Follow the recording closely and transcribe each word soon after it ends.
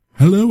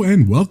Hello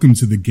and welcome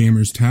to the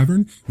Gamers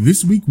Tavern.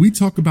 This week we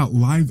talk about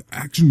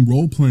live-action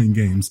role-playing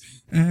games.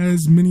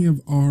 As many of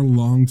our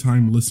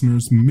longtime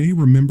listeners may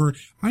remember,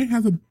 I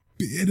have a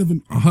bit of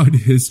an odd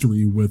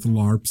history with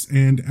LARPs,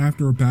 and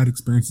after a bad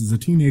experience as a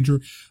teenager,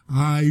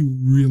 I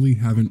really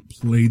haven't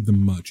played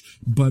them much.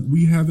 But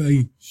we have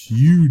a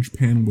huge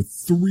panel with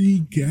 3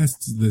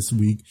 guests this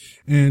week,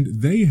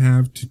 and they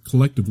have to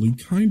collectively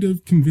kind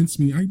of convince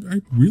me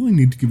I really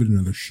need to give it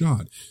another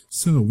shot.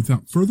 So,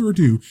 without further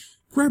ado,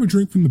 grab a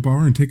drink from the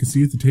bar and take a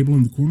seat at the table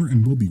in the corner,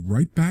 and we'll be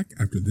right back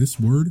after this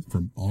word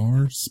from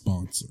our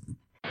sponsor.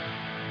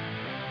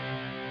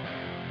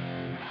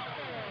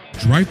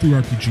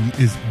 DriveThruRPG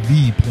is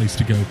the place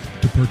to go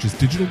to purchase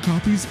digital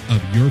copies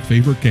of your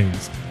favorite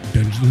games.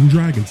 Dungeons &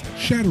 Dragons,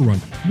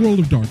 Shadowrun, World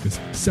of Darkness,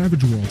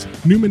 Savage Worlds,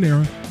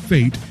 Numenera,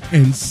 Fate,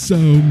 and so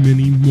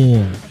many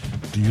more.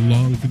 Do you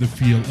long for the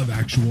feel of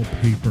actual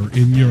paper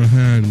in your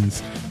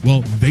hands?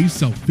 Well, they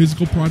sell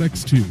physical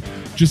products too.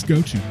 Just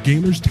go to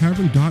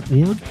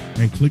gamerstavern.org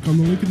and click on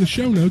the link in the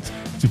show notes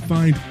to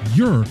find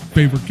your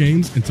favorite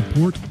games and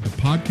support the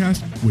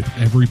podcast with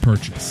every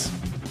purchase.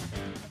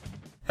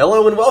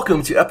 Hello and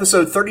welcome to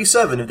episode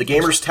 37 of the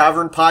Gamers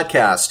Tavern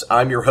podcast.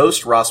 I'm your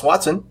host, Ross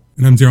Watson.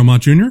 And I'm Daryl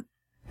Mott Jr.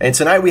 And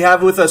tonight we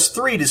have with us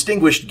 3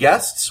 distinguished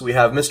guests. We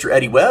have Mr.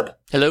 Eddie Webb.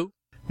 Hello.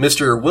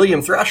 Mr.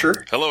 William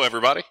Thrasher. Hello,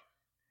 everybody.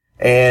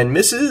 And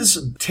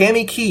Mrs.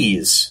 Tammy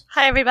Keys.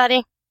 Hi,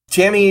 everybody.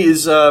 Tammy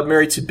is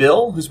married to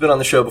Bill, who's been on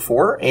the show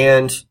before,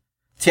 and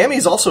Tammy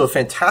is also a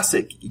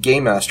fantastic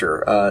game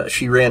master.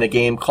 She ran a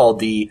game called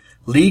the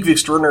League of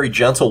Extraordinary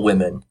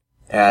Gentlewomen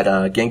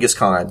at Genghis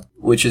Khan,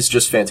 which is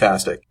just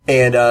fantastic.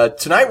 And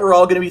tonight we're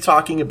all going to be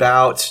talking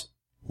about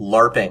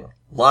LARPing,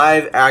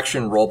 live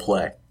action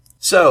roleplay.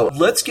 So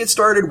let's get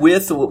started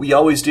with what we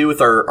always do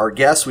with our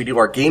guests. We do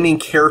our gaming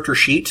character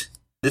sheet.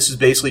 This is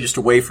basically just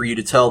a way for you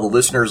to tell the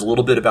listeners a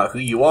little bit about who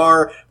you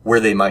are, where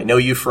they might know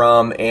you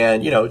from,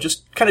 and,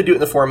 just kind of do it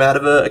in the format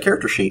of a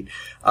character sheet.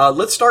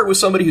 Let's start with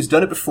somebody who's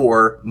done it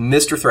before,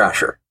 Mr.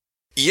 Thrasher.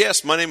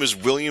 Yes, my name is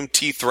William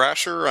T.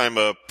 Thrasher. I'm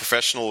a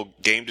professional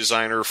game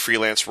designer,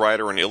 freelance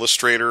writer, and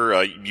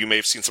illustrator. You may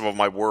have seen some of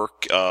my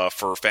work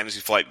for Fantasy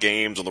Flight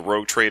Games on the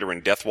Rogue Trader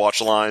and Death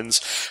Watch lines.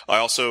 I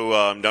also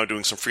am now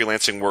doing some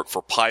freelancing work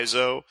for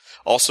Paizo.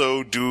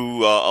 Also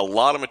do a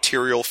lot of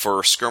material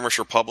for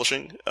Skirmisher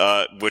Publishing,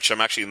 which I'm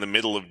actually in the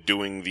middle of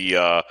doing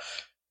the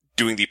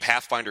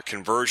Pathfinder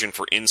conversion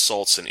for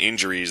insults and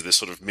injuries, this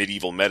sort of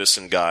medieval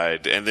medicine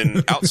guide. And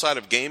then outside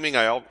of gaming,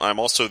 I'm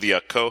also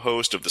the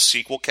co-host of the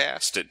Sequel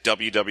Cast at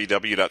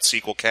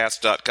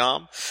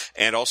www.sequelcast.com,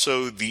 and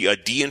also the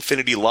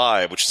D-Infinity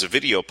Live, which is a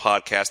video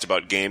podcast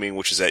about gaming,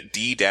 which is at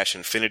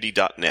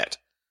d-infinity.net.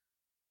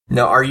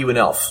 Now, are you an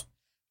elf?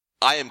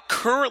 I am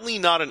currently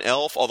not an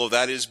elf, although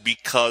that is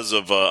because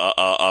of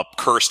a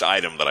cursed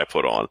item that I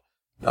put on.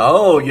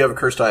 Oh, you have a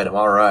cursed item.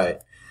 All right.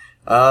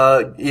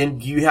 And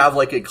do you have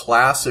like a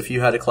class if you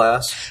had a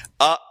class?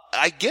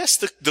 I guess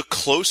the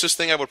closest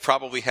thing I would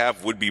probably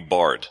have would be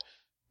Bard.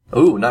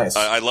 Ooh, nice.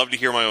 I love to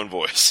hear my own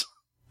voice.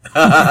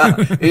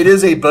 It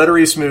is a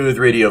buttery smooth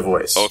radio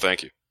voice. Oh,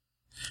 thank you.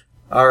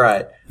 All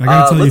right. I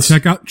gotta tell you,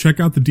 check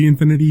out the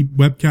D-Infinity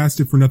webcast,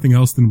 if for nothing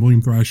else than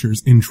William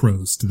Thrasher's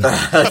intros to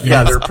that.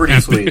 Yeah, they're pretty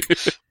sweet.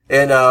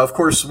 And, of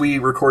course, we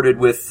recorded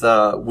with,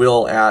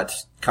 Will at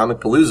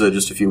Comicpalooza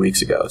just a few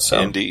weeks ago, so.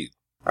 Indeed.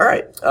 All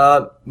right.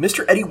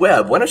 Mr. Eddie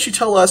Webb, why don't you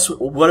tell us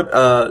what,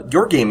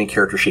 your gaming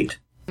character sheet?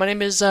 My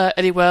name is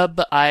Eddie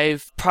Webb.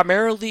 I've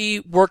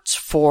primarily worked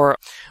for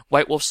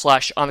White Wolf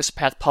 / Onyx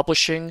Path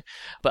Publishing,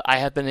 but I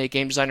have been a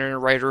game designer and a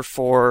writer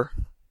for,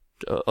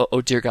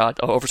 oh dear God,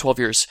 over 12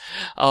 years.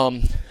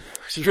 I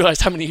just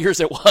realized how many years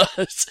it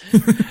was.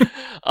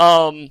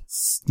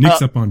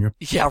 Sneaks up on you.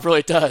 Yeah, it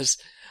really does.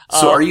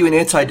 So are you an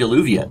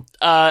antediluvian?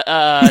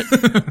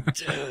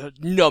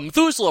 No,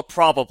 Methuselah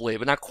probably,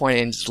 but not quite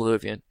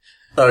antediluvian.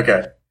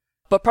 Okay.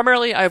 But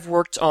primarily I've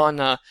worked on,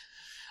 I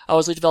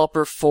was lead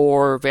developer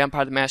for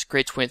Vampire the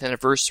Masquerade 20th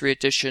Anniversary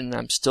Edition.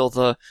 I'm still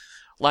the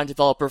line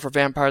developer for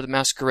Vampire the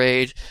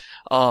Masquerade.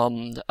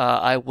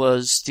 I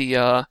was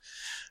the,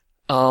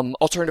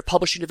 alternative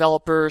publishing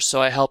developer, so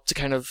I helped to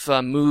kind of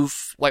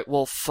move White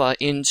Wolf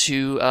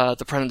into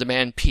the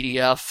print-on-demand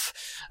PDF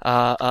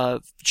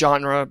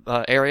genre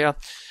area.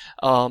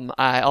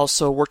 I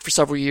also worked for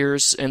several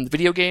years in the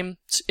video game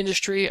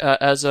industry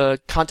as a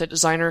content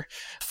designer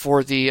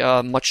for the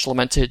much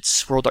lamented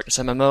World of Darkness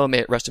MMO. May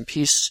it rest in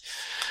peace.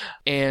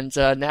 And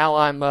now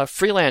I'm a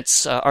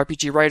freelance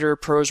RPG writer,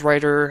 prose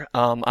writer.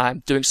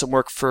 I'm doing some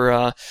work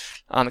for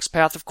Onyx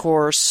Path, of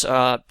course,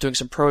 doing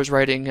some prose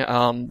writing,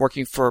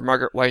 working for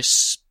Margaret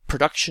Weiss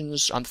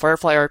Productions on the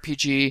Firefly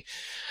RPG,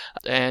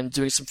 and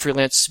doing some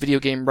freelance video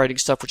game writing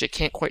stuff, which I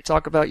can't quite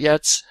talk about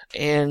yet.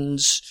 And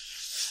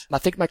I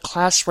think my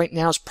class right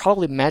now is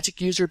probably Magic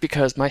User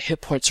because my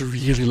hit points are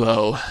really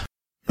low.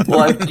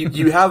 Well,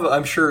 you have,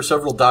 I'm sure,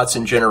 several dots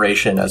in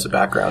generation as a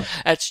background.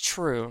 That's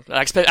true. I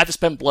have to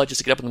spend blood just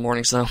to get up in the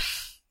morning, so.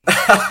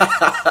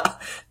 I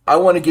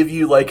want to give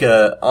you like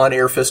a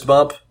on-air fist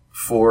bump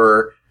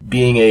for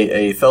being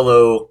a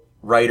fellow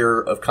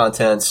writer of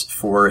contents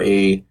for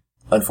a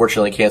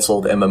unfortunately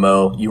canceled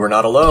MMO. You are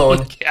not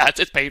alone. Yeah,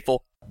 it's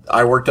painful.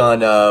 I worked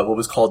on what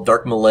was called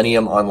Dark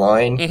Millennium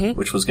Online,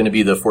 which was going to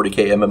be the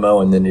 40k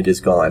MMO, and then it is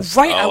gone.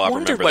 Right, Oh, I I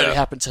wondered remember what that.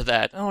 happened to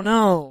that. Oh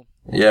no.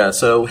 Yeah,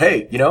 so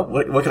hey,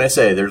 what can I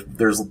say?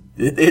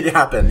 It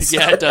happens.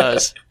 Yeah, it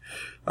does.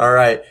 All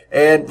right,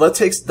 and that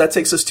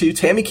takes us to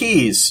Tammy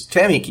Keys.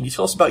 Tammy, can you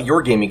tell us about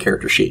your gaming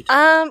character sheet?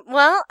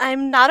 Well,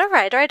 I'm not a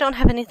writer. I don't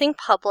have anything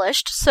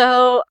published,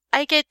 so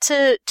I get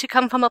to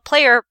come from a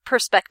player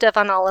perspective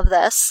on all of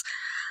this.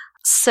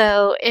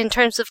 So, in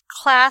terms of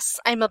class,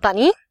 I'm a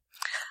bunny,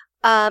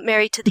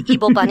 married to the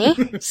evil bunny.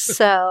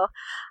 So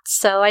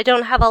I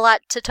don't have a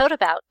lot to tote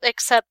about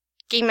except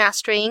game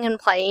mastering and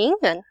playing.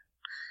 And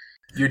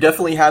You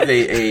definitely have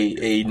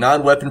a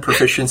non-weapon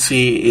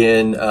proficiency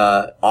in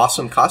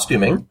awesome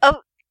costuming.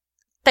 oh,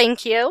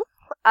 thank you.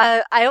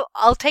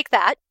 I'll take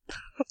that.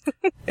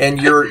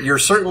 And you're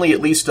certainly at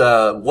least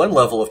one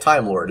level of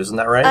Time Lord, isn't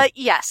that right?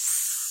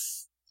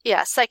 Yes,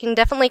 I can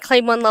definitely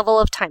claim one level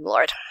of Time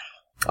Lord.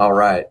 All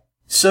right.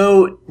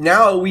 So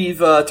now we've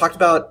talked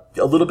about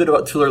a little bit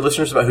about to our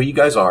listeners about who you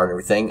guys are and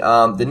everything.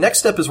 The next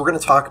step is we're going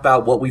to talk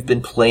about what we've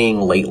been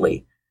playing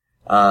lately.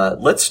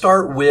 Let's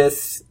start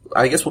with,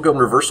 I guess we'll go in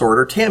reverse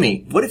order.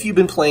 Tammy, what have you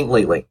been playing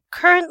lately?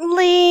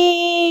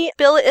 Currently,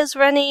 Bill is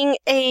running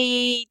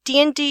a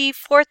D&D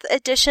 4th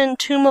edition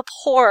Tomb of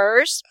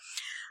Horrors.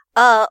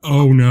 Oh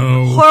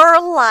no.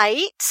 Horror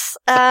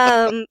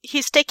Light.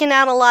 He's taken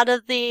out a lot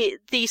of the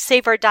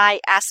save or die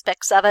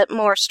aspects of it,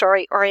 more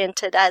story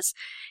oriented as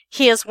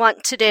he is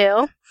wont to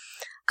do.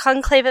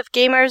 Conclave of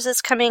Gamers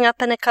is coming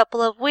up in a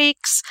couple of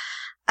weeks.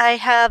 I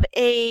have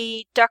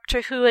a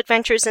Doctor Who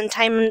Adventures in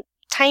Time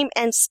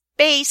and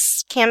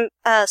Space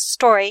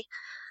story.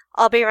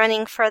 I'll be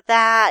running for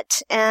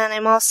that, and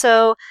I'm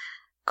also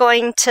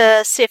going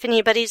to see if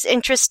anybody's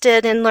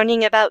interested in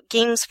learning about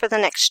games for the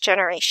next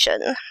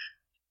generation.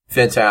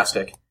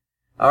 Fantastic.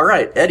 All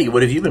right, Eddie,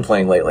 what have you been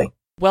playing lately?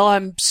 Well,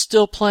 I'm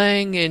still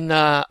playing in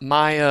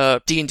my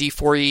D&D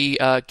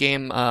 4e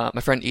game.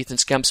 My friend Ethan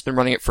Skemp's been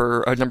running it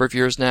for a number of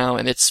years now,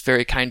 and it's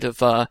very kind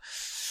of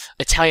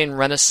Italian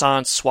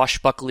Renaissance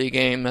swashbuckly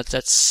game.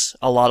 That's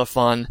a lot of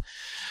fun.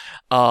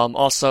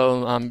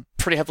 Also, I'm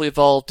pretty heavily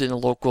involved in the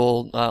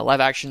local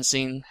live-action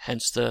scene,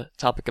 hence the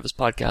topic of this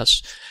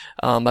podcast.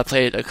 I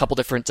played a couple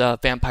different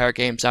vampire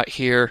games out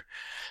here.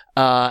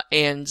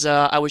 And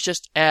I was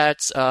just at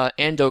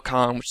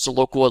Andocon, which is a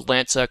local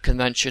Atlanta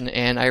convention,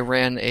 and I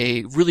ran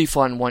a really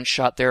fun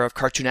one-shot there of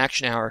Cartoon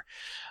Action Hour.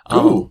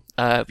 Ooh.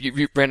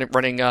 You ran it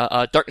running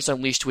Darkness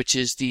Unleashed, which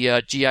is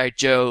the G.I.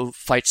 Joe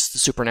fights the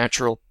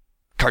supernatural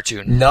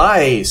cartoon.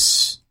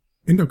 Nice.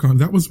 Indocon,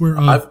 that was where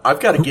I've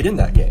got to get in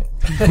that game.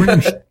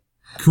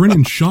 Corinne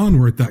and Sean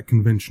were at that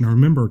convention. I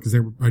remember because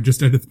I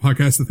just edited the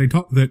podcast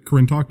that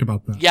Corinne talked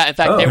about that. Yeah, in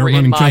fact, They they were were in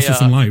running my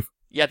Justice in Life.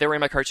 yeah, they were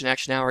in my Cartoon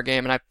Action Hour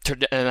game, and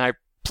I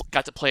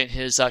got to play in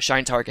his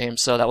Shine Tower game,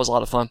 so that was a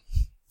lot of fun.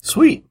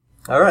 Sweet.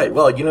 All right.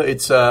 Well,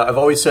 it's I've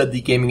always said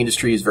the gaming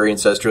industry is very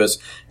incestuous,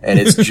 and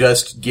it's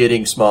just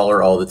getting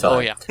smaller all the time. Oh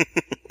yeah.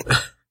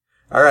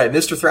 All right,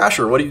 Mr.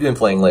 Thrasher, what have you been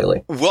playing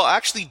lately? Well,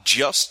 actually,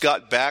 just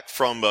got back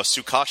from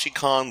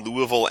SukashiCon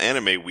Louisville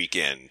Anime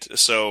Weekend,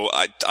 so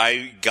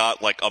I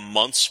got like a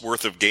month's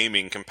worth of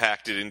gaming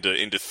compacted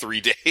into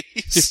 3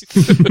 days.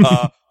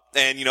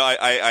 And,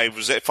 I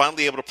was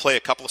finally able to play a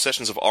couple of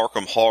sessions of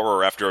Arkham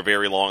Horror after a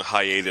very long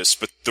hiatus,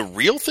 but the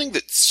real thing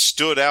that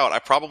stood out, I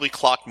probably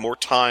clocked more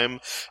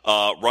time,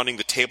 running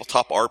the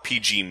tabletop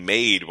RPG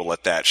Made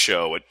at that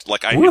show.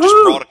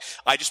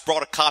 I just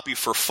brought a copy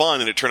for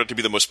fun, and it turned out to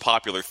be the most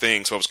popular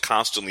thing, so I was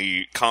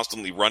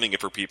constantly running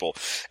it for people.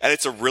 And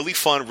it's a really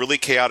fun, really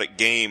chaotic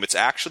game. It's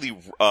actually,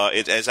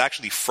 it is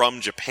actually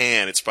from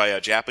Japan. It's by a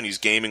Japanese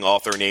gaming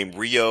author named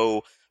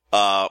Ryo,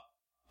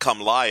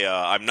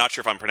 Kamlaya. I'm not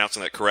sure if I'm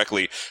pronouncing that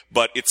correctly,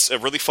 but it's a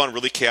really fun,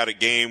 really chaotic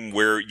game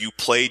where you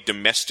play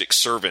domestic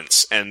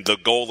servants, and the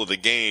goal of the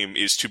game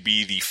is to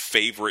be the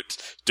favorite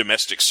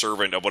domestic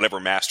servant of whatever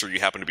master you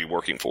happen to be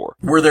working for.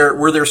 Were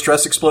there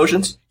stress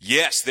explosions?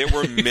 Yes, there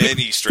were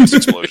many stress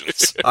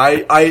explosions.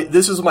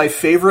 This is my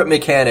favorite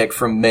mechanic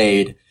from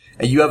Made.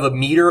 And you have a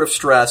meter of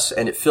stress,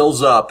 and it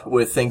fills up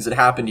with things that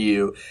happen to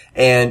you.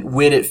 And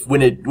when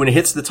it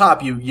hits the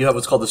top, you have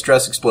what's called the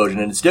stress explosion,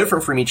 and it's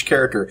different from each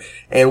character.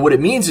 And what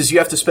it means is you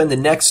have to spend the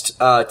next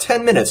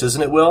 10 minutes,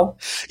 isn't it, Will?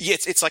 Yeah,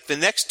 it's like the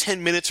next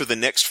 10 minutes or the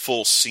next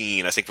full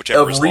scene, I think,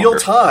 whichever is of real longer.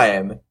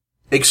 time,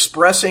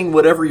 expressing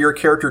whatever your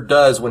character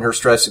does when her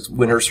stress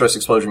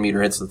explosion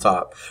meter hits the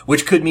top,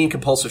 which could mean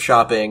compulsive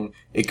shopping,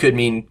 it could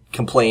mean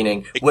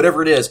complaining,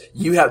 whatever it is.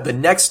 You have the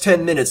next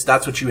 10 minutes.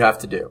 That's what you have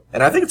to do,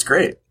 and I think it's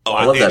great. Oh,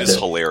 I love that it is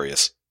bit.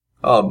 hilarious.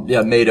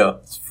 Yeah,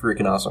 Mado, it's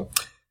freaking awesome.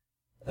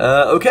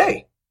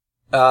 Okay,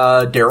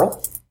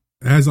 Daryl.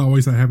 As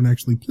always, I haven't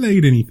actually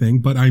played anything,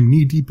 but I'm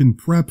knee deep in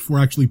prep for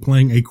actually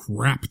playing a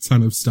crap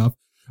ton of stuff.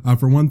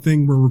 For one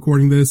thing, we're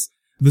recording this.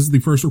 This is the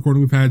first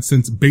recording we've had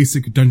since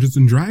Basic Dungeons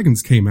and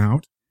Dragons came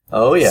out.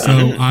 Oh yeah.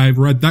 So I've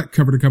read that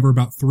cover to cover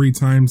about 3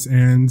 times,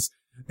 and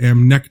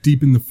am neck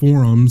deep in the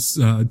forums,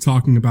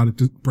 talking about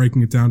it,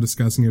 breaking it down,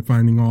 discussing it,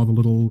 finding all the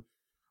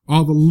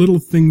little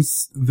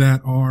things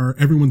that are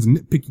everyone's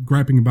nitpicky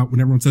griping about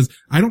when everyone says,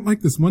 I don't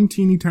like this one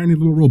teeny tiny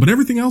little rule, but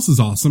everything else is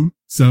awesome.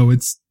 So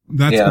that's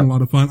been a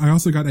lot of fun. I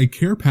also got a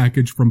care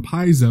package from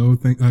Paizo,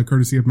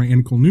 courtesy of my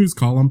Anical News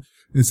column.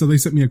 And so they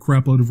sent me a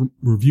crap load of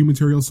review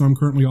material. So I'm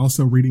currently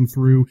also reading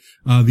through,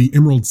 the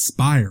Emerald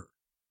Spire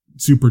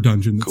Super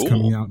Dungeon that's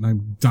coming out, and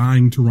I'm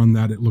dying to run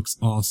that. It looks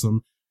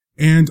awesome.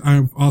 And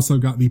I've also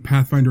got the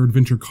Pathfinder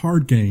Adventure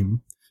card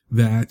game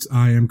that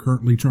I am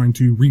currently trying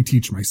to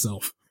reteach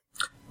myself.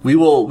 We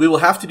will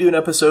have to do an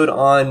episode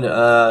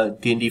on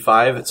D&D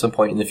 5 at some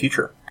point in the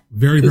future.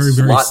 Very soon. There's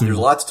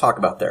a lot to talk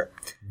about there.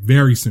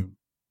 Very soon.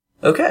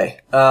 Okay,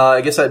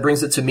 I guess that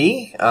brings it to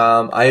me.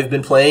 I have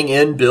been playing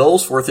in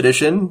Bill's 4th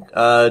edition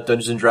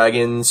Dungeons &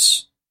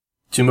 Dragons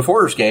Tomb of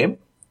Horrors game.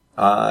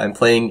 I'm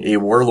playing a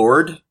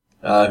warlord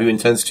who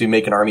intends to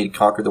make an army to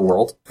conquer the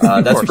world.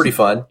 That's pretty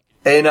fun.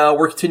 And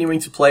we're continuing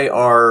to play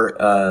our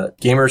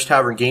Gamers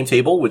Tavern game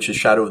table, which is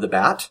Shadow of the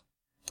Bat.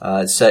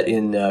 It's set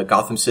in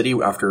Gotham City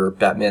after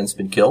Batman's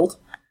been killed.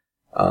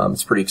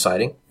 It's pretty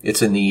exciting.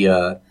 It's in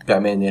the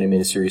Batman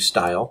animated series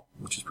style,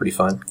 which is pretty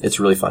fun. It's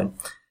really fun.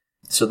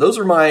 So those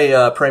are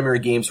my primary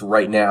games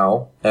right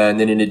now. And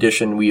then in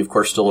addition, we of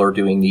course still are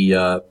doing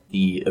the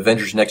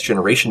Avengers Next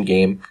Generation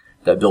game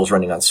that Bill's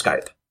running on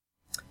Skype,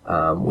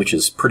 which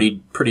is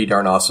pretty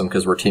darn awesome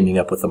because we're teaming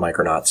up with the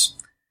Micronauts.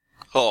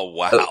 Oh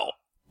wow!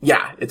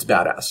 Yeah, it's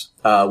badass.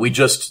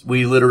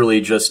 We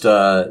literally just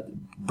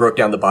broke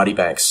down the body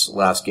banks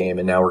last game,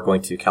 and now we're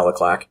going to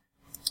Kalaclak,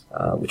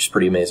 which is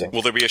pretty amazing.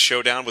 Will there be a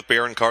showdown with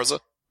Baron Karza?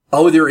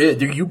 Oh, there is.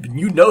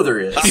 You know there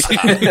is.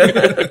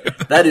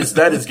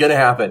 That is gonna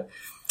happen.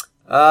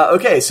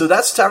 Okay, so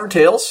that's Tavern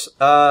Tales.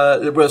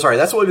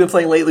 That's what we've been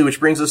playing lately,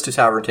 which brings us to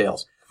Tavern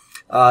Tales.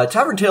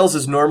 Tavern Tales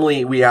is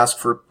normally, we ask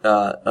for,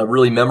 a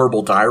really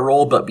memorable die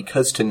roll, but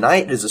because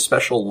tonight is a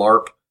special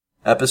LARP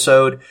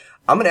episode,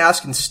 I'm gonna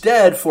ask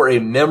instead for a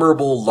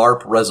memorable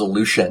LARP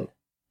resolution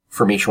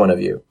from each one of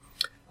you.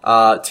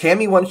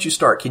 Tammy, why don't you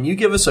start? Can you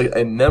give us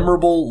a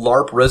memorable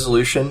LARP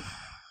resolution,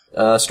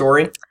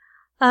 story?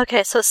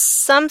 Okay, so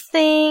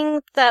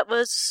something that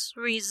was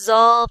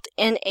resolved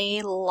in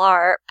a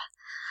LARP.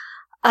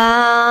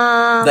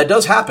 That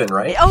does happen,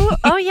 right?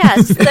 Oh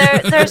yes.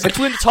 There's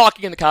between the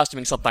talking and the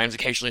costuming, sometimes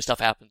occasionally stuff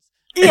happens.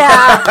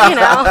 Yeah,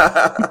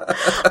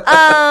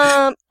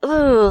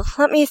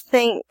 let me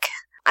think.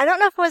 I don't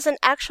know if it was an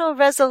actual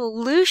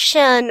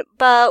resolution,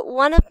 but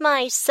one of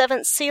my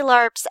 7th Sea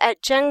LARPs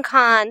at Gen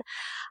Con,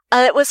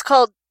 it was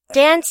called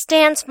Dance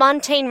Dance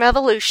Montaigne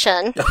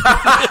Revolution.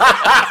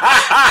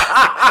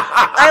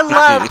 I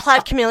love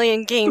Plaid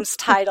Chameleon Games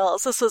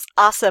titles. This was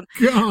awesome.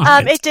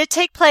 It did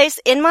take place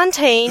in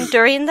Montaigne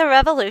during the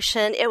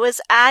Revolution. It was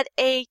at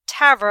a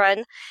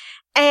tavern,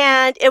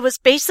 and it was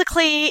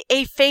basically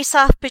a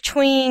face-off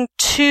between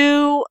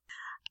two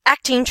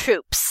acting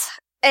troupes.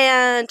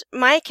 And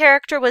my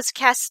character was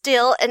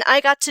Castile, and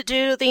I got to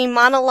do the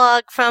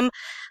monologue from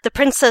The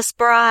Princess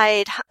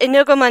Bride,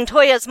 Inigo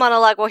Montoya's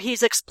monologue, where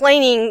he's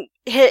explaining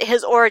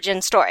his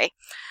origin story.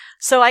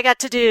 So I got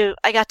to do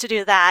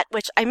that,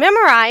 which I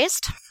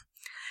memorized,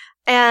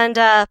 and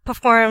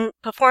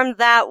performed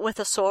that with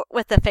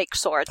a fake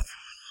sword.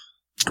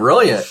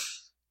 Brilliant.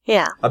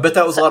 Yeah. I bet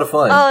that was a lot of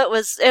fun. Oh,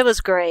 it was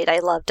great. I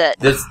loved it.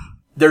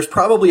 There's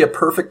probably a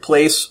perfect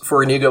place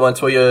for Inigo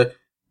Montoya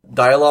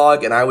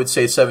dialogue, and I would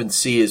say 7th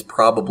Sea is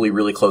probably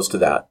really close to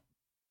that.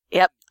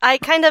 Yep. I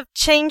kind of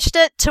changed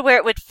it to where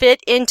it would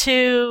fit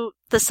into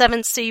the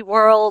 7th Sea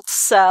world,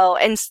 so,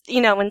 and,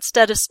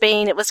 instead of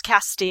Spain, it was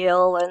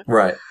Castile, and...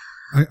 Right.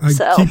 I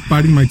keep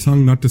biting my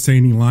tongue not to say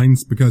any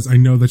lines because I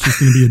know that's just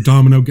going to be a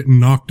domino getting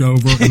knocked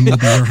over and we'll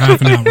be here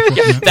half an hour.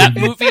 That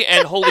movie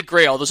and Holy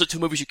Grail, those are 2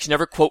 movies you can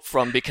never quote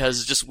from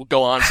because it just will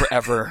go on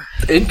forever.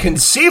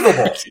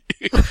 Inconceivable!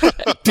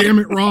 Damn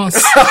it, Ross.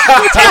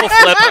 Table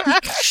flip.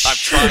 I'm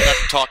trying not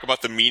to talk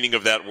about the meaning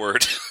of that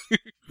word.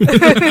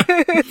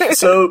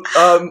 So,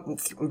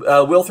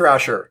 Will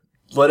Thrasher,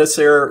 let us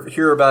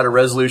hear about a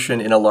resolution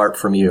in a LARP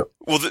from you.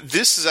 Well,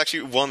 this is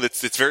actually one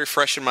that's very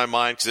fresh in my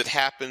mind because it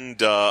happened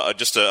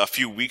just a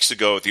few weeks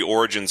ago at the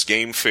Origins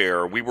Game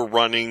Fair. We were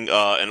running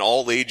an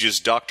all-ages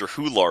Doctor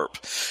Who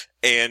LARP,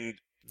 and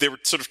there were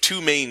sort of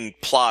 2 main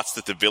plots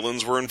that the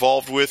villains were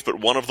involved with, but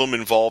one of them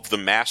involved the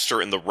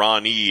Master and the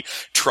Rani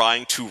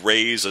trying to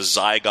raise a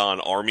Zygon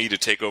army to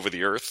take over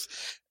the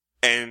Earth.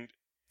 And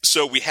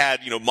so we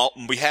had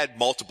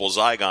multiple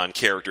Zygon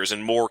characters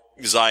and more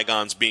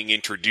Zygons being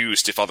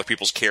introduced if other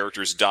people's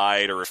characters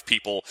died or if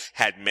people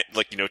had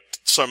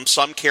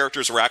some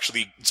characters were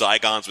actually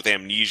Zygons with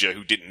amnesia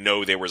who didn't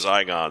know they were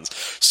Zygons.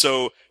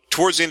 So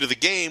towards the end of the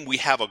game, we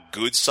have a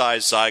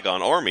good-sized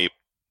Zygon army.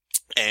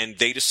 And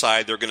they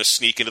decide they're going to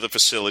sneak into the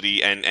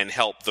facility and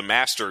help the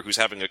Master, who's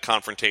having a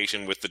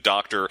confrontation with the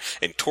Doctor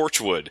and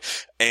Torchwood.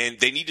 And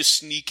they need to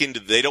sneak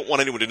they don't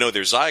want anyone to know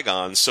they're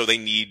Zygons, so they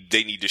need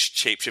to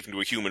shapeshift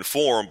into a human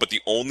form, but the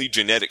only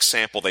genetic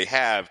sample they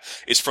have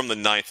is from the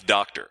 9th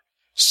Doctor.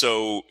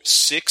 So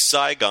 6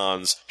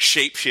 Zygons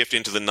shapeshift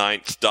into the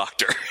 9th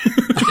Doctor.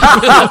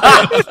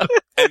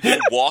 And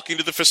then walk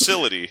into the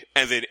facility,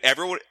 and then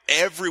everyone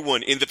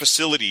in the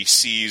facility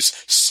sees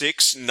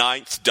 6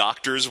 9th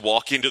Doctors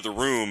walk into the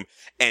room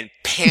and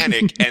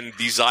panic, and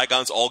the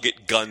Zygons all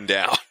get gunned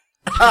down.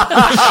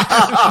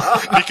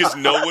 Because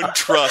no one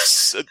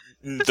trusts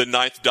the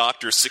 9th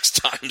Doctor 6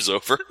 times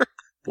over.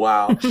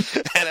 Wow. And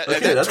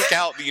that took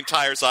out the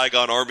entire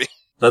Zygon army.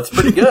 That's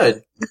pretty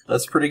good.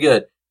 That's pretty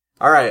good.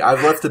 All right,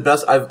 I've left the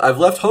best. I've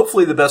left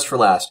hopefully the best for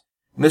last.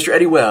 Mr.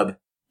 Eddie Webb,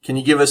 can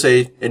you give us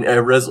a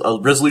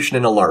resolution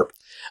in a LARP?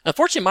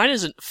 Unfortunately, mine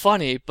isn't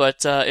funny,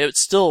 but it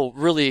still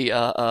really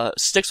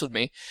sticks with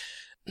me.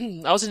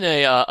 I was in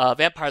a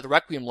Vampire the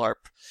Requiem LARP,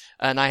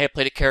 and I had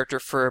played a character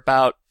for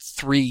about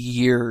 3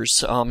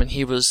 years. And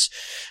this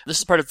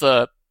is part of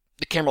the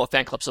Cameron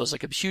fan club, so it was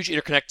like a huge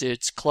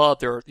interconnected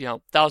club. There were,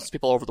 thousands of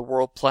people all over the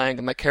world playing,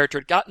 and my character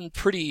had gotten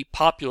pretty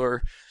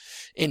popular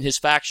in his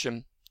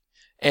faction.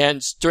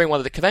 And during one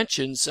of the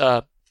conventions,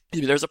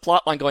 there's a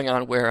plot line going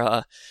on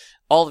where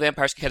all the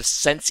vampires can kind of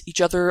sense each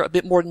other a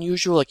bit more than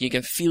usual. Like, you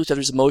can feel each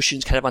other's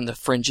emotions kind of on the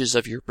fringes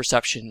of your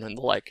perception and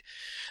the like.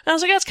 And I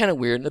was like, that's kind of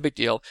weird, no big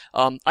deal.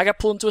 I got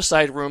pulled into a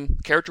side room.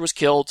 Character was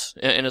killed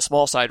in a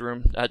small side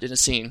room in a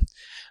scene.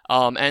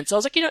 And so I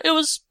was like, it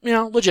was,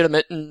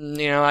 legitimate.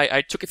 And,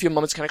 I took a few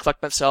moments to kind of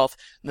collect myself.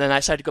 And then I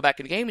decided to go back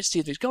in the game and see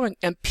if he's going.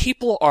 And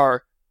people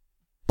are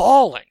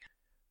bawling.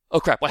 Oh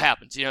crap, what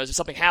happens? Is there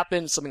something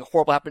happened? Something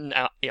horrible happened,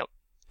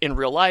 in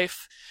real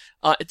life?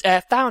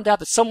 I found out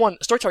that a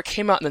storyteller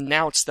came out and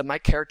announced that my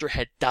character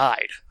had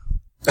died.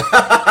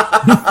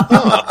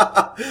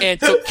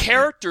 And so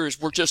characters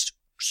were just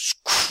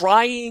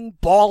crying,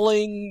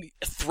 bawling,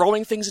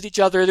 throwing things at each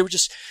other. They were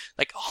just,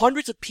 like,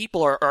 hundreds of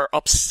people are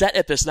upset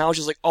at this. And I was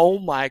just like, oh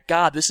my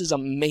god, this is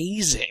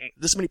amazing.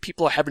 This many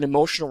people are having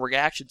emotional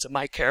reactions to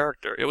my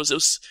character. It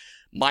was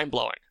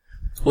mind-blowing.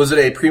 Was it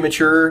a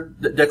premature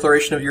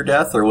declaration of your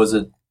death, or was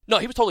it... No,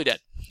 he was totally dead.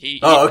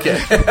 Okay.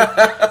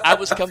 I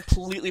was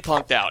completely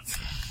punked out.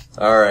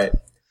 All right.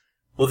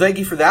 Well, thank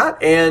you for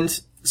that. And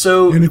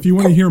if you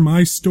want to hear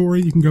my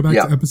story, you can go back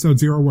to episode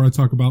 0 where I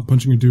talk about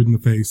punching a dude in the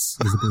face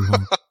as a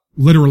Brewhog.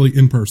 Literally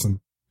in person.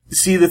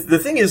 See, the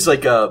thing is,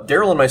 like,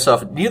 Daryl and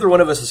myself, neither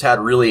one of us has had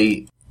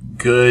really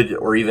good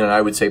or even,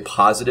 I would say,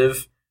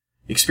 positive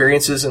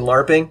experiences in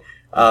LARPing.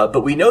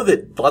 But we know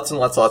that lots and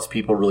lots of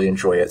people really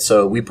enjoy it.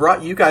 So we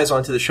brought you guys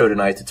onto the show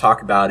tonight to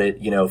talk about it,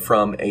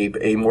 from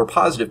a more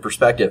positive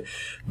perspective.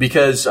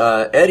 Because,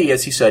 Eddie,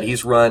 as he said,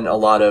 he's run a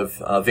lot of,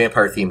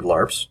 vampire-themed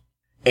LARPs.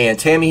 And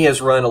Tammy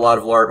has run a lot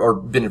of LARP, or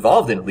been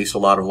involved in at least a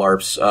lot of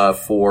LARPs,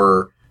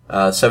 for,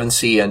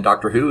 7C and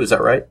Doctor Who, is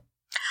that right?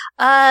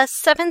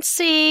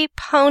 7C,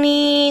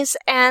 Ponies,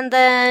 and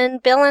then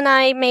Bill and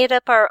I made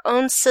up our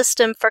own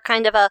system for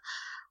kind of a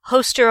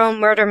host your own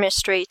murder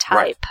mystery type.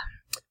 Right.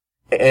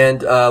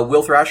 And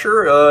Will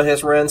Thrasher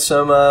has ran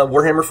some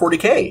Warhammer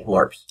 40k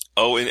LARPs.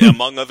 Oh, and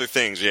among other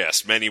things,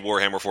 yes, many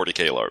Warhammer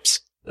 40k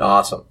LARPs.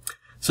 Awesome.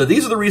 So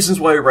these are the reasons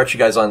why we brought you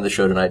guys on the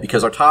show tonight,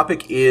 because our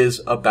topic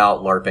is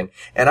about LARPing.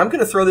 And I'm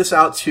going to throw this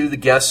out to the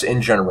guests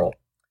in general.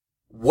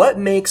 What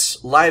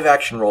makes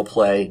live-action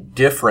roleplay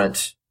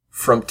different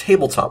from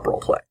tabletop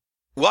roleplay?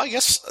 Well, I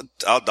guess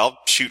I'll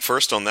shoot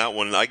first on that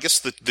one. I guess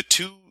the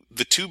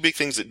two big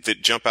things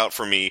that jump out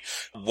for me,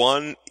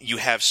 one, you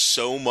have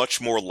so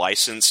much more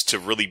license to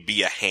really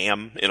be a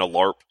ham in a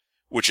LARP,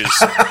 which is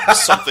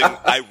something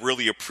I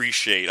really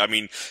appreciate. I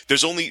mean,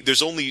 there's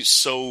only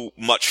so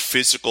much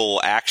physical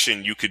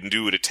action you can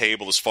do at a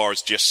table as far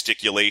as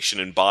gesticulation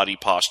and body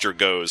posture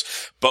goes.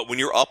 But when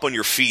you're up on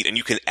your feet and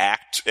you can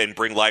act and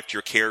bring life to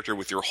your character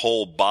with your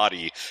whole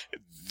body,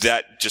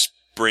 that just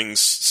brings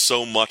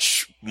so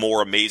much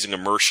more amazing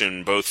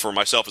immersion, both for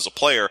myself as a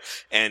player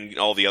and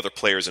all the other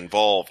players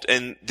involved.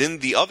 And then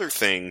the other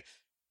thing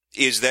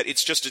is that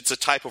it's a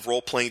type of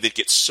role-playing that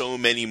gets so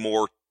many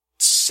more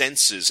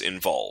senses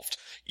involved.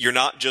 You're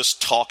not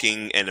just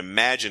talking and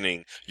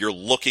imagining, you're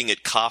looking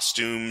at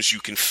costumes,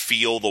 you can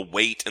feel the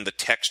weight and the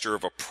texture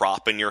of a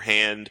prop in your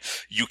hand,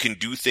 you can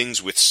do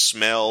things with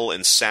smell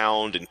and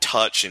sound and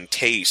touch and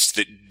taste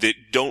that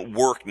don't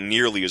work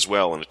nearly as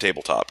well in a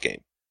tabletop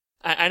game.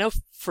 I know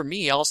for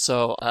me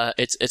also,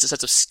 it's a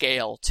sense of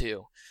scale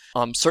too.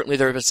 Certainly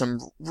there have been some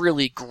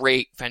really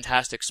great,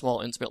 fantastic,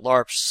 small, intimate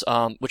LARPs,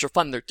 which are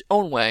fun in their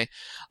own way,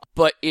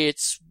 but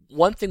it's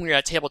one thing when you're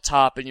at a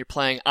tabletop and you're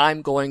playing,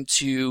 I'm going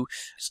to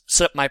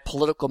set up my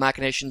political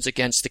machinations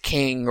against the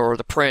king or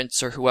the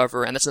prince or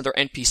whoever, and that's another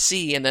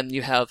NPC, and then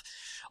you have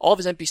all of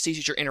his NPCs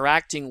that you're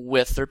interacting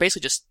with. They're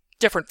basically just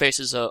different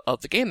faces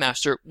of the game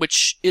master,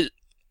 which is,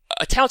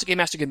 a talented game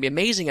master can be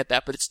amazing at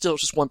that, but it's still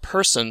just one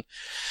person.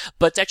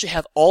 But to actually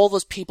have all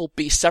those people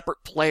be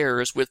separate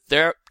players with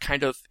their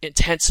kind of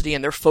intensity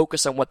and their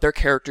focus on what their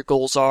character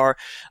goals are,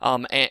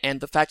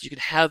 and the fact that you can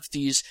have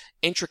these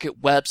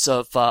intricate webs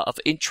of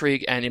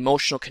intrigue and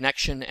emotional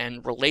connection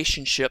and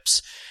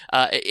relationships,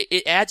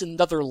 it adds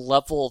another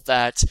level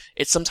that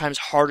it's sometimes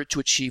harder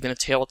to achieve in a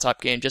tabletop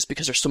game just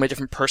because there's so many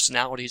different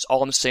personalities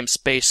all in the same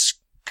space,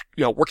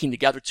 working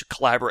together to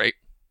collaborate.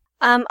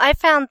 I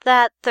found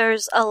that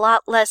there's a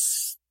lot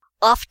less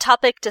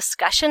off-topic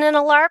discussion in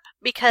a LARP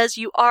because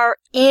you are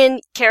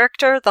in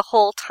character the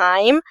whole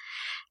time,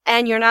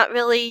 and you're not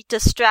really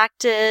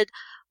distracted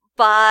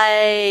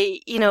by,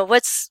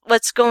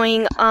 what's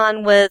going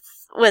on with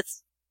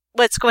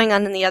what's going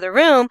on in the other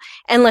room,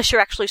 unless you're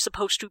actually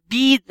supposed to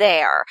be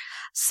there.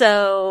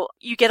 So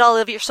you get all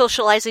of your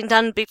socializing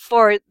done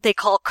before they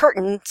call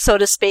curtain, so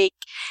to speak,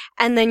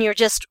 and then you're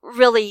just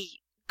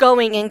really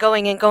going and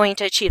going and going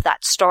to achieve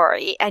that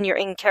story, and you're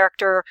in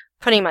character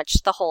pretty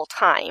much the whole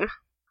time.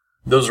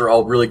 Those are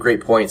all really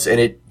great points, and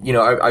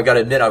I gotta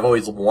admit, I've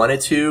always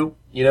wanted to,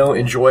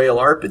 enjoy a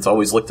LARP. It's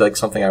always looked like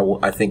something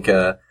I think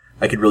I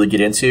could really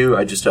get into.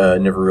 I just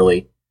never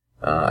really,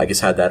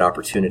 had that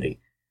opportunity.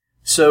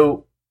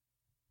 So,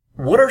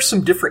 what are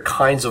some different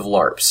kinds of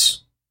LARPs?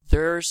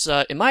 There's,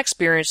 in my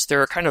experience,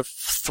 there are kind of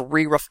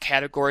 3 rough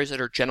categories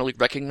that are generally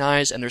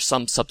recognized, and there's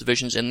some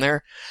subdivisions in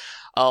there.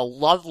 A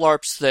lot of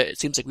LARPs that it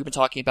seems like we've been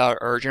talking about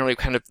are generally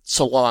kind of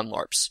salon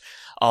LARPs,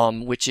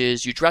 which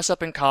is you dress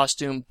up in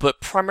costume, but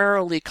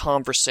primarily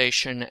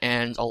conversation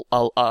and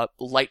a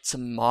light to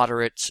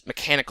moderate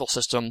mechanical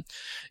system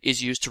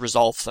is used to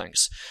resolve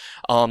things.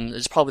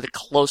 It's probably the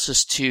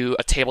closest to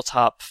a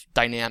tabletop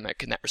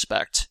dynamic in that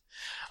respect.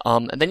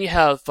 And then you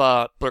have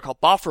what are called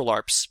boffer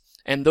LARPs,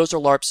 and those are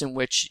LARPs in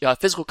which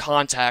physical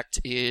contact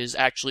is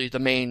actually the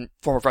main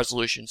form of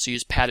resolution. So you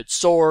use padded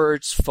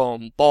swords,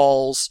 foam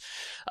balls,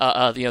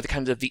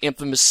 the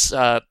infamous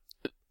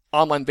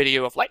online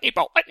video of lightning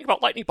bolt, lightning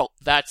bolt, lightning bolt.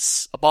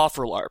 That's a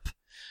boffer LARP.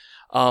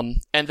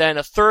 And then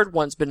a third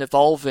one's been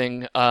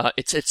evolving.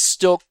 It's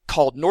still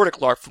called Nordic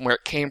LARP from where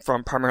it came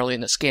from, primarily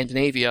in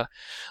Scandinavia.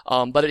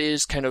 But it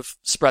is kind of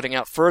spreading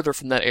out further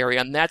from that area,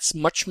 and that's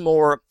much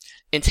more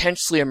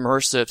intensely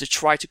immersive to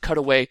try to cut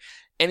away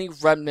any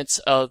remnants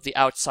of the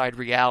outside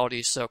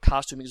reality. So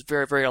costuming is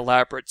very, very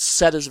elaborate.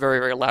 Set is very,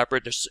 very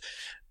elaborate.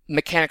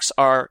 Mechanics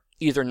are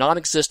either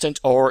non-existent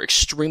or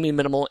extremely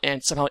minimal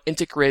and somehow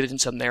integrated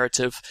into the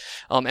narrative.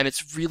 And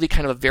it's really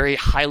kind of a very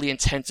highly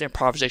intense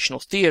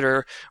improvisational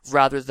theater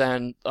rather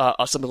than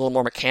something a little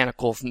more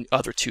mechanical from the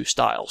other 2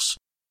 styles.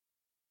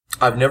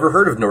 I've never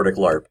heard of Nordic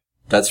LARP.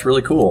 That's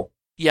really cool.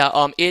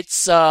 Yeah,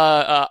 it's,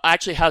 I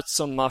actually had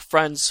some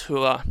friends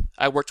who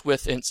I worked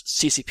with in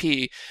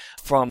CCP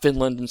from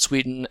Finland and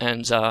Sweden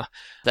and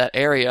that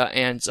area,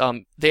 and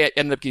they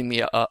ended up giving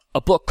me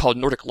a book called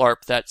Nordic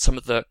LARP that some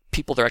of the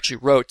people there actually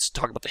wrote to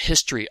talk about the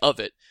history of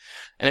it.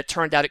 And it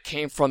turned out it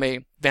came from a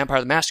Vampire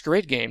the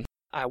Masquerade game.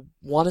 I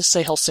want to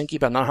say Helsinki,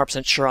 but I'm not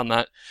 100% sure on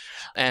that.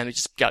 And it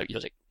just got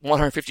like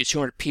 150,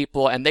 200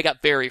 people, and they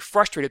got very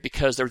frustrated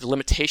because there were the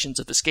limitations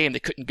of this game. They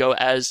couldn't go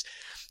as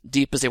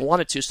deep as they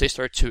wanted to, so they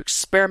started to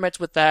experiment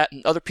with that,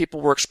 and other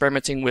people were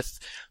experimenting with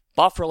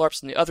boffer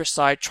LARPs on the other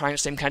side, trying the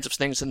same kinds of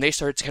things, and they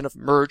started to kind of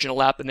merge and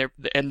overlap,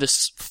 and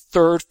this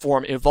third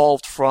form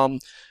evolved from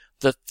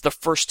the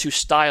first 2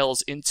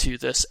 styles into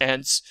this.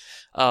 And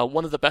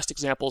one of the best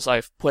examples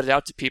I've put it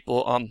out to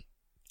people,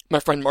 my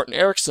friend Martin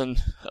Eriksson,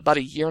 about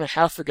 1.5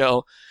 years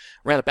ago,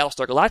 ran a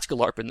Battlestar Galactica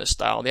LARP in this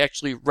style. They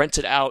actually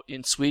rented out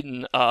in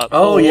Sweden.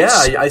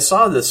 I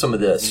saw some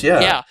of this. Yeah.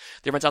 Yeah,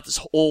 they rent out this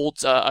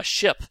old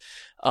ship.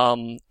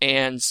 And,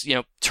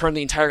 turn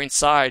the entire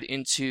inside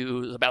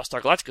into the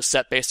Battlestar Galactica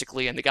set,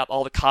 basically, and they got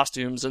all the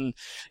costumes, and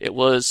it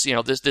was,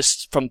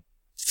 this from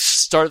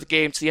start of the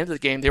game to the end of the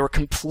game, they were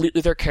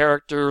completely their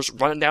characters,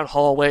 running down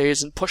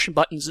hallways and pushing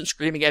buttons and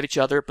screaming at each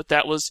other, but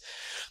that was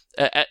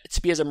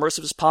to be as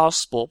immersive as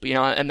possible,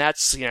 and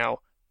that's,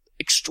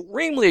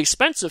 extremely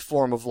expensive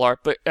form of LARP,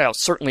 but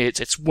certainly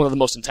it's one of the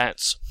most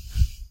intense.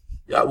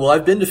 Yeah, well,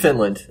 I've been to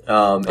Finland,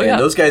 and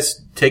those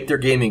guys take their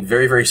gaming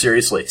very, very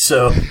seriously.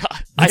 So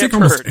I take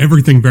almost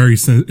everything very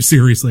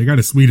seriously. I got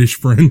a Swedish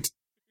friend.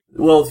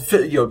 Well,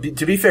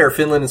 to be fair,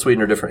 Finland and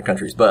Sweden are different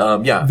countries,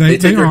 but they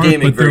take their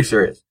gaming very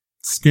serious.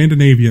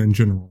 Scandinavia in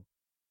general.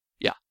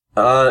 Yeah.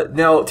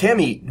 Now,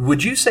 Tammy,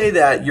 would you say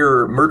that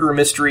your murder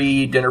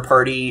mystery dinner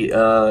party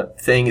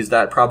thing is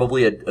that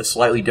probably a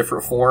slightly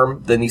different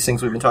form than these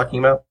things we've been talking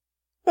about?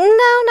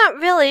 No, not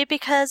really,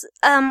 because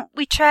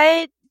we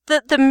tried.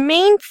 The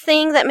main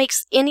thing that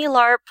makes any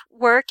LARP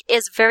work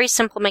is very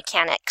simple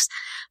mechanics,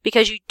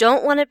 because you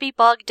don't want to be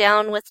bogged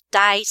down with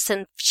dice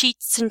and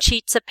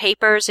sheets of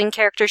papers and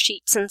character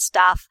sheets and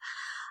stuff.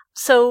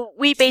 So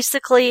we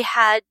basically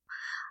had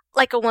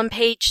like a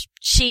 1-page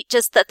sheet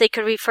just that they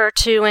could refer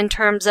to in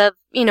terms of,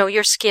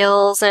 your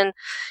skills, and,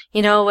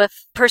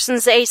 if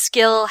person's A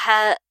skill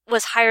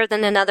was higher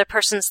than another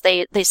person's,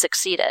 they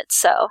succeeded.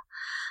 So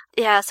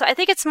yeah, so I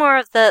think it's more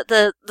of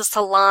the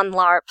salon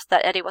LARP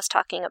that Eddie was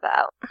talking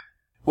about.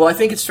 Well, I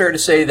think it's fair to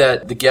say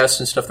that the guests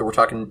and stuff that we're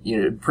talking,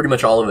 pretty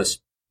much all of us,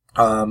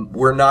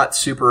 we're not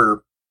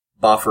super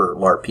boffer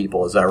LARP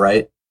people. Is that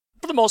right?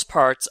 For the most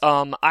part,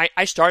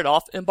 I started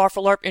off in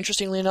boffer LARP,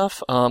 interestingly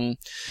enough. Oh,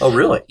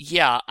 really?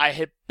 Yeah, I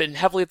had been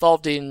heavily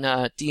involved in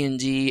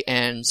D&D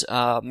and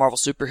Marvel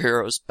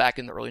superheroes back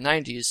in the early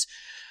 90s.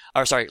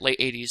 late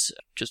 80s.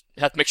 Just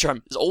have to make sure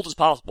I'm as old as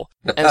possible.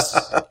 And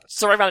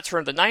so right around the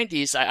turn of the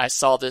 90s, I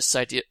saw this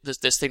idea,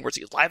 this thing where it's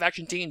a live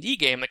action D&D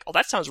game. Like, oh,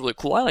 that sounds really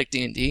cool. I like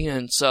D&D.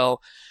 And so,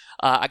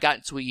 I got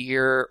into a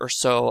year or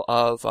so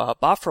of,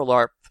 Boffer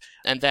LARP.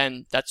 And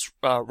then that's,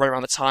 right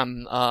around the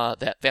time,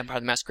 that Vampire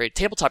the Masquerade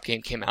tabletop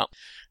game came out.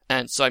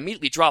 And so I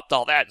immediately dropped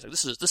all that.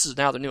 So this is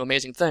now the new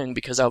amazing thing,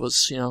 because I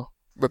was,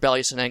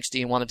 rebellious and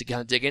angsty and wanted to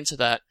kind of dig into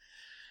that.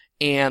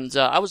 And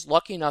I was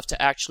lucky enough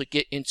to actually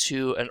get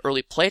into an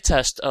early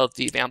playtest of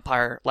the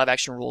Vampire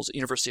live-action rules at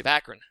University of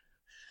Akron.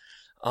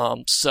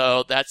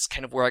 So that's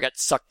kind of where I got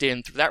sucked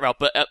in through that route.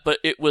 But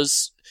it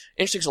was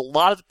interesting because a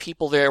lot of the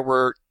people there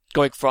were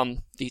going from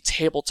the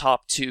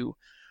tabletop to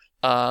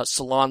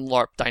Salon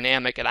LARP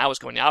dynamic, and I was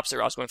going the opposite.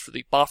 I was going from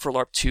the Boffer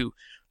LARP to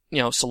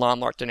Salon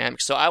LARP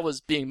dynamic. So I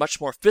was being much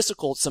more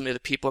physical with some of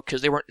the people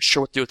because they weren't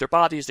sure what to do with their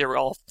bodies. They were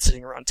all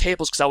sitting around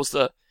tables because I was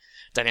the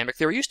dynamic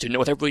they were used to. No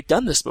one had really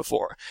done this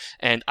before.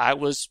 And I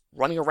was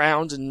running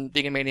around and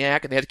being a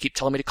maniac, and they had to keep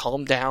telling me to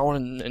calm down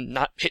and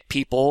not hit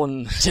people.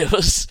 And it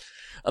was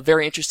a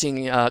very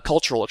interesting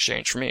cultural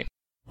exchange for me.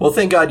 Well,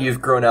 thank God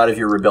you've grown out of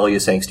your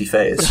rebellious, angsty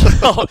phase.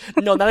 Oh,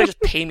 no, now they just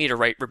pay me to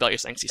write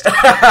rebellious, angsty stuff.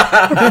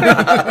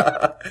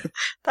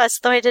 That's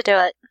the way to do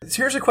it. So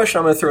here's a question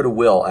I'm going to throw to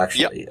Will,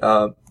 actually.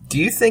 Yep. Do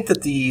you think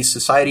that the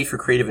Society for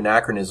Creative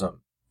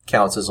Anachronism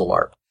counts as a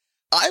LARP?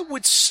 I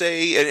would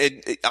say,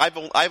 and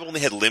I've only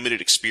had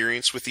limited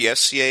experience with the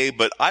SCA,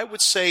 but I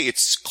would say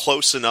it's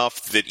close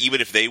enough that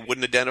even if they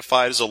wouldn't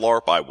identify it as a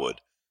LARP, I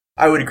would.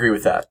 I would agree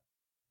with that.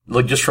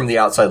 Look, just from the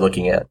outside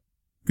looking in.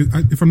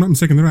 If I'm not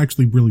mistaken, they're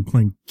actually really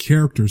playing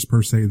characters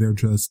per se. They're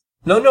just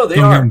no, they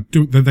are.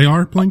 They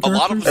are playing characters. A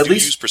lot of them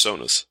use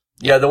personas.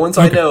 Yeah, the ones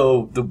I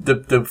know,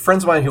 the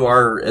friends of mine who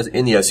are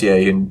in the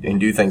SCA and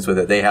do things with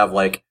it, they have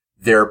like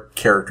their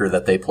character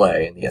that they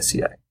play in the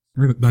SCA.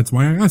 That's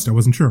why I asked. I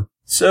wasn't sure.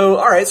 So,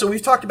 all right. So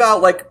we've talked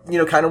about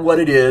kind of what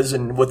it is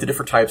and what the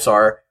different types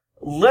are.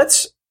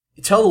 Let's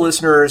tell the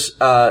listeners,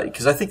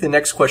 because I think the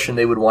next question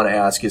they would want to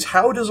ask is,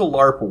 how does a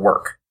LARP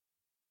work?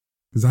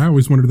 Because I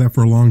always wondered that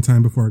for a long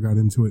time before I got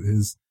into it.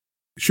 Is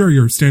sure,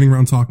 you're standing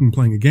around talking,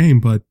 playing a game,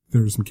 but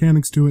there's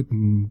mechanics to it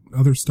and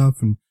other stuff,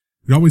 and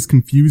it always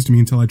confused me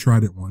until I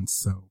tried it once.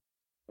 So,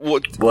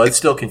 well, it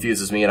still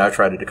confuses me, and I've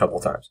tried it a couple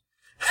of times.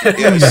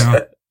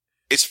 Yeah.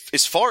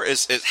 As far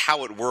as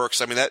how it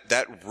works, I mean,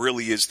 that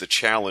really is the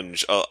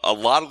challenge. A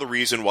lot of the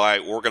reason why I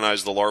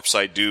organize the LARPs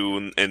I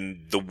do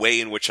and the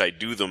way in which I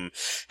do them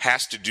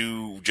has to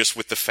do just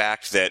with the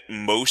fact that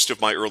most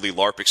of my early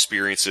LARP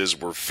experiences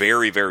were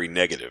very, very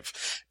negative.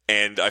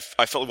 And I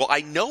felt, well,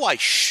 I know I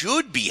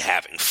should be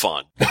having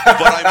fun, but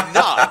I'm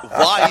not.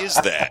 Why is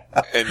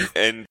that?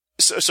 And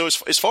so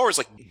as far as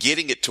like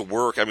getting it to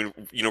work, I mean,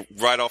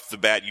 right off the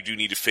bat, you do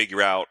need to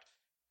figure out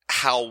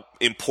how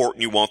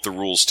important you want the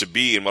rules to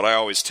be. And what I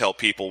always tell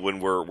people when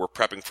we're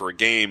prepping for a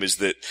game is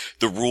that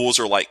the rules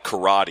are like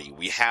karate.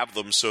 We have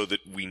them so that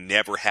we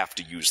never have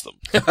to use them.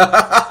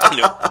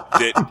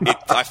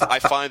 I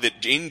find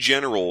that in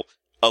general,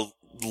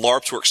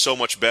 LARPs work so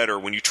much better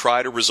when you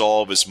try to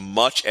resolve as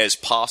much as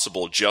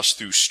possible just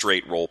through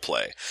straight role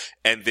play.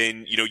 And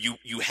then,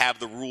 you have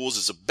the rules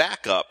as a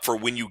backup for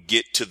when you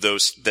get to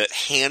that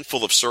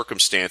handful of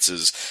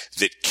circumstances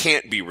that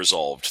can't be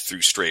resolved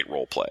through straight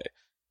role play.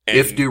 And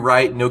if do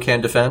right, no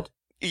can defend.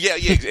 Yeah,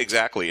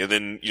 exactly. And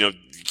then,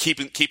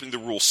 keeping the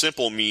rule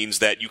simple means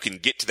that you can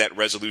get to that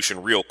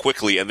resolution real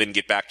quickly and then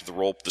get back to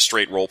the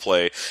straight role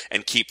play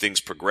and keep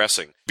things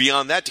progressing.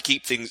 Beyond that, to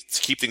keep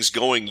things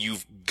going,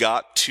 you've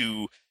got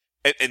to,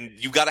 and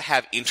you've got to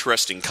have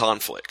interesting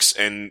conflicts.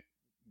 And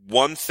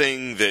one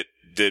thing that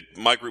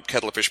my group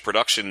Kettlefish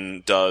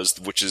Production does,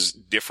 which is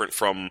different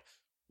from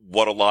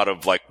what a lot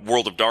of like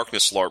World of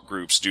Darkness LARP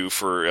groups do,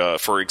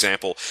 for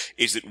example,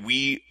 is that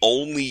we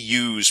only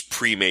use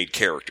pre-made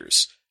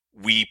characters.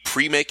 We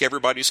pre-make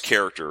everybody's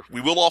character. We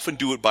will often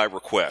do it by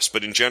request,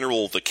 but in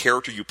general, the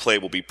character you play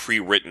will be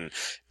pre-written,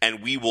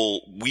 and we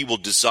will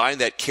design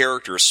that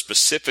character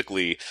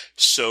specifically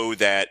so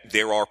that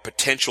there are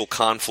potential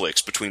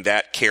conflicts between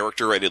that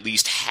character and at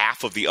least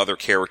half of the other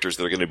characters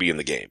that are going to be in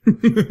the game.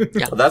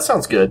 Yeah, well, that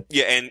sounds good.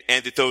 Yeah,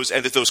 and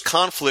that those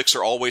conflicts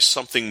are always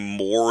something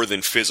more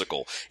than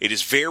physical. It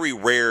is very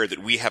rare that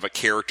we have a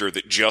character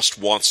that just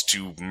wants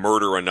to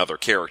murder another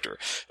character.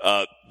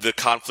 The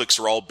conflicts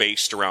are all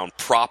based around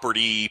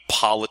property,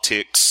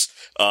 politics,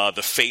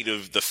 the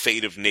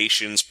fate of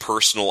nations,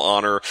 personal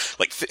honor,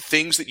 like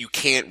things that you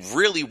can't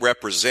really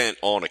represent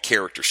on a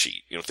character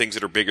sheet. Things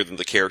that are bigger than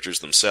the characters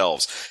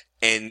themselves.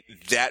 And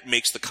that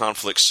makes the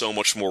conflict so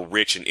much more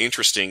rich and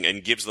interesting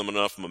and gives them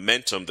enough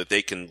momentum that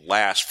they can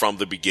last from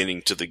the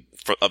beginning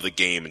of the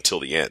game until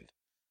the end.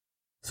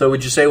 So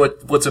would you say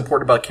what's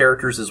important about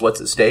characters is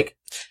what's at stake?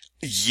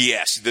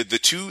 Yes.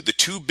 The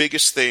two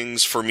biggest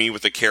things for me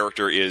with the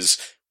character is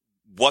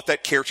what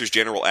that character's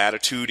general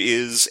attitude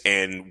is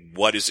and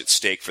what is at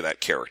stake for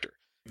that character.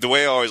 The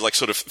way I always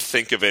sort of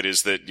think of it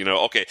is that,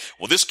 okay,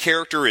 well, this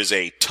character is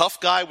a tough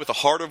guy with a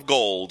heart of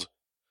gold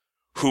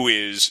who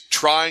is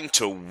trying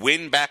to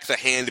win back the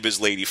hand of his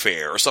lady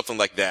fair or something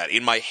like that.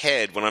 In my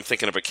head, when I'm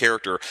thinking of a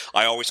character,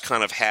 I always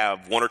kind of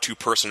have one or two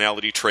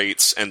personality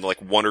traits and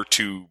like one or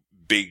two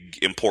big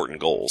important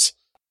goals.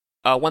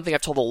 One thing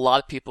I've told a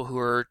lot of people who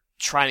are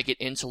trying to get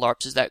into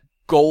LARPs is that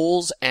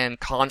goals and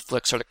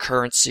conflicts are the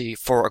currency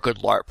for a good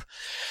LARP.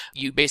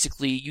 You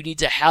need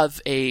to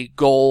have a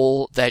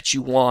goal that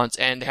you want,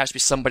 and there has to be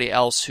somebody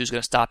else who's going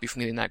to stop you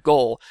from getting that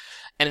goal.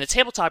 And in a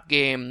tabletop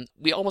game,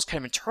 we almost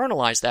kind of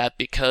internalize that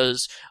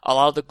because a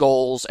lot of the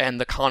goals and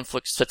the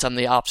conflict sits on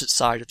the opposite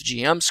side of the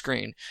GM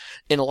screen.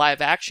 In a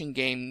live action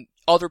game,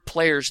 other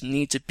players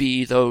need to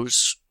be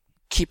those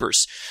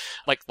keepers.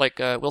 Like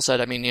Will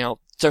said, I mean,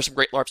 there's some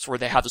great LARPs where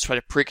they have this kind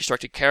of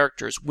pre-constructed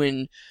characters.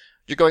 When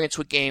you're going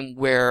into a game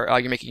where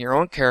you're making your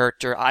own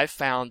character, I've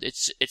found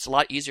it's a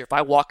lot easier if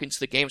I walk into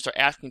the game and start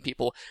asking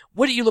people,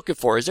 what are you looking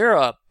for? Is there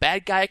a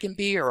bad guy I can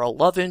be, or a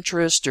love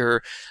interest,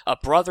 or a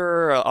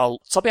brother,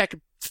 something I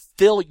can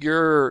fill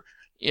your,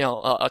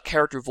 a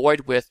character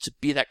void with to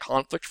be that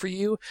conflict for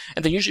you?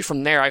 And then usually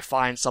from there I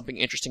find something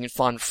interesting and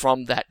fun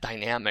from that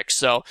dynamic.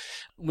 So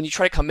when you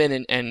try to come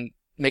in and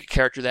make a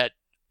character that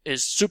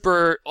is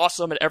super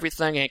awesome at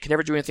everything and can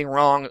never do anything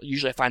wrong,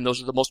 usually I find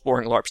those are the most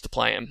boring LARPs to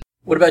play in.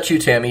 What about you,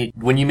 Tammy?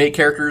 When you make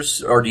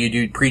characters, or do you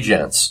do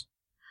pre-gens?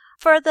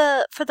 For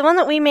the one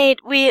that we made,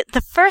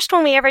 the first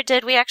one we ever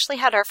did, we actually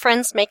had our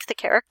friends make the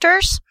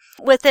characters.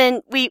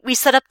 We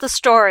set up the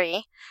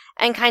story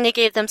and kind of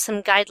gave them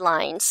some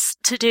guidelines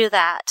to do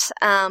that.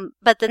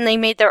 But then they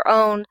made their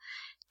own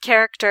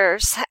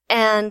characters.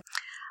 And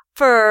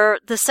for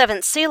the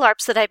 7th Sea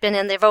LARPs that I've been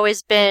in, they've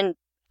always been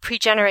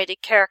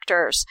pre-generated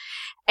characters.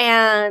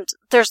 And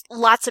there's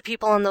lots of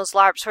people in those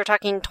LARPs. We're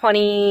talking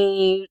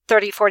 20,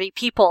 30, 40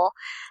 people.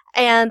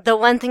 And the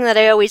one thing that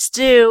I always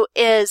do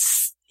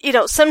is,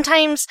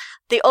 sometimes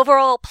the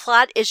overall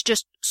plot is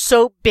just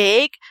so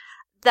big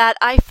that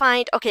I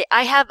find, okay,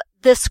 I have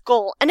this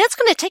goal, and it's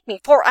going to take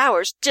me 4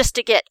 hours just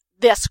to get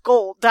this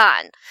goal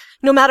done.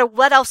 No matter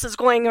what else is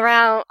going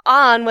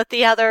on with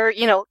the other,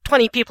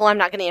 20 people I'm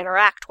not going to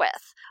interact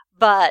with.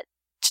 But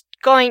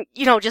going,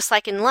 just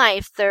like in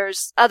life,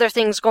 there's other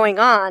things going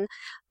on,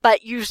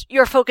 but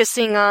you're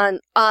focusing on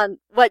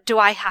what do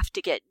I have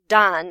to get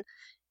done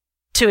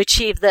to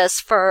achieve this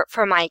for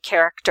my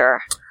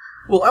character.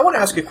 Well, I want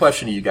to ask a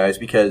question to you guys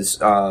because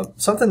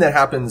something that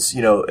happens,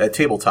 at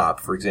tabletop,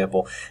 for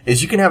example,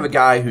 is you can have a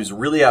guy who's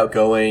really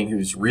outgoing,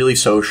 who's really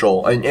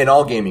social, and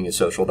all gaming is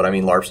social, but I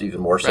mean LARP's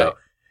even more so. Right.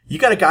 You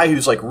got a guy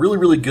who's like really,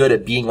 really good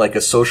at being like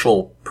a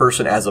social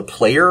person as a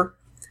player,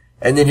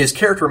 and then his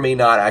character may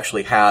not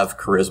actually have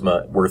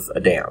charisma worth a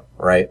damn,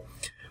 right?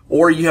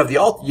 Or you have the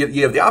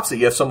opposite.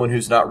 You have someone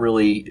who's not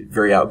really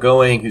very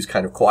outgoing, who's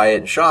kind of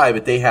quiet and shy,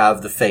 but they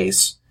have the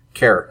face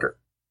character.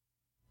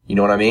 You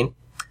know what I mean?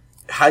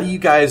 How do you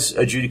guys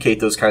adjudicate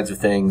those kinds of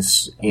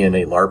things in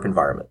a LARP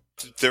environment?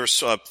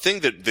 There's a thing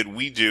that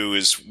we do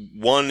is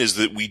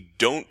that we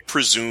don't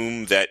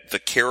presume that the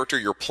character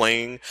you're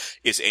playing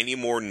is any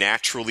more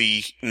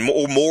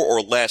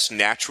or less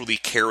naturally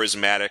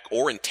charismatic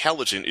or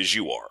intelligent as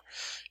you are.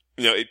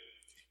 We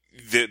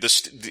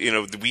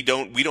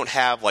don't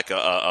have like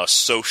a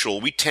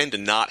social, we tend to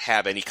not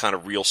have any kind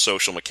of real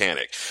social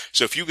mechanic.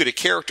 So if you get a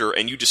character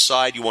and you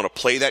decide you want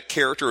to play that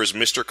character as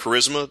Mr.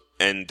 Charisma,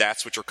 and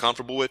that's what you're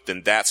comfortable with,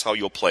 then that's how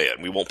you'll play it,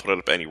 and we won't put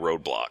up any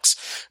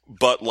roadblocks.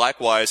 But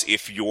likewise,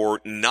 if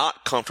you're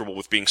not comfortable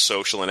with being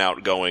social and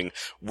outgoing,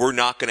 we're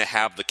not going to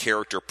have the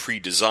character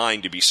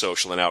pre-designed to be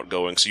social and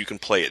outgoing, so you can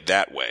play it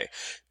that way.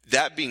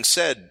 That being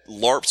said,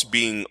 LARPs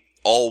being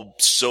all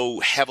so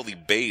heavily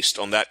based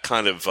on that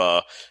kind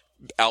of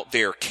out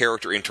there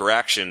character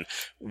interaction,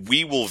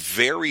 we will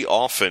very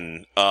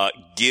often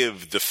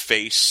give the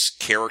face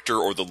character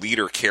or the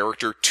leader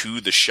character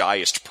to the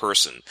shyest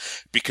person,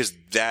 because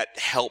that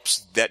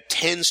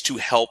tends to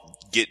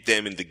help get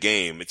them in the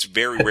game. It's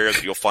very rare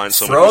that you'll find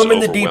someone throw who's them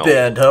in the deep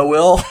end, huh,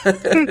 Will?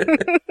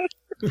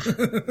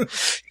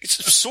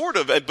 It's sort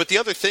of, but the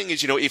other thing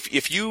is,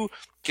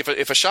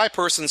 if a shy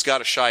person's got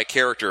a shy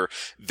character,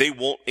 they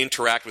won't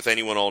interact with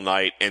anyone all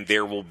night, and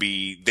they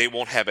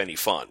won't have any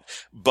fun.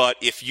 But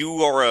if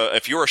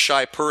you're a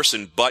shy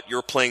person, but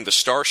you're playing the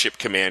Starship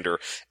Commander,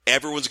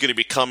 everyone's going to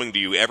be coming to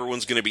you.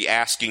 Everyone's going to be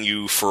asking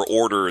you for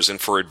orders and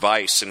for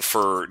advice and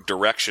for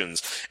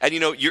directions. And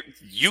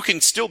you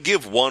can still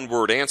give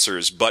one-word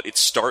answers, but it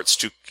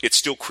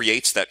still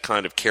creates that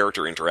kind of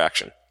character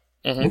interaction.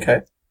 Mm-hmm.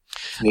 Okay.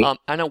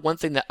 I know one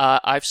thing that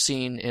I've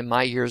seen in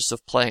my years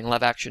of playing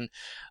live action.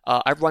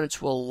 I've run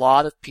into a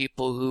lot of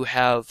people who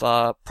have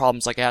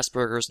problems like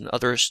Asperger's and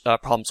other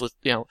problems with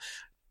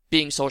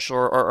being social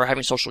or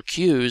having social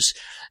cues,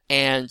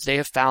 and they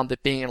have found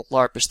that being in a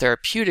LARP is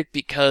therapeutic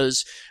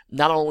because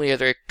not only are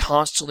they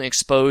constantly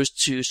exposed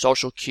to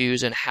social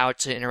cues and how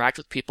to interact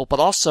with people,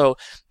 but also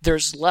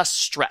there's less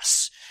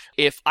stress.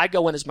 If I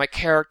go in as my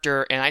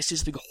character and I see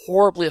something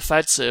horribly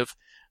offensive,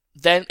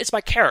 then it's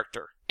my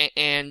character.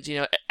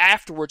 And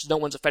afterwards, no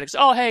one's offended.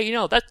 Oh, hey,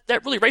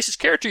 that really racist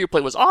character you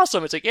played was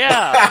awesome. It's like,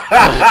 yeah,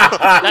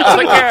 that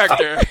was my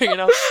character,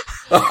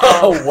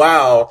 Oh,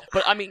 wow.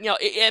 But I mean,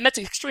 and that's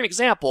an extreme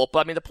example. But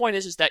I mean, the point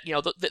is that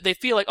they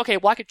feel like, okay,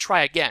 well, I could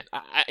try again.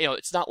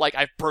 It's not like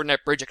I've burned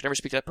that bridge. I can never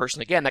speak to that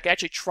person again. I can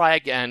actually try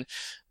again,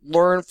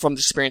 learn from the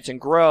experience, and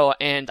grow.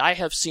 And I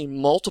have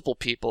seen multiple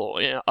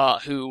people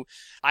who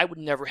I would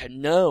never have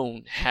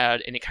known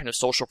had any kind of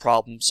social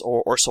problems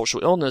or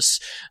social illness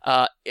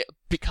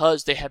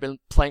because they have been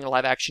playing a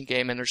live action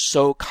game and they're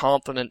so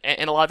confident.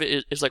 And a lot of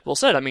it is like Will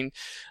said. I mean,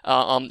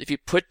 if you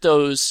put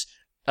those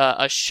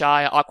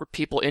shy, awkward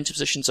people into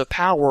positions of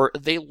power,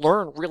 they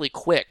learn really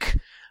quick.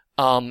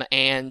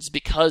 And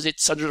because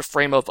it's under the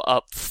frame of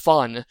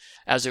fun,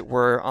 as it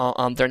were,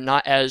 they're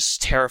not as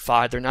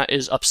terrified, they're not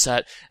as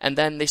upset, and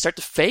then they start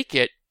to fake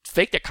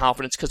that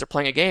confidence because they're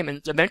playing a game,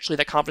 and eventually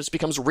that confidence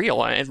becomes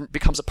real and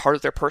becomes a part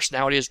of their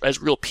personality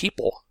as real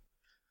people.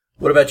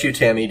 What about you,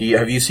 Tammy?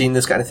 Have you seen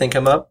this kind of thing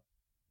come up?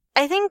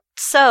 I think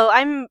so.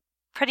 I'm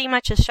pretty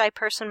much a shy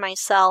person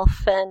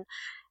myself, and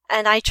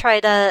I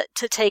try to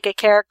take a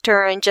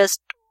character and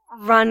just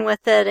run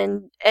with it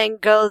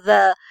and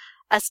go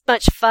as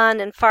much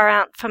fun and far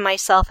out from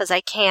myself as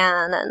I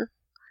can. And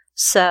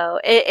so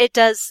it's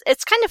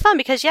kind of fun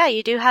because, yeah,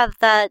 you do have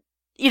that,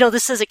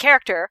 this is a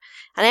character.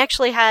 And I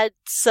actually had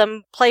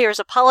some players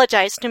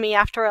apologize to me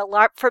after a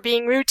LARP for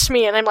being rude to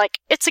me. And I'm like,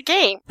 it's a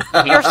game.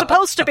 You're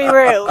supposed to be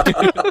rude.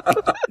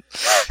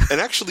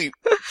 And actually,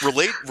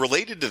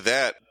 related to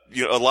that,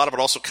 a lot of it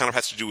also kind of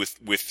has to do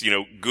with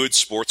good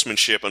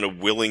sportsmanship and a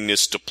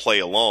willingness to play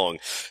along.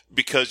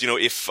 Because,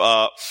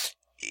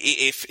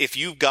 if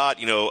you've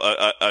got,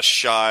 a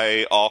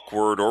shy,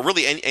 awkward, or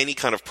really any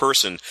kind of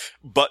person,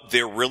 but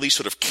they're really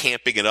sort of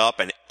camping it up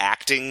and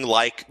acting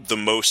like the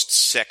most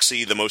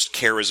sexy, the most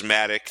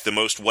charismatic, the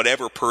most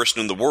whatever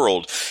person in the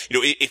world,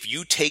 if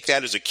you take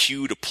that as a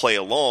cue to play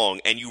along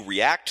and you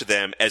react to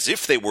them as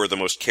if they were the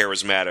most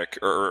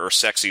charismatic or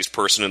sexiest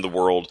person in the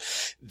world,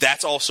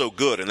 that's also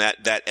good, and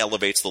that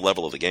elevates the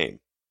level of the game.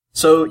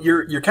 So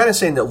you're kind of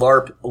saying that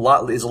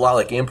LARP is a lot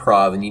like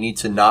improv, and you need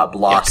to not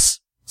block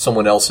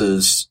someone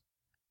else's,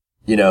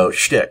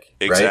 shtick,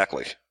 right?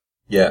 Exactly.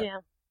 Yeah.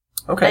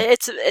 Okay.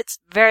 It's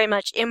very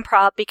much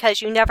improv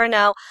because you never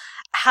know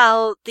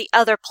how the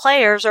other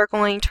players are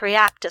going to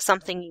react to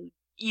something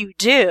you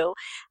do,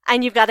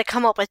 and you've got to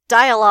come up with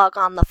dialogue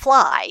on the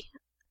fly.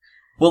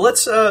 Well,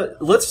 let's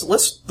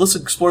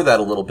explore that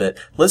a little bit.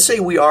 Let's say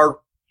we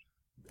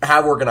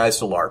have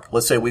organized a LARP.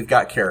 Let's say we've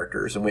got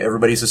characters and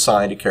everybody's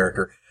assigned a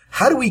character.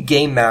 How do we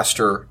game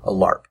master a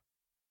LARP?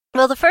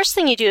 Well, the first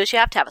thing you do is you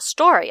have to have a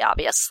story,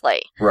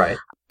 obviously. Right.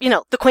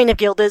 The Queen of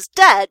Guild is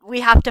dead.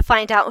 We have to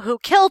find out who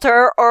killed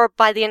her, or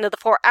by the end of the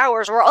 4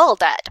 hours, we're all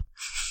dead.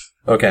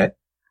 Okay.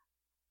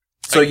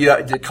 So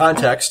the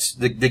context,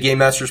 the game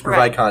masters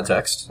provide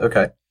context.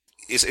 Okay.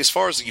 As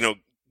far as,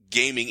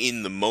 gaming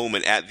in the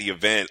moment at the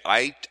event,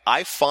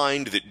 I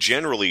find that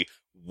generally,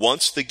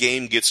 once the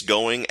game gets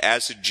going,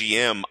 as a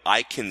GM,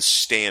 I can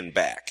stand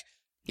back.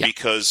 Yeah.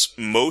 Because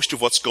most of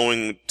what's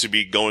going to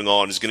be going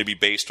on is going to be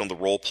based on the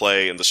role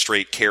play and the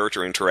straight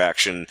character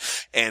interaction,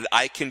 and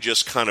I can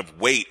just kind of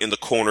wait in the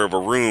corner of a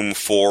room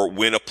for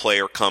when a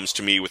player comes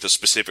to me with a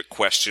specific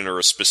question or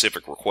a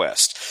specific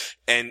request.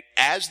 And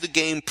as the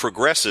game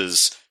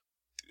progresses,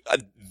 I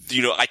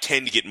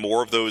tend to get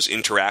more of those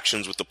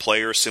interactions with the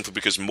players simply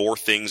because more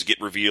things get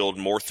revealed,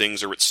 more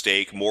things are at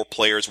stake, more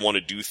players want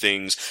to do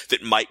things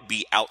that might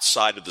be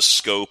outside of the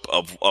scope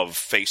of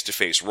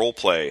face-to-face role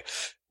play.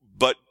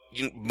 But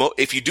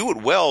if you do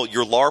it well,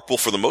 your LARP will,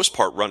 for the most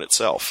part, run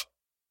itself.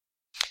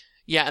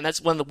 Yeah, and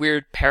that's one of the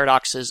weird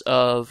paradoxes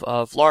of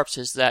LARPs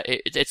is that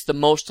it's the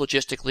most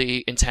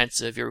logistically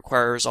intensive. It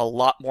requires a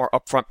lot more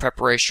upfront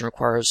preparation,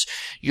 requires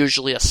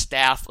usually a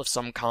staff of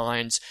some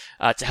kind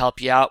to help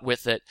you out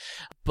with it.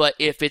 But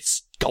if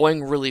it's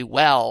going really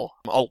well,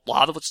 a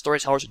lot of what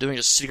storytellers are doing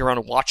is just sitting around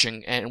and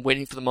watching and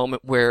waiting for the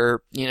moment where,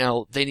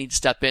 they need to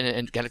step in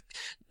and kind of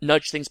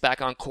nudge things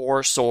back on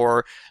course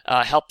or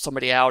help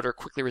somebody out or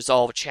quickly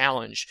resolve a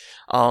challenge.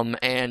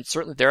 And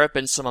certainly there have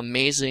been some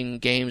amazing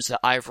games that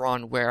I've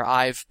run where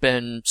I've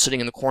been sitting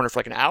in the corner for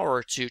like an hour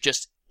or two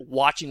just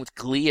watching with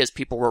glee as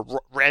people were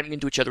ramming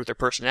into each other with their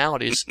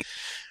personalities.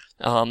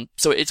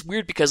 So it's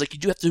weird because you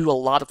do have to do a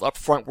lot of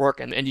upfront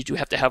work and you do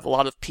have to have a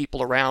lot of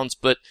people around,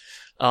 but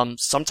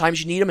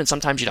sometimes you need them and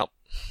sometimes you don't.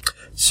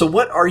 So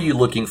what are you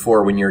looking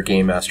for when you're a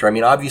game master? I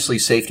mean, obviously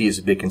safety is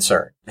a big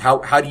concern.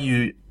 How do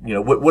you,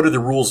 what are the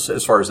rules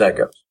as far as that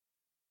goes?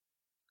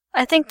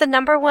 I think the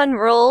number one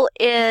rule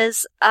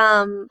is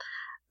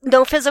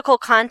no physical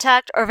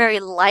contact or very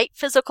light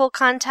physical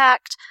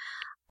contact.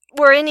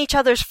 We're in each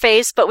other's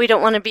face, but we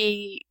don't want to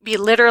be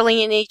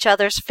literally in each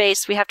other's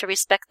face. We have to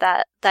respect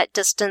that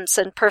distance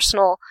and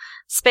personal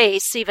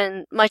space,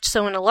 even much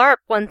so in a LARP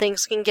when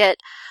things can get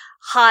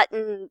hot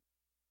and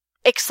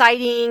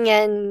exciting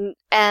and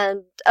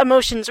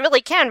emotions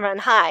really can run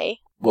high.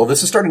 Well,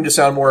 this is starting to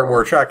sound more and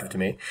more attractive to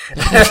me.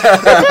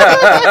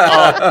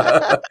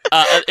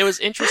 It was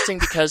interesting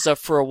because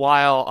for a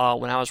while,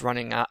 when I was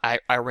running,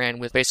 I ran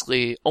with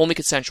basically only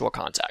consensual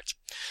contact,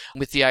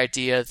 with the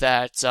idea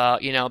that,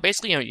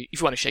 basically, if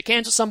you want to shake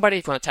hands with somebody,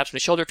 if you want to tap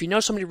somebody's shoulder, if you know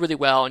somebody really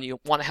well and you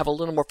want to have a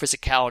little more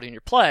physicality in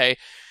your play,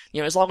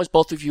 as long as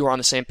both of you are on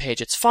the same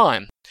page, it's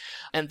fine.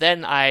 And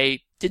then I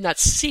did not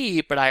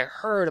see, but I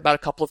heard about a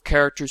couple of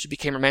characters who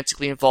became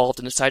romantically involved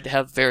and decided to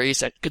have very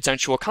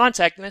consensual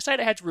contact, and I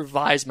decided I had to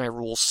revise my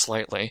rules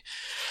slightly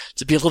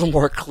to be a little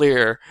more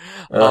clear.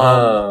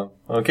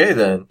 Okay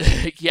then.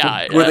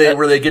 Yeah.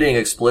 Were they getting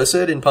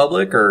explicit in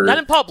public, or not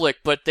in public?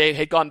 But they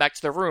had gone back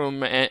to their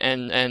room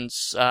and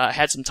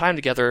had some time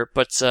together,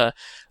 but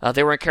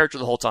they were in character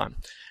the whole time.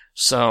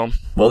 So,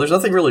 well, there's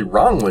nothing really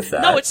wrong with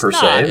that. No, it's per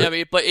not. se. I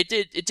mean, but it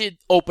did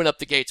open up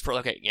the gates for,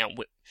 okay,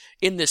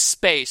 in this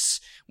space,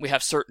 we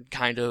have certain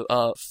kind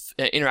of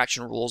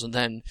interaction rules, and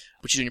then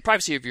what you do in your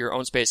privacy of your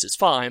own space is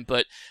fine.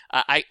 But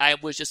I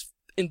was just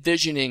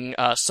envisioning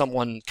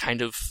someone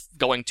kind of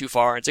going too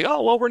far and saying,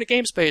 "Oh, well, we're in a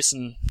game space,"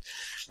 and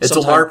it's a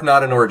LARP,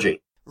 not an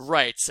orgy,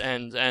 right? But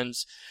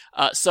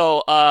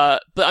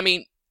I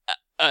mean,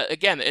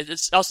 again,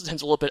 it also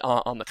depends a little bit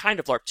on the kind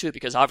of LARP too,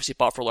 because obviously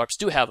bot-for LARPs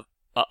do have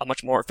a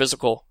much more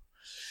physical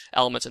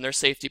elements, and their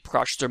safety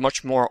precautions are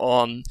much more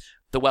on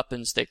the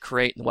weapons they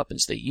create and the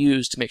weapons they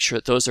use to make sure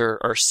that those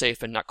are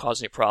safe and not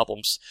cause any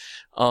problems.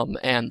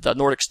 And the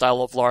Nordic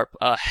style of LARP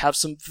have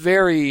some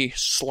very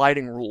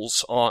sliding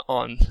rules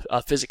on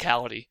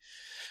physicality.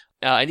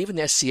 And even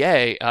the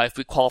SCA, if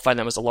we qualify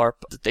them as a LARP,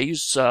 they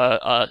use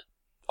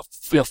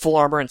full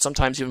armor and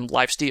sometimes even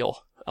live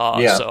steel.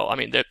 So, I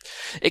mean,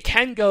 it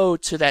can go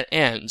to that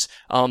end,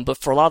 but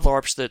for a lot of the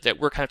LARPs that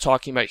we're kind of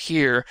talking about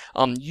here,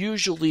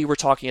 usually we're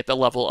talking at the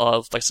level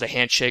of, like, say, a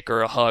handshake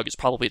or a hug is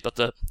probably about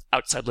the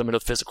outside limit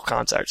of physical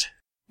contact.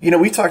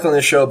 We talked on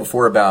this show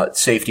before about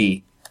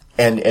safety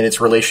and its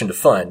relation to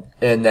fun,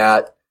 and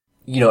that,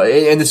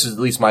 and this is at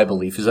least my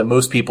belief, is that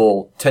most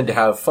people tend to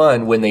have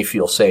fun when they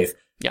feel safe.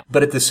 Yeah.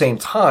 But at the same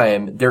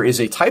time, there is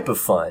a type of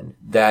fun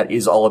that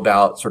is all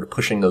about sort of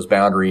pushing those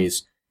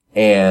boundaries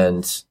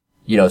and,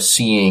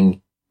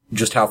 seeing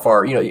just how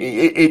far,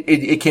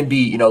 it can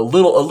be, a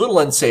little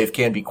unsafe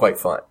can be quite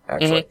fun,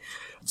 actually.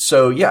 Mm-hmm.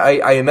 So yeah,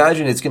 I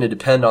imagine it's going to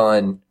depend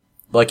on,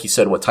 like you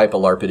said, what type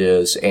of LARP it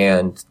is,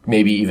 and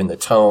maybe even the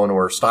tone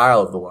or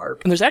style of the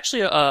LARP. And there's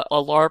actually a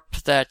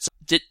LARP that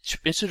did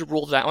institute a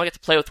rule that I only get to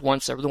play with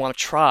once. I really want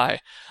to try.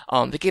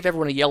 They gave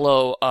everyone a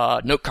yellow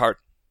note card.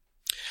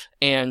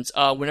 And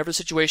whenever the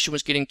situation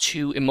was getting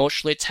too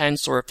emotionally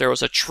tense, or if there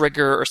was a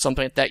trigger or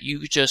something like that, you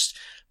could just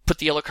put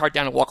the yellow card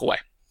down and walk away.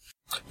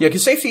 Yeah,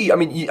 because safety, I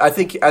mean, I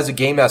think as a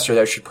game master,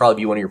 that should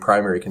probably be one of your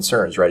primary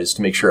concerns, right? Is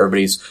to make sure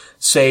everybody's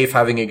safe,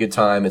 having a good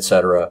time,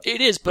 etc. It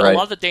is, but right? A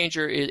lot of the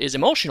danger is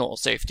emotional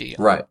safety.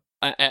 Right.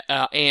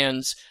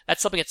 And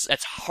that's something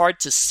that's hard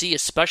to see,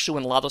 especially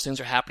when a lot of those things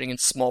are happening in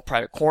small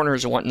private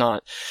corners and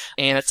whatnot.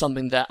 And it's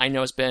something that I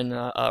know has been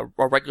a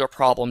regular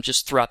problem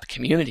just throughout the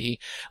community,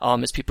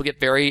 as people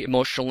get very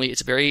emotionally,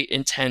 it's very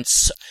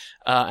intense,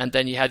 and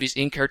then you have these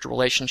in-character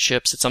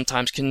relationships that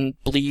sometimes can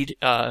bleed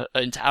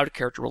into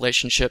out-of-character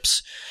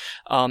relationships,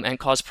 and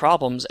cause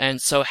problems.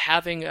 And so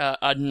having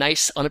a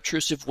nice,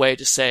 unobtrusive way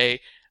to say,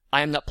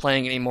 I am not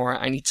playing anymore,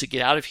 I need to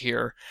get out of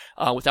here,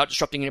 without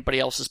disrupting anybody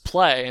else's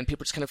play, and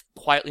people just kind of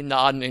quietly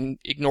nod and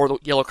ignore the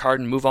yellow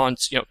card and move on,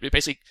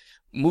 basically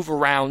move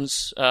around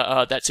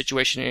that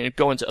situation and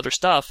go into other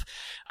stuff.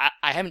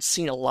 I haven't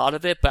seen a lot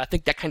of it, but I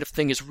think that kind of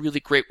thing is a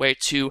really great way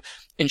to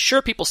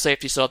ensure people's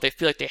safety so that they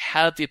feel like they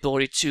have the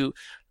ability to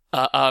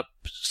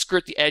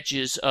skirt the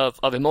edges of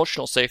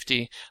emotional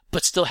safety,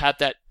 but still have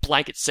that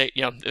blanket say,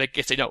 they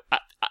can say no.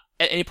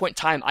 At any point in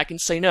time, I can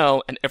say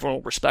no, and everyone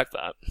will respect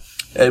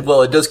that.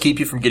 Well, it does keep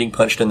you from getting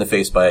punched in the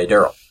face by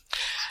Daryl.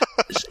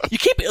 You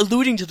keep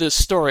alluding to this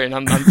story, and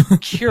I'm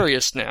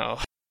curious now.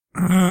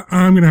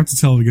 I'm going to have to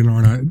tell it again,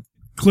 aren't I?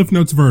 Cliff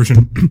Notes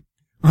version.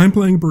 I'm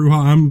playing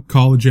Brujah. I'm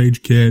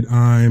college-age kid.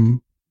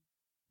 I'm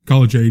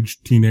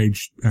college-age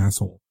teenage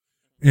asshole.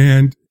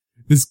 And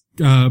this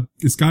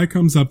guy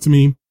comes up to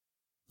me,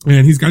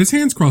 and he's got his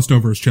hands crossed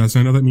over his chest.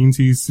 I know that means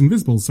he's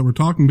invisible, so we're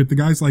talking, but the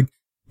guy's like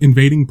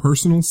invading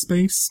personal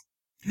space.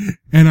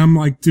 And I'm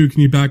like, dude, can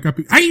you back up?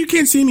 You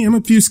can't see me. I'm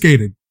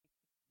obfuscated.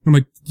 I'm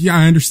like, yeah,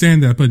 I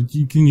understand that, but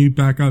can you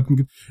back up?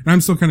 And I'm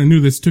still kind of new.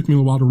 This took me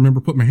a while to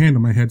remember, put my hand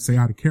on my head, say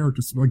out of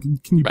character. So like,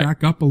 can you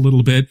back up a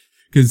little bit?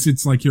 Cause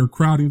it's like you're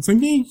crowding. It's like,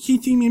 yeah, you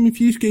can't see me. I'm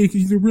obfuscated.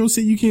 Cause the real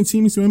say you can't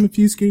see me. So I'm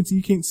obfuscated. So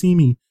you can't see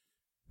me.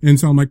 And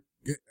so I'm like,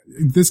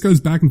 this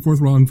goes back and forth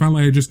for a while. And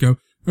finally I just go,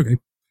 okay.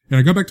 And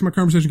I go back to my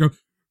conversation, go,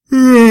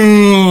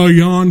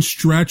 yawn,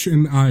 stretch,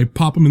 and I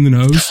pop him in the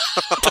nose.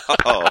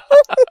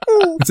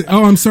 I'd say,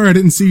 I'm sorry, I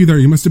didn't see you there.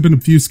 You must have been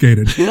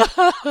obfuscated.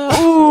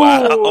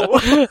 Wow.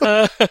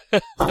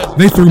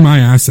 They threw my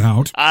ass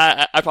out.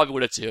 I probably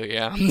would have too,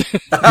 yeah.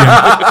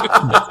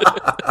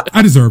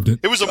 I deserved it.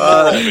 It was a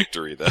moral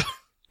victory, though.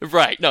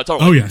 Right, no,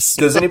 totally. Oh, yes.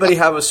 Does anybody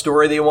have a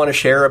story they want to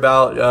share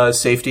about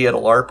safety at a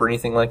LARP or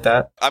anything like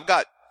that? I've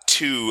got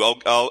two.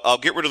 I'll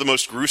get rid of the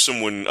most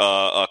gruesome one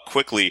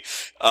quickly.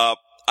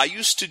 I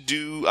used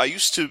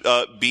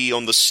to be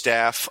on the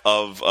staff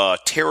of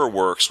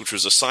TerraWorks, which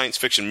was a science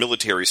fiction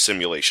military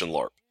simulation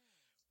LARP,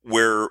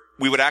 where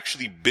we would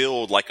actually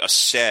build like a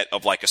set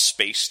of like a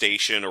space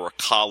station or a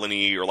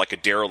colony or like a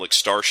derelict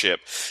starship,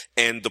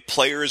 and the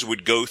players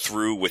would go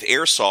through with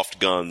airsoft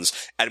guns,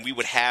 and we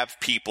would have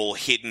people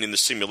hidden in the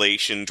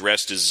simulation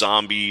dressed as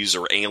zombies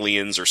or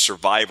aliens or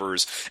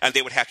survivors, and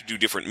they would have to do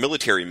different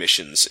military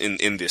missions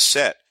in this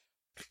set.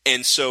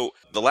 And so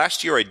the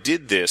last year I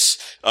did this,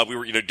 we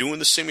were, doing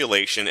the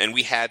simulation, and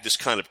we had this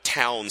kind of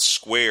town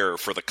square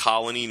for the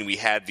colony, and we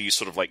had these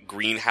sort of like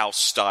greenhouse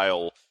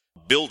style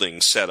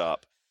buildings set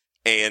up,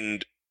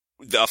 and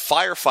a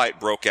firefight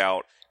broke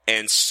out,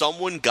 and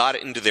someone got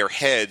it into their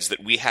heads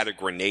that we had a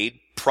grenade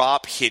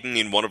prop hidden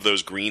in one of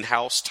those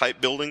greenhouse type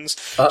buildings.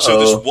 Uh-oh. So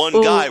this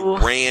one guy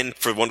ran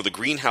for one of the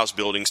greenhouse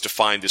buildings to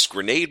find this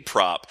grenade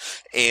prop,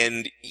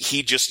 and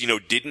he just,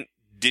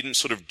 didn't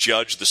sort of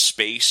judge the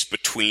space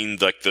between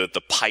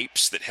the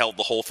pipes that held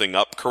the whole thing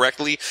up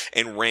correctly,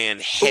 and ran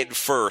head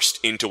first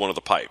into one of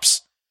the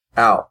pipes.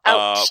 Ow.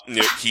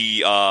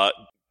 He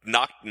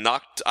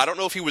knocked. I don't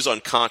know if he was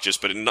unconscious,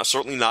 but it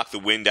certainly knocked the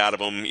wind out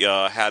of him.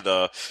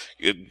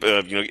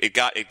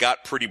 It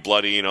got pretty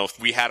bloody.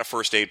 We had a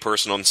first aid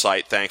person on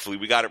site. Thankfully,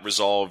 we got it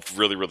resolved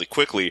really, really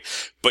quickly.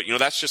 But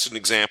that's just an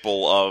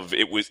example of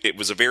it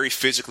was a very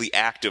physically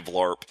active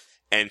LARP.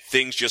 And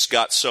things just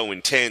got so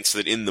intense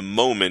that in the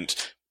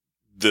moment,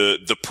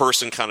 the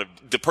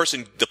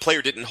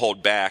player didn't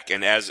hold back,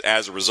 and as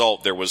a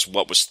result, there was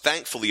what was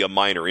thankfully a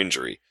minor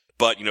injury.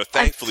 But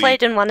thankfully, I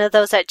played in one of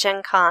those at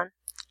Gen Con.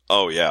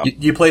 Oh yeah,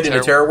 you played in a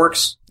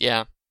TerraWorks?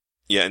 Yeah.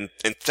 Yeah,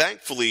 and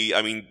thankfully,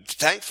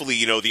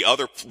 the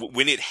other,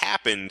 when it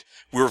happened,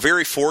 we were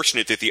very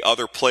fortunate that the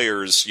other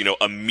players,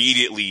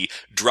 immediately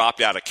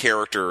dropped out of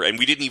character, and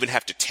we didn't even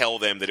have to tell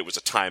them that it was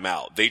a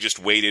timeout. They just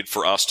waited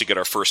for us to get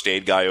our first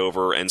aid guy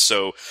over, and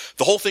so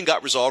the whole thing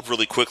got resolved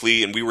really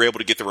quickly, and we were able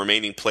to get the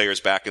remaining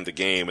players back in the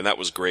game, and that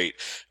was great.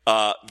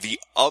 The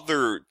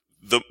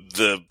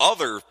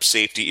other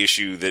safety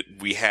issue that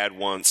we had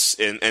once,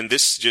 and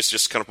this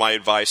just kind of my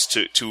advice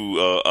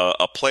to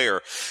a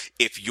player,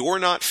 if you're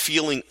not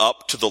feeling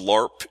up to the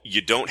LARP,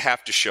 you don't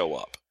have to show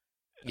up.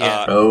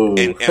 Yeah.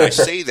 And I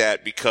say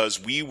that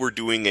because we were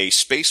doing a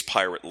space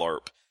pirate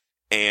LARP,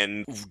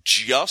 and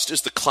just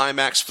as the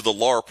climax for the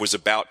LARP was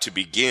about to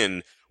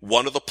begin,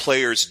 one of the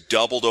players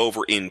doubled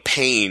over in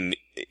pain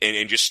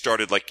and just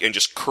started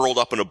just curled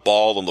up in a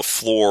ball on the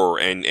floor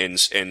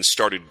and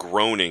started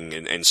groaning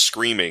and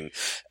screaming.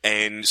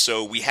 And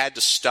so we had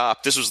to stop.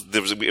 It was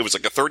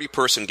like a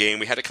 30-person game.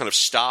 We had to kind of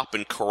stop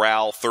and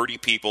corral 30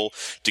 people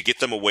to get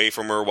them away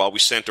from her while we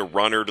sent a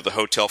runner to the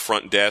hotel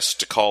front desk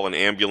to call an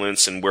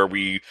ambulance, and where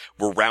we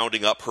were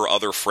rounding up her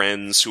other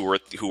friends who were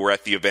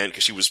at the event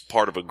because she was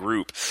part of a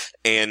group.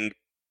 And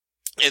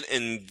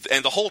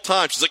the whole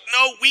time she's like,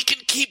 "No, we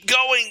can keep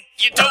going.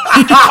 You don't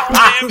need to call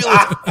an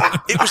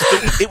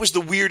ambulance." It was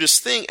the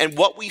weirdest thing. And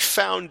what we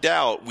found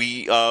out,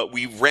 we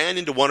ran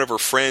into one of her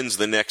friends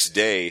the next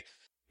day.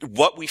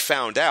 What we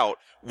found out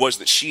was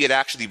that she had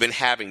actually been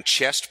having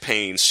chest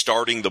pains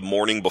starting the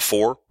morning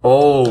before.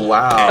 Oh,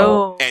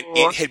 wow. And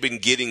it had been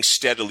getting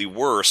steadily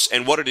worse.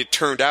 And what it had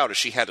turned out is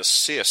she had a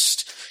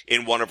cyst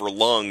in one of her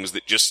lungs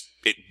that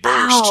it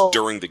burst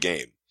during the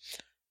game.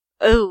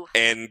 Oh.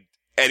 And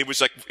it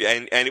was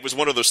and it was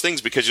one of those things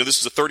because,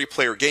 this is a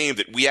 30-player game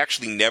that we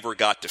actually never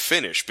got to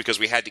finish because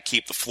we had to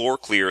keep the floor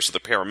clear so the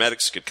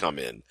paramedics could come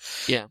in.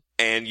 Yeah.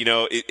 And,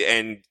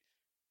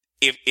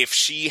 if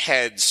she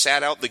had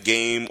sat out the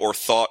game or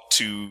thought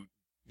to,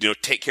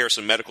 take care of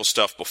some medical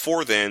stuff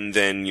before then,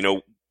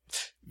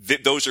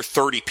 those are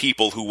 30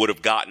 people who would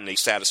have gotten a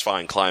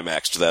satisfying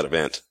climax to that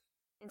event.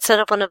 Instead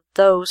of one of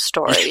those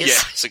stories.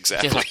 Yes,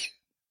 exactly.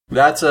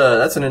 Yeah. That's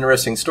an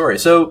interesting story.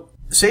 So,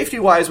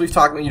 safety-wise, we've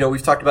talked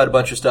about a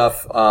bunch of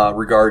stuff,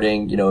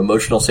 regarding,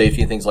 emotional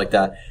safety and things like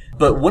that.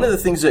 But one of the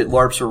things that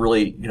LARPs are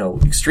really,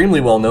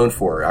 extremely well known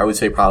for, I would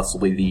say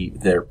possibly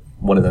they're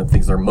one of the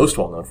things they're most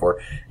well known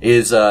for,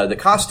 is, the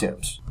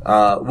costumes.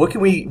 What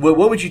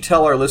would you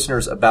tell our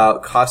listeners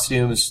about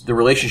costumes, the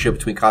relationship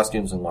between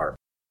costumes and LARP?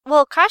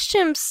 Well,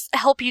 costumes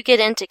help you get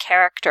into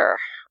character.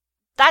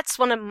 That's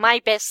one of my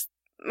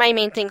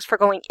main things for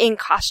going in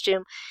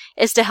costume,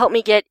 is to help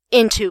me get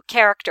into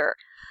character.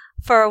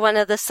 For one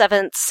of the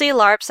 7th Sea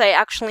LARPs, I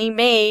actually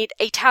made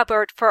a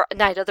tabard for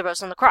Knight of the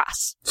Rose and the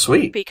Cross.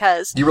 Sweet.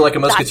 Because you were like a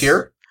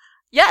musketeer?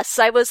 Yes,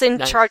 I was in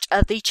charge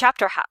of the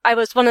chapter house. I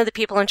was one of the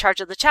people in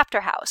charge of the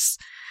chapter house.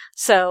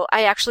 So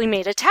I actually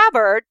made a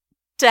tabard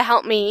to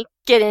help me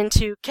get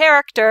into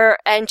character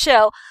and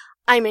show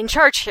I'm in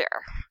charge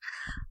here.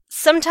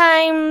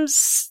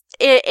 Sometimes,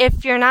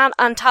 if you're not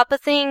on top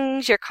of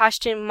things, your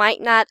costume might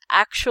not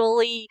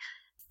actually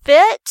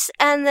fit.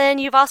 And then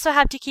you've also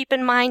have to keep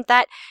in mind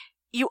that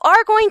you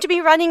are going to be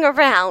running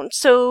around,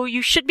 so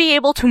you should be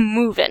able to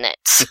move in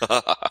it.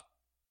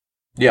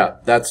 Yeah,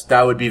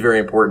 that would be very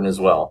important as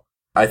well.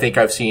 I think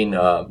I've seen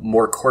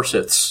more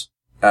corsets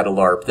at a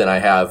LARP than I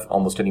have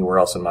almost anywhere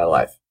else in my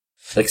life.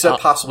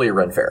 Except possibly a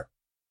Ren Fair.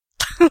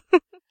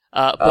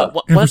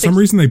 But and for some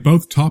reason, they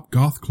both top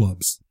goth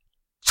clubs.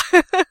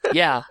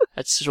 Yeah,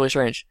 that's really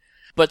strange.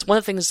 But one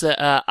of the things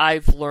that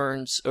I've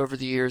learned over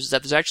the years is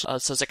that there's actually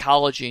some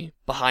psychology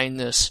behind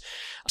this.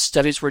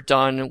 Studies were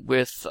done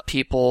with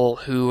people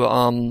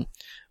who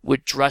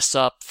would dress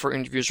up for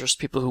interviews versus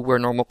people who wear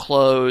normal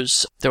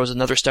clothes. There was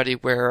another study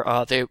where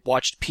they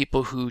watched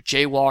people who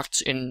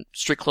jaywalked in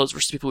street clothes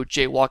versus people who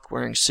jaywalked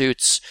wearing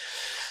suits.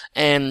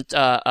 And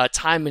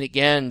time and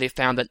again, they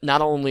found that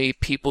not only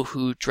people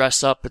who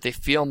dress up, but they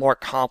feel more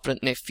confident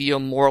and they feel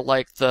more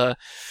like the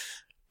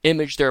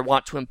image they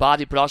want to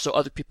embody, but also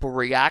other people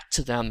react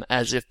to them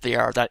as if they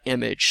are that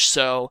image.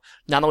 So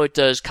not only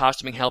does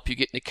costuming help you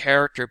get into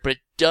character, but it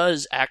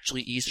does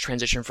actually ease the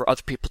transition for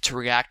other people to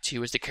react to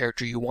you as the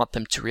character you want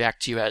them to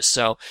react to you as.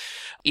 So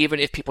even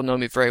if people know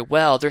me very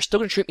well, they're still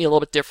going to treat me a little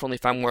bit differently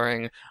if I'm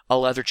wearing a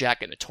leather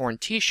jacket and a torn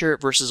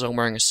t-shirt versus I'm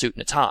wearing a suit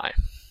and a tie.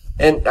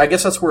 And I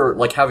guess that's where,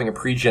 like, having a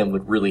pre-gen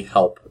would really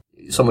help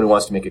someone who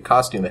wants to make a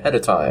costume ahead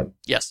of time.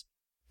 Yes.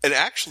 And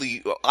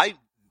actually,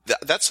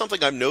 that's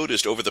something I've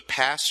noticed over the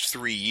past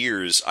 3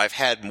 years. I've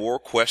had more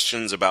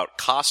questions about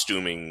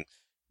costuming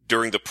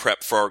during the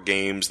prep for our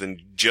games than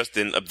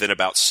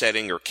about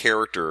setting or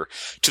character,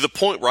 to the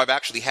point where I've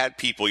actually had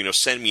people,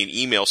 send me an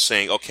email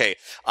saying, okay,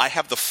 I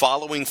have the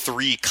following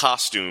 3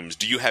 costumes.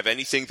 Do you have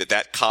anything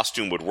that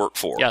costume would work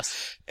for?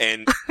 Yes.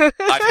 And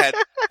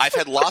I've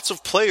had lots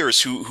of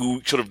players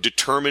who sort of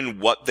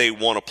determine what they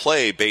want to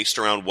play based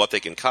around what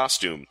they can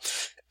costume.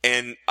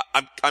 And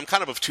I'm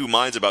kind of two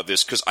minds about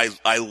this, because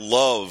I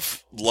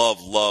love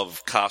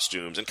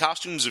costumes, and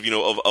costumes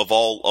of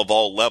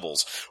all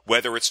levels,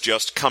 whether it's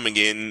just coming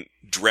in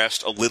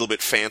dressed a little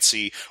bit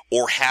fancy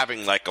or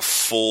having like a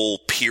full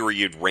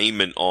period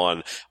raiment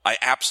on. I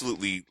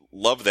absolutely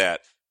love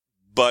that.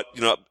 But,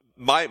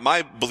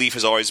 my belief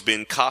has always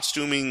been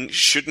costuming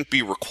shouldn't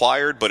be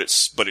required, but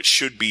it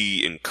should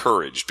be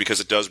encouraged, because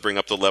it does bring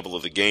up the level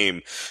of the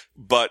game.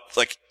 But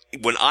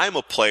when I'm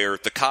a player,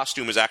 the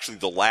costume is actually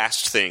the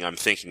last thing I'm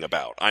thinking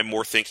about. I'm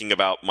more thinking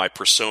about my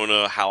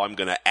persona, how I'm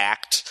going to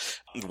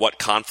act, what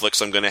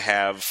conflicts I'm going to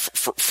have.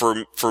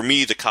 For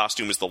me, the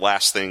costume is the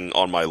last thing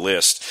on my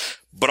list.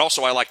 But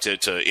also I like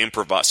to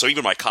improvise. So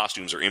even my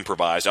costumes are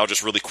improvised. I'll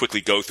just really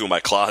quickly go through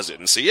my closet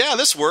and say, yeah,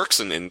 this works,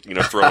 and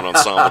throw an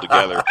ensemble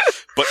together.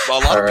 But a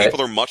lot of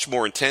people are much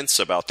more intense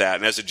about that.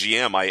 And as a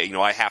GM, I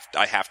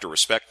have to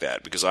respect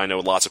that, because I know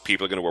lots of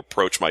people are going to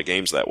approach my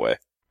games that way.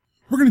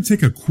 We're going to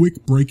take a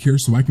quick break here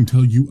so I can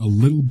tell you a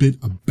little bit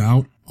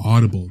about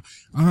Audible.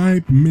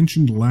 I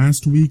mentioned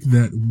last week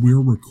that we're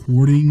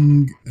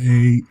recording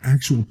a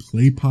actual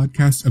play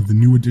podcast of the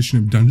new edition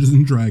of Dungeons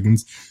 &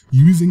 Dragons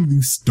using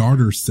the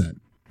starter set.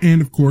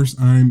 And of course,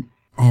 I'm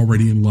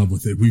already in love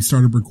with it. We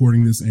started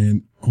recording this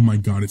and oh my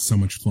god, it's so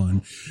much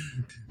fun.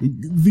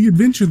 The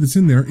adventure that's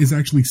in there is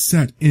actually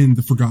set in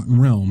the Forgotten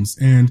Realms,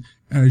 and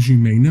as you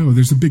may know,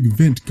 there's a big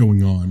event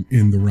going on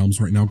in the realms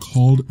right now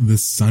called the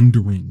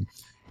Sundering.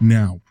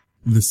 Now,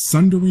 the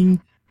Sundering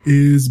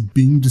is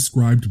being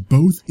described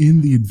both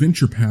in the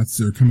adventure paths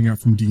that are coming out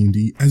from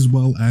D&D as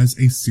well as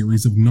a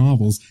series of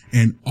novels,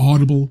 and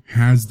Audible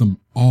has them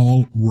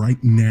all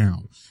right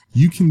now.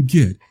 You can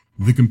get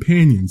The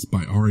Companions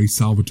by R.A.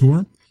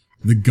 Salvatore,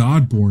 The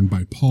Godborn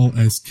by Paul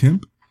S.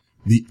 Kemp,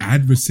 The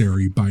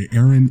Adversary by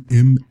Aaron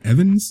M.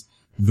 Evans,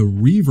 The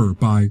Reaver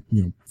by,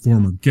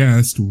 former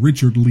guest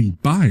Richard Lee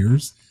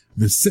Byers,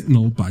 The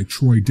Sentinel by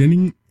Troy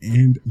Denning,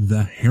 and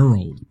The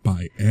Herald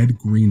by Ed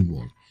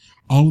Greenwood.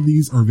 All of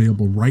these are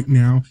available right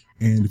now,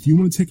 and if you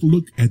want to take a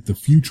look at the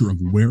future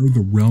of where the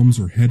realms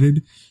are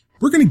headed,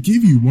 we're going to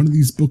give you one of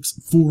these books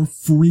for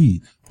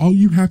free. All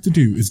you have to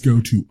do is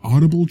go to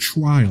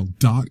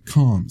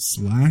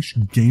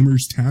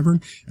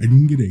audibletrial.com/gamerstavern, and you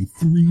can get a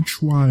free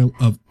trial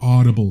of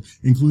Audible,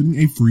 including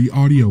a free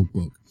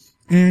audiobook.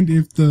 And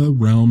if the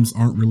realms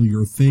aren't really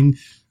your thing,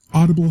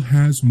 Audible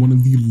has one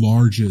of the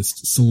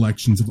largest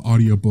selections of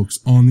audiobooks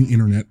on the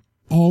internet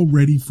all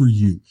ready for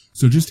you.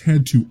 So just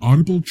head to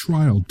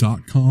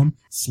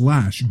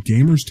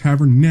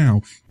audibletrial.com/gamerstavern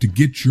now to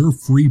get your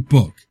free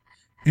book.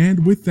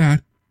 And with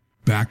that,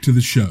 back to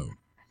the show.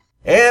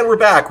 And we're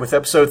back with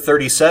episode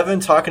 37,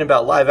 talking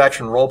about live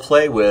action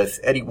roleplay with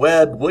Eddie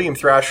Webb, William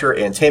Thrasher,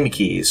 and Tammy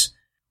Keys.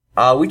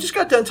 We just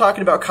got done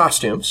talking about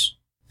costumes.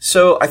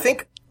 So I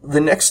think the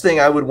next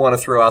thing I would want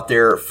to throw out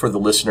there for the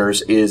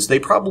listeners is they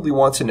probably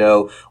want to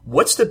know,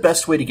 what's the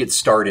best way to get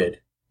started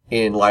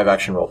in live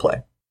action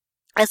roleplay?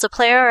 As a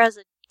player or as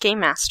a game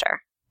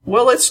master?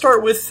 Well, let's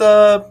start with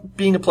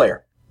being a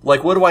player.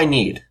 Like, what do I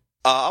need?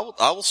 I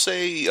will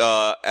say,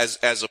 as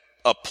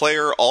a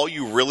player, all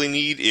you really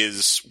need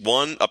is,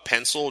 one, a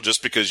pencil,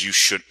 just because you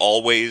should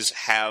always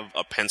have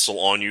a pencil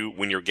on you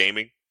when you're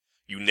gaming.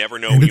 You never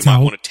know when you might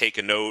want to take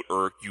a note,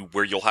 or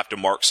where you'll have to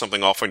mark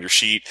something off on your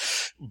sheet.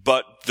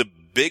 But the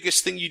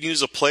biggest thing you need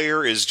as a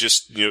player is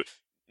just,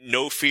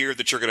 no fear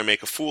that you're going to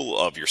make a fool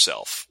of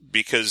yourself,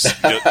 because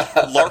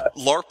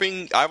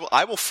LARPing,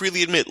 I will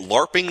freely admit,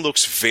 LARPing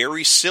looks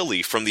very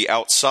silly from the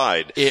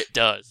outside. It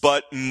does.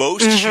 But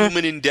most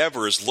human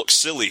endeavors look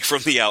silly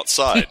from the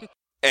outside.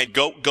 And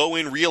go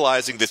in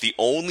realizing that the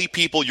only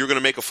people you're going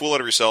to make a fool out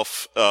of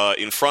yourself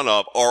in front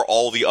of are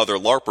all the other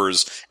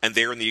LARPers, and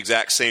they're in the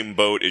exact same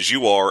boat as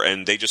you are,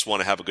 and they just want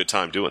to have a good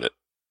time doing it.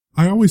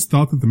 I always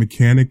thought that the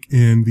mechanic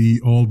in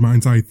the old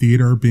Mind's Eye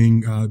Theater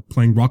being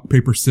playing rock,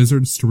 paper,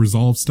 scissors to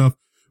resolve stuff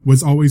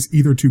was always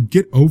either to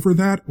get over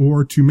that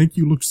or to make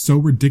you look so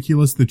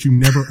ridiculous that you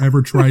never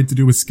ever tried to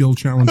do a skill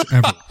challenge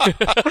ever.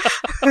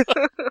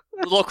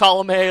 Little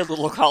column A,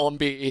 little column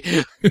B.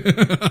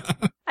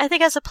 I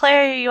think as a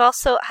player, you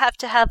also have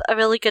to have a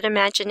really good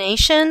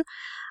imagination,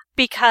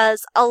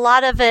 because a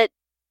lot of it,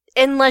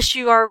 unless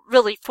you are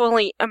really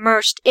fully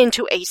immersed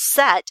into a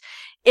set,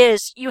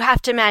 is you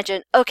have to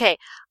imagine, okay,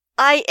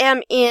 I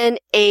am in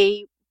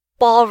a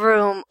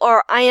ballroom,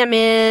 or I am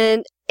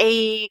in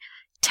a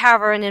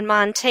tavern in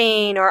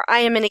Montaigne, or I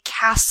am in a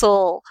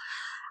castle.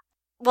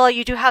 While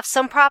you do have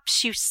some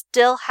props, you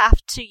still have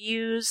to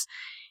use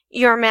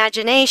your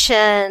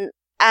imagination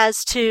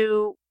as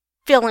to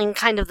filling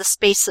kind of the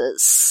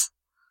spaces.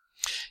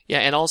 Yeah,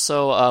 and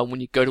also when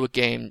you go to a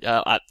game,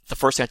 the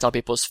first thing I tell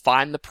people is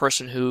find the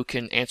person who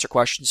can answer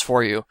questions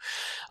for you,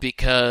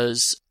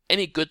 because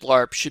any good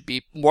LARP should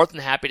be more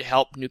than happy to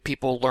help new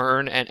people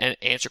learn and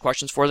answer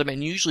questions for them,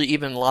 and usually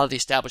even a lot of the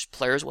established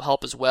players will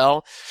help as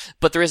well.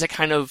 But there is a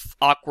kind of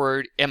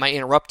awkward, am I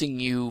interrupting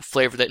you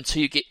flavor that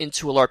until you get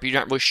into a LARP, you're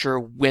not really sure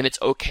when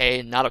it's okay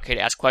and not okay to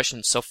ask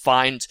questions. So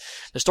find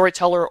the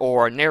storyteller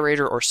or a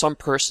narrator or some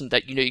person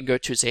that you know you can go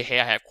to and say,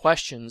 hey, I have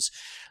questions.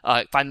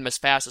 Find them as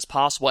fast as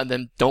possible, and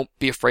then don't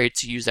be afraid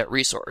to use that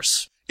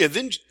resource. Yeah,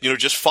 then,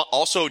 just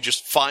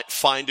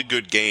find a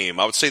good game.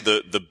 I would say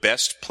the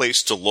best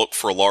place to look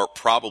for a LARP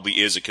probably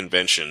is a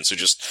convention. So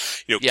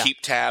just,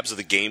 keep tabs of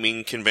the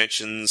gaming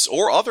conventions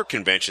or other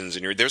conventions.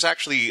 And there's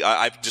actually,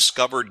 I've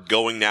discovered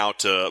going now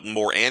to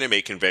more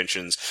anime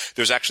conventions,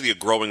 there's actually a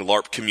growing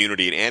LARP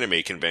community at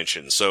anime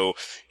conventions. So,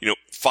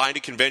 find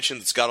a convention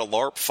that's got a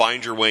LARP,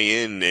 find your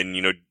way in, and,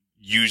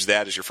 use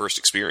that as your first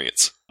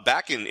experience.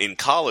 Back in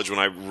college, when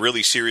I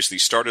really seriously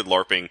started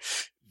LARPing,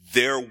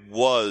 there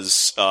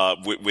was,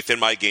 within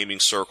my gaming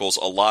circles,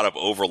 a lot of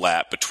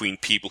overlap between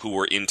people who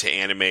were into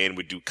anime and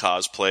would do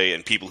cosplay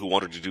and people who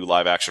wanted to do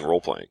live action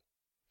role playing.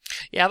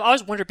 Yeah, I've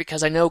always wondered,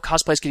 because I know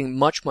cosplay is getting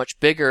much, much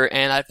bigger,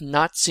 and I've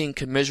not seen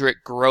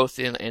commensurate growth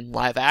in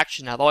live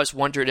action. I've always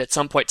wondered at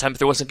some point in time if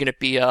there wasn't going to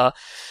be a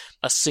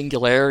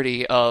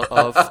singularity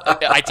of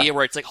idea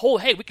where it's like, oh,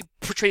 hey, we could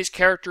portray these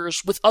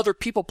characters with other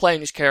people playing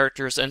these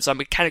characters, and so I'm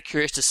kind of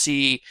curious to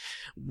see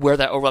where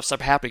that overlap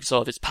starts happening.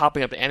 So if it's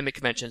popping up at anime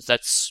conventions,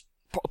 that's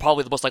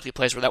probably the most likely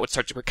place where that would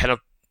start to kind of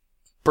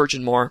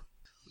burgeon more.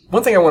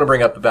 One thing I want to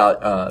bring up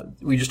about,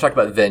 we just talked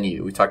about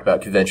venue. We talked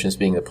about conventions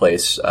being the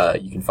place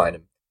you can find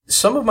them.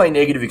 Some of my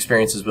negative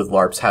experiences with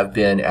LARPs have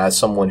been, as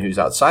someone who's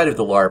outside of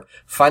the LARP,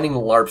 finding the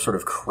LARP sort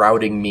of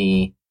crowding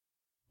me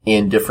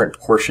in different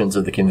portions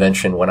of the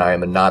convention when I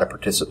am not a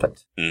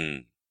participant.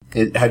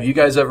 Have you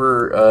guys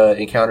ever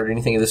encountered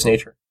anything of this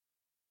nature?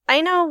 I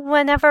know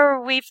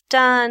whenever I've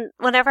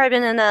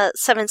been in a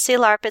 7C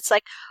LARP, it's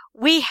like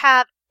we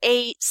have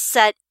a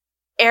set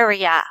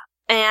area,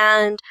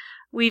 and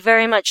we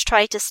very much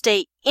try to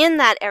stay in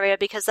that area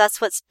because that's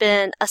what's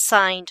been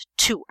assigned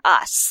to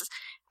us,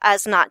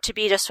 as not to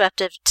be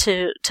disruptive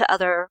to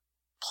other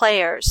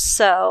players.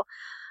 So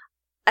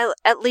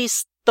at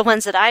least the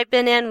ones that I've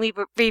been in,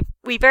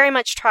 we very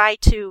much try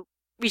to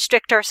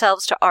restrict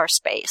ourselves to our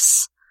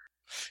space.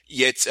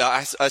 Yeah, it's,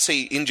 I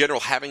say in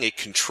general, having a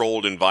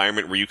controlled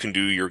environment where you can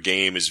do your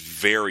game is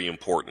very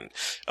important.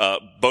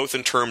 Both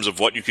in terms of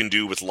what you can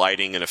do with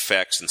lighting and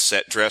effects and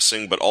set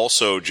dressing, but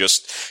also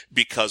just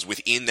because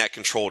within that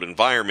controlled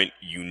environment,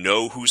 you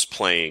know who's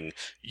playing.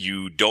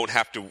 You don't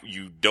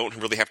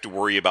really have to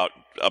worry about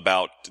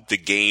the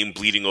game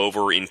bleeding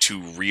over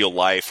into real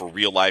life or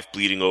real life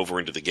bleeding over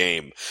into the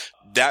game.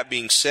 That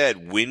being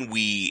said,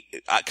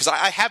 because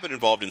I have been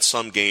involved in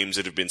some games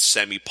that have been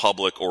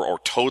semi-public or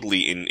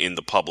totally in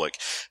the public,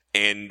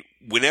 and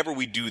whenever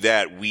we do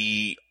that,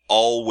 we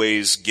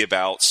always give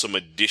out some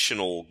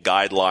additional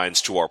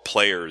guidelines to our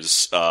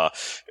players.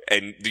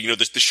 And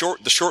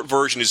the short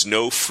version is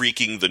no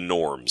freaking the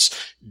norms.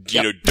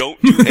 Yep. Don't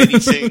do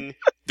anything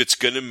that's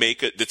gonna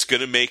make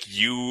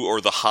you or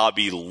the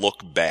hobby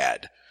look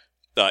bad.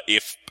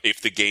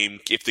 If the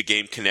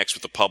game connects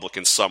with the public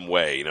in some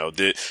way,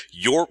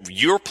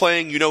 you're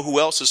playing, who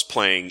else is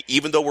playing,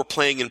 even though we're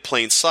playing in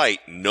plain sight,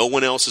 no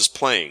one else is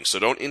playing. So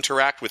don't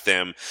interact with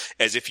them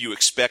as if you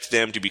expect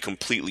them to be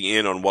completely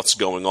in on what's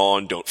going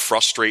on. Don't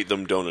frustrate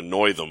them. Don't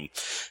annoy them.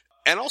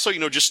 And also,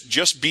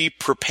 just be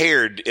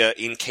prepared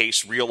in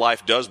case real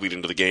life does lead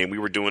into the game. We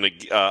were doing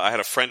I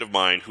had a friend of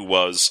mine who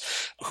was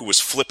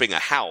flipping a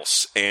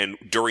house, and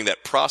during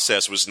that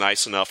process was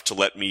nice enough to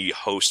let me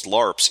host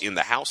LARPs in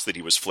the house that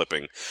he was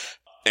flipping.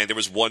 And there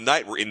was one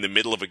night where in the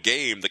middle of a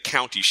game, the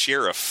county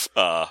sheriff,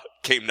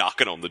 came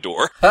knocking on the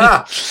door.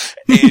 and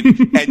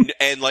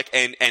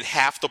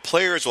half the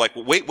players were like,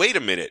 wait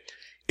a minute.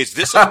 Is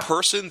this a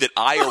person that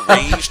I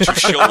arranged to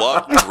show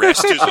up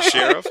dressed as a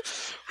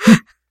sheriff?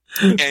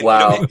 And,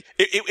 wow.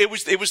 It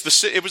was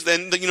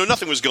then,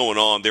 nothing was going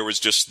on. There was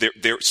just,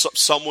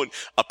 someone,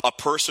 a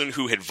person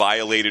who had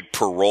violated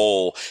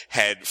parole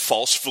had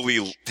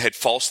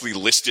falsely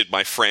listed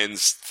my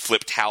friend's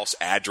flipped house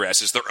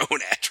address as their own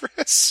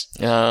address.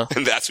 Yeah.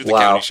 And that's who the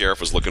county sheriff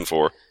was looking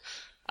for.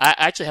 I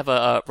actually have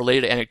a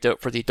related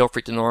anecdote for the Don't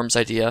Freak the Norms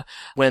idea.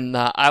 When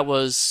I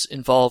was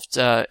involved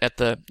at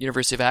the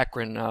University of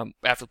Akron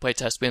after the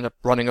playtest, we ended up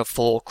running a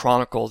full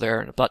chronicle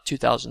there in about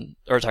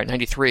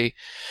 93.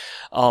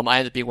 I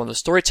ended up being one of the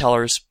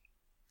storytellers.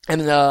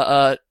 And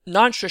a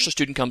non-traditional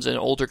student comes in, an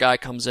older guy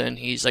comes in.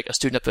 He's like a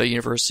student at the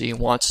university and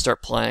wants to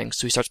start playing,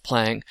 so he starts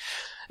playing.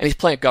 And he's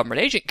playing a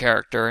government agent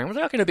character, and we're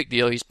not no big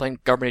deal. He's playing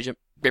government agent.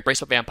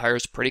 Race of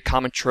Vampires, pretty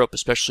common trope,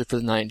 especially for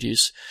the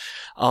 90s.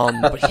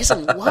 But he has a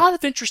lot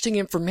of interesting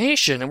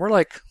information, and we're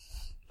like,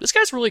 this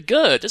guy's really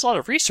good. There's a lot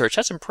of research.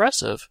 That's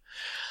impressive.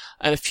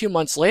 And a few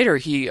months later,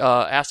 he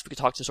asked if we could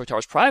talk to the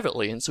storytellers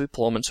privately, and so we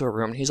pull him into a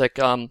room, and he's like,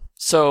 I'm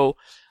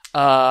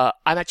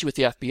actually with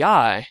the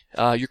FBI.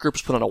 Your group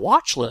was put on a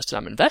watch list, and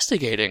I'm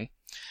investigating.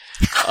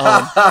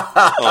 But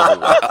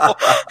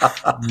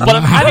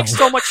I'm having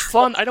so much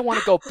fun, I don't want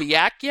to go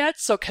back yet,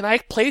 so can I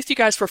play with you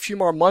guys for a few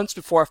more months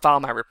before I file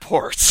my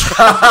reports?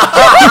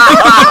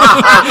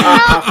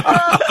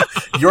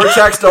 Your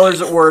tax dollars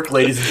at work,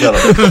 ladies and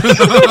gentlemen.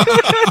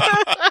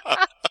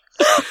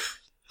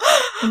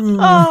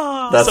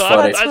 That's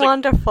funny. That's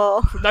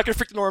wonderful. I'm not going to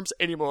freak the norms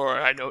anymore.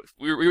 I know.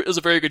 It was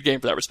a very good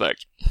game for that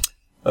respect.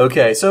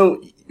 Okay, so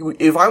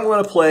if I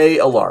want to play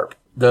a LARP,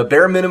 the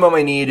bare minimum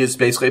I need is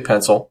basically a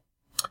pencil.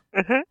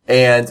 Mm-hmm.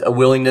 And a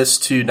willingness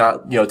to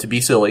not, to be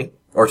silly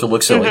or to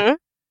look silly.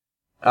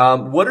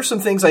 Mm-hmm. What are some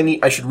things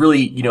I should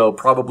really,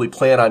 probably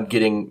plan on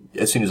getting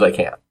as soon as I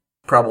can?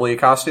 Probably a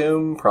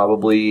costume,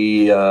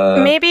 probably,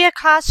 maybe a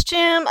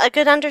costume, a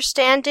good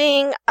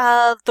understanding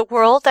of the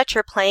world that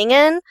you're playing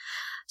in.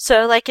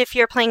 So, like, if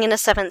you're playing in a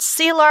 7th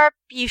Sea LARP,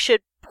 you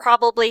should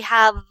probably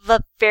have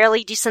a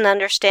fairly decent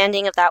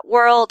understanding of that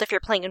world. If you're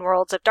playing in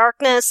Worlds of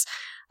Darkness,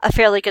 a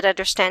fairly good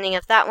understanding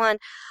of that one.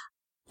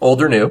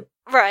 Old or new.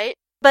 Right.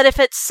 But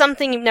if it's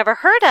something you've never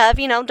heard of,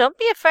 don't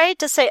be afraid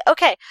to say,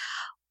 okay,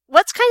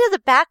 what's kind of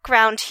the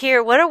background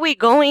here? What are we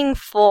going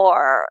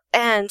for?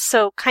 And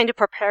so kind of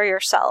prepare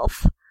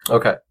yourself.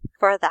 Okay.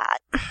 For that.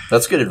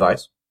 That's good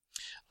advice.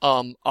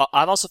 I've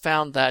also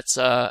found that,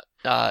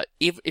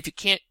 if you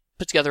can't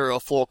put together a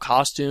full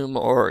costume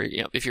or,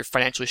 if you're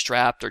financially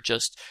strapped or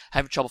just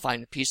having trouble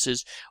finding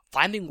pieces,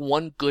 finding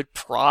one good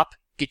prop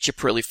gets you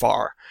pretty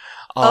far.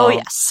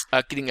 Yes.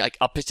 Getting like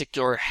a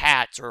particular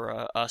hat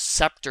or a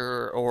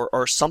scepter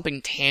or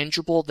something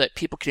tangible that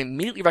people can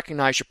immediately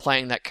recognize you're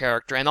playing that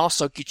character and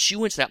also gets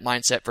you into that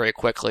mindset very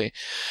quickly.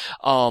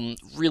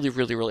 Really,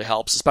 really, really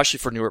helps, especially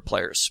for newer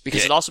players,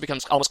 because it also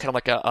becomes almost kind of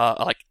like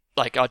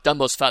like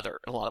Dumbo's feather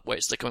in a lot of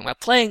ways. Like when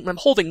I'm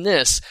holding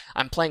this,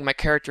 I'm playing my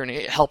character, and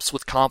it helps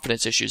with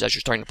confidence issues as you're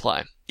starting to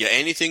play. Yeah,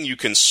 anything you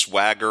can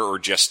swagger or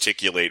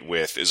gesticulate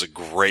with is a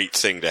great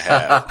thing to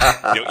have.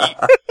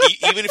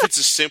 Even if it's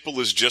as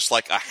simple as just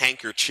like a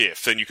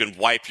handkerchief, and you can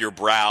wipe your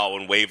brow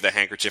and wave the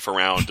handkerchief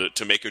around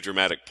to make a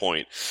dramatic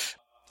point.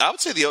 I would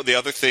say the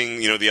other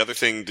thing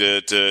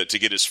to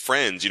get is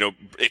friends.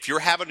 If you're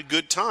having a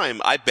good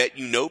time, I bet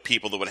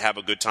people that would have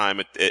a good time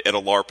at a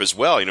LARP as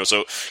well.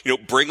 So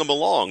bring them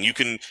along. You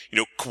can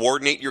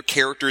coordinate your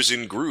characters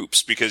in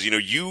groups, because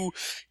you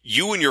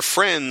and your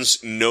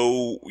friends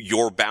know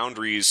your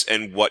boundaries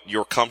and what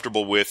you're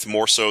comfortable with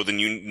more so than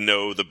you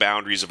know the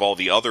boundaries of all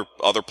the other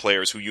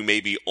players who you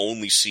maybe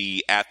only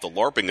see at the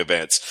LARPing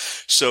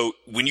events. So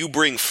when you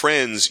bring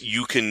friends,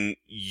 you can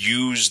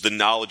use the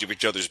knowledge of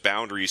each other's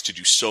boundaries to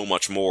do so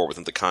much more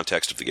within the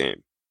context of the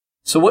game.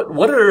 So what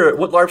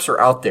LARPs are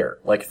out there?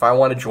 Like, if I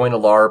want to join a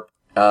LARP,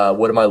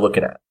 what am I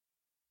looking at?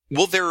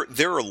 Well,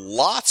 there are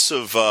lots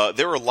of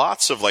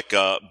like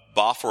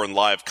Boffer and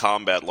live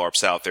combat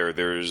LARPs out there.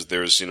 There's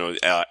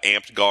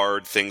Amped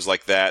Guard, things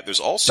like that. There's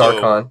also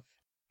Darkon.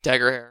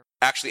 Daggerhair.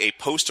 Actually, a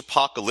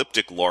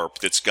post-apocalyptic LARP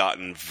that's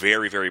gotten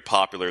very, very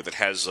popular that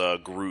has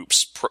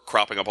groups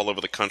cropping up all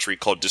over the country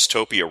called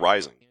Dystopia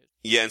Rising.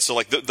 Yeah, and so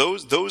like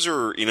those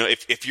are,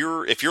 if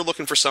you're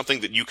looking for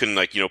something that you can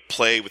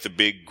play with a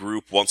big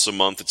group once a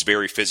month, it's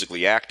very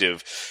physically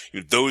active.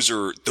 Those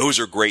are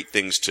great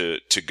things to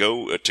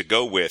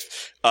go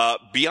with.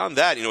 Beyond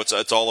that,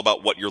 it's all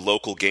about what your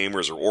local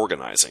gamers are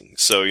organizing.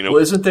 So well,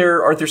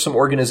 aren't there some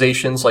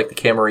organizations like the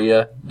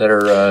Camarilla that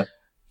are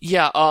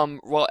Yeah,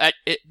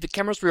 the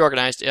Cameras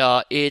reorganized.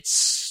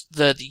 It's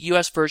the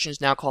U.S. version is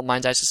now called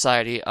Mind's Eye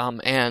Society,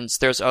 and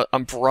there's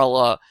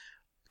umbrella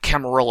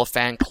Camarilla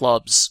fan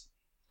clubs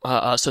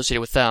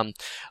associated with them.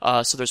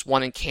 So there's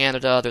one in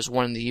Canada, there's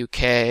one in the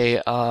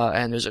UK,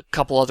 and there's a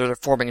couple other that are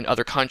forming in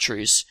other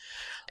countries.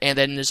 And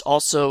then there's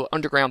also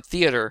Underground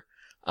Theater,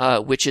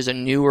 which is a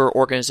newer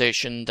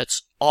organization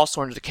that's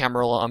also under the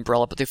Camarilla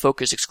umbrella, but they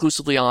focus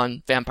exclusively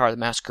on Vampire the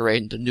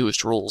Masquerade and the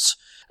newest rules.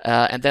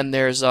 And then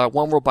there's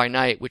One World by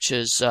Night, which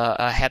is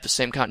had the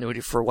same continuity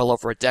for well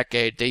over a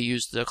decade. They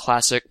use the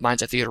classic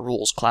Mind's Eye Theater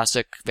rules,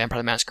 classic Vampire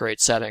the Masquerade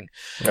setting.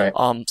 Right.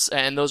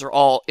 And those are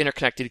all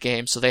interconnected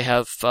games, so they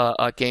have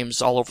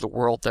games all over the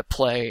world that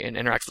play and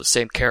interact with the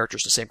same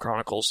characters, the same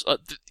chronicles.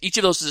 Each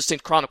of those is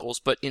distinct chronicles,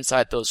 but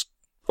inside those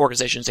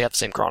organizations, they have the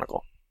same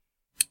chronicle.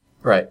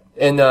 Right.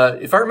 And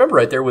if I remember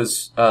right, there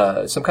was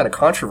some kind of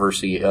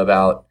controversy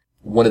about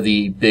one of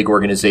the big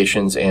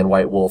organizations and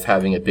White Wolf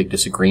having a big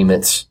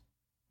disagreements.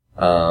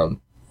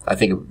 I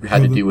think it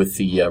had to do with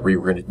the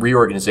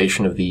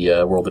reorganization of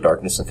the World of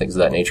Darkness and things of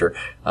that nature.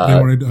 They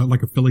wanted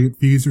like affiliate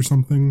fees or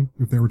something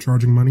if they were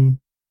charging money.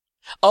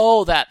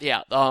 Oh, that,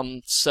 yeah.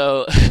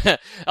 So that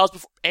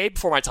was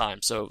before my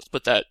time, so let's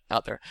put that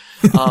out there.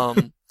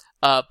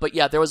 But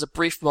yeah, there was a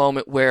brief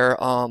moment where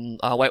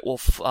White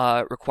Wolf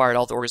required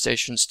all the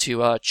organizations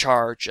to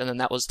charge, and then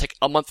that was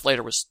a month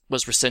later was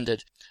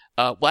rescinded.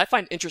 What I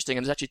find interesting,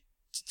 and it's actually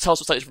tells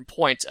us a slightly different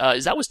point,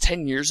 is that was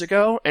 10 years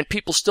ago, and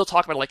people still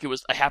talk about it like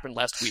it happened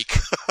last week.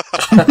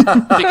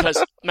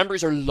 Because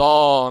memories are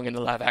long in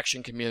the live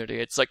action community.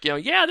 It's like,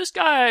 yeah, this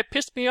guy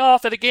pissed me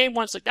off at a game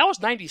once. Like, that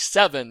was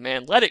 97,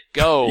 man. Let it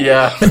go.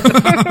 Yeah.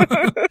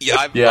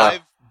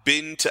 I've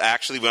been to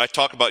actually, when I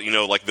talk about,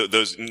 like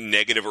those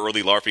negative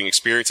early LARPing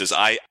experiences,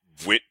 I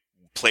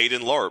played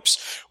in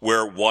LARPs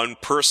where one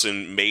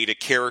person made a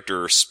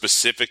character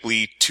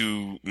specifically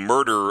to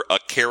murder a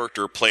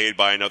character played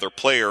by another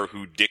player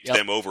who dicked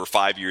them over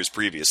 5 years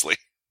previously.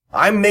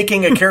 I'm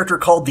making a character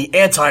called the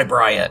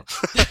Anti-Brian.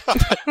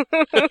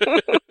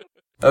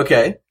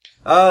 Okay.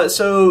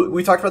 So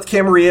we talked about the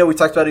Camarilla, we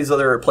talked about these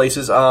other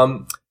places.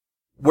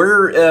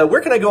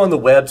 Where can I go on the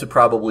web to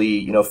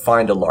probably,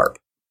 find a LARP?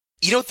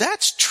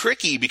 That's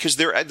tricky because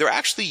there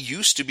actually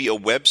used to be a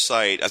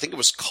website, I think it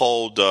was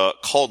called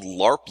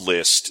LARP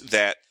List,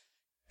 that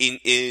in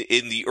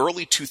the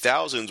early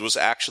 2000s was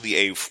actually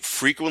a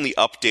frequently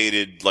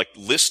updated,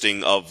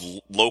 listing of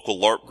local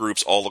LARP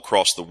groups all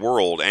across the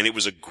world. And it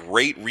was a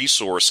great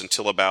resource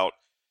until about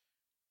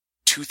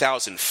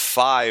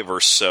 2005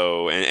 or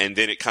so. And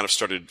then it kind of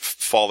started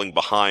falling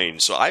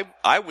behind. So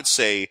I would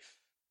say,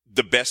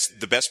 the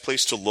best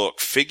place to look,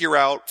 figure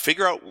out,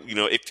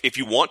 if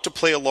you want to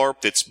play a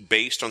LARP that's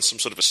based on some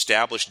sort of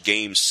established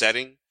game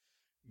setting,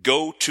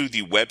 go to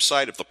the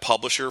website of the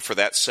publisher for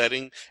that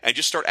setting and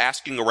just start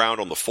asking around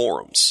on the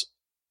forums.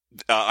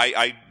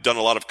 I done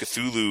a lot of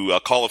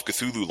Call of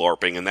Cthulhu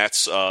LARPing, and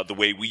that's the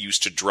way we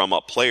used to drum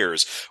up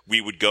players. We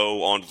would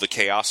go onto the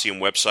Chaosium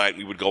website,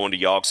 we would go into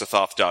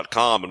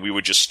Yogg-Sothoth.com, and we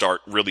would just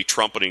start really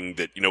trumpeting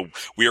that,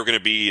 we are going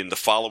to be in the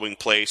following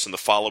place and the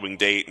following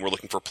date, and we're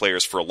looking for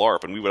players for a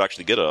LARP, and we would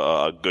actually get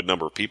a good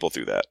number of people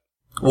through that.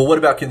 Well, what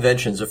about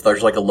conventions? If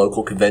there's a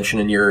local convention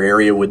in your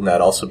area, wouldn't that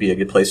also be a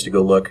good place to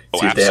go look,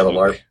 see if they have a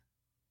LARP?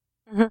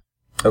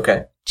 Mm-hmm.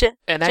 Okay. Gen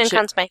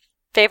Con's my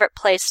favorite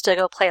place to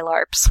go play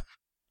LARPs.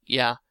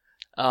 Yeah.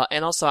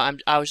 And also,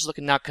 I was just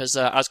looking now because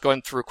I was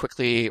going through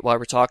quickly while we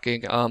were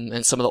talking,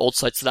 and some of the old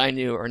sites that I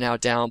knew are now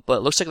down, but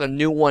it looks like the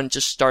new one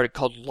just started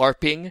called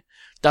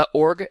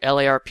LARPing.org,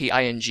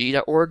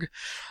 LARPING.org,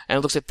 and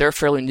it looks like they're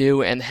fairly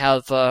new and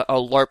have a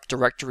LARP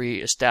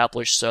directory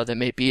established, so that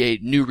may be a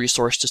new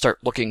resource to start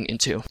looking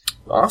into.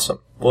 Awesome.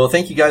 Well,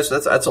 thank you guys.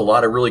 That's a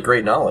lot of really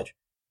great knowledge.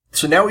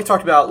 So now we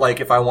talked about,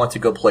 if I want to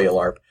go play a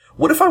LARP.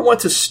 What if I want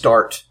to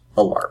start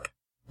a LARP?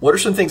 What are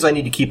some things I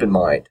need to keep in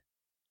mind?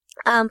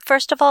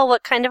 First of all,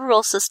 what kind of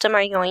rule system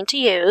are you going to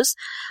use?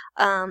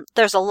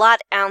 There's a lot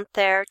out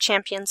there.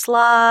 Champions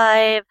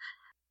Live,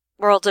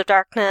 World of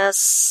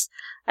Darkness.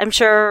 I'm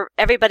sure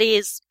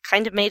everybody's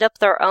kind of made up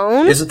their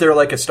own. Isn't there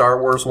a Star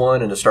Wars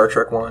one and a Star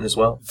Trek one as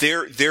well?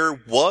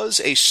 There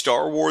was a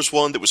Star Wars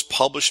one that was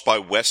published by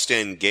West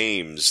End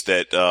Games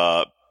that,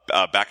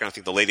 back in, I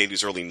think, the late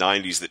 80s, early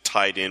 90s, that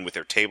tied in with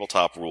their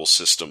tabletop rule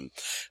system.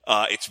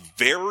 It's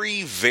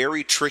very,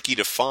 very tricky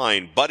to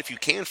find, but if you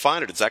can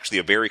find it, it's actually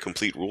a very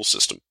complete rule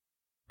system.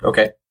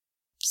 Okay.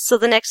 So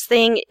the next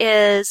thing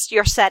is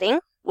your setting.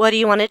 What do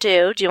you want to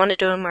do? Do you want to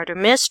do a murder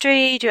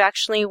mystery? Do you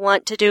actually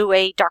want to do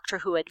a Doctor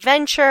Who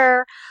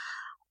adventure?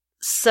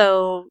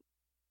 So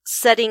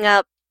setting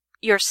up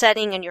your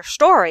setting and your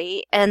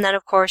story, and then,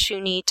 of course, you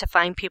need to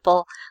find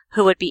people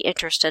who would be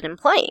interested in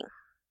playing.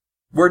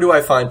 Where do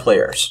I find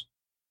players?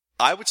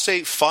 I would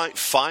say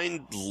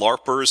find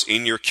LARPers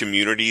in your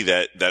community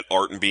that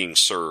aren't being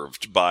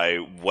served by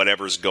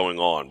whatever's going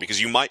on, because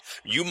you might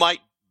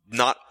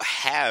not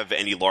have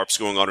any LARPs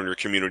going on in your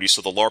community, so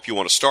the LARP you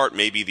want to start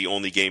may be the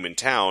only game in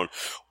town,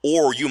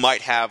 or you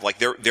might have,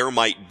 there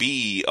might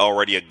be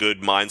already a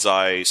good Mind's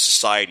Eye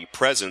Society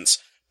presence,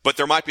 but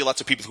there might be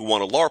lots of people who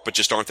want to LARP but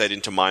just aren't that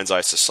into Mind's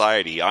Eye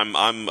Society. I'm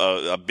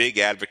a big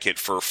advocate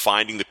for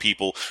finding the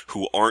people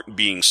who aren't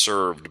being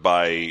served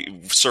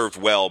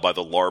well by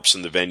the LARPs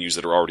and the venues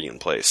that are already in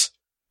place.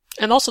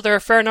 And also, there are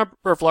a fair number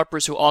of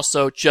LARPers who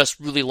also just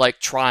really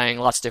like trying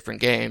lots of different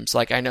games.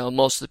 Like, I know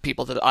most of the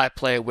people that I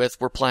play with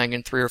were playing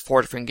in 3 or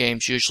 4 different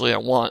games, usually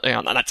at one,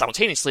 not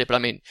simultaneously, but I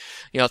mean,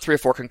 3 or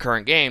 4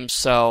 concurrent games.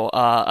 So,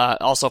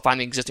 also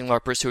finding existing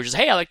LARPers who are just,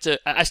 hey,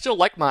 I still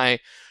like my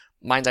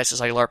Mind Dice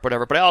Society LARP,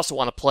 whatever, but I also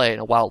want to play in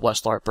a Wild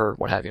West LARP or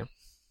what have you.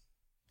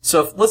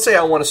 So, let's say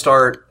I want to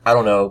start, I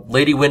don't know,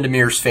 Lady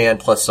Windermere's fan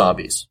plus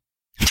zombies.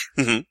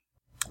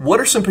 What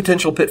are some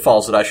potential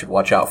pitfalls that I should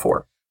watch out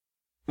for?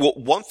 Well,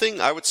 one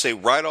thing I would say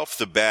right off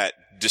the bat,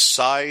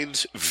 decide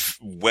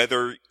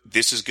whether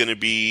this is going to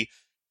be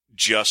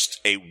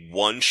just a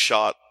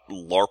one-shot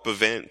LARP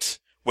event,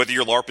 whether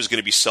your LARP is going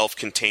to be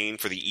self-contained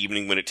for the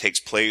evening when it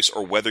takes place,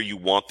 or whether you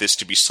want this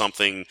to be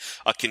something,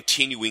 a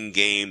continuing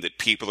game that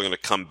people are going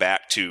to come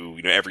back to,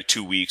 every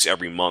 2 weeks,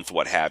 every month,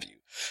 what have you.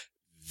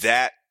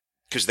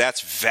 Because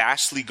that's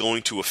vastly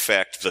going to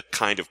affect the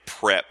kind of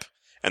prep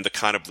and the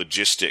kind of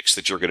logistics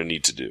that you're going to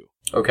need to do.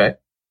 Okay.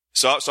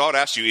 So I would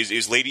ask you,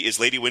 is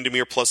Lady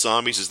Windermere plus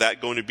zombies, is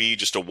that going to be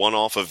just a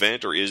one-off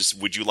event, or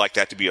would you like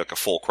that to be like a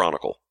full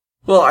chronicle?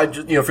 Well,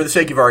 for the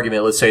sake of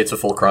argument, let's say it's a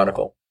full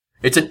chronicle.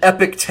 It's an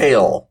epic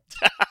tale.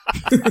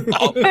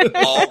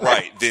 All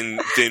right,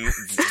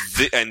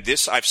 and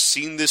this, I've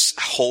seen this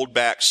hold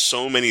back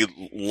so many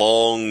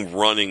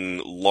long-running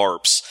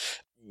LARPs,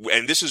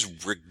 and this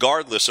is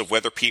regardless of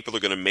whether people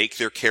are going to make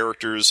their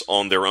characters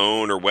on their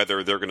own or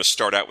whether they're going to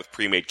start out with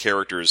pre-made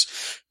characters,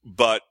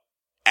 but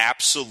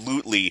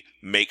absolutely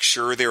make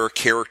sure there are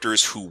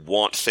characters who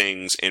want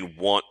things and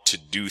want to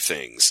do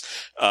things.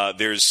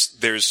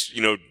 There's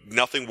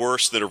nothing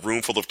worse than a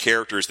room full of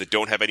characters that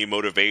don't have any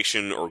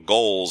motivation or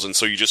goals, and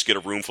so you just get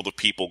a room full of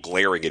people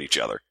glaring at each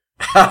other.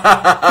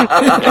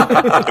 and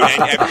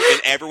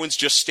everyone's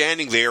just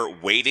standing there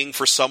waiting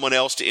for someone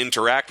else to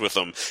interact with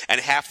them.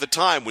 And half the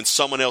time when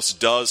someone else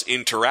does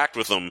interact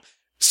with them,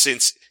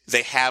 since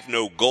they have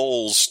no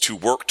goals to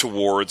work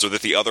towards or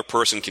that the other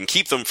person can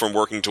keep them from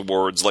working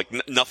towards, like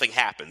nothing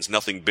happens,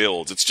 nothing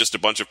builds. It's just a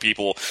bunch of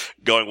people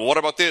going, well, what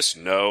about this?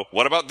 No.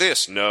 What about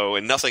this? No.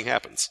 And nothing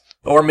happens.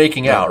 Or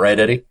making out, right,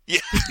 Eddie?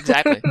 Yeah.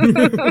 Exactly.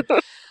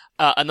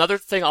 Another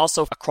thing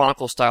also, a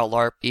Chronicle style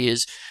LARP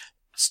is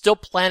still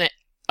plan it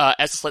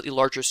as a slightly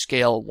larger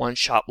scale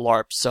one-shot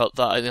LARP. So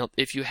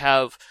if you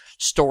have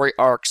story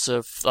arcs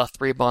of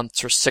 3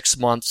 months or 6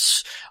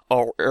 months,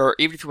 or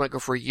even if you want to go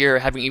for a year,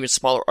 having even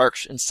smaller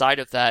arcs inside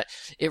of that,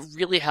 it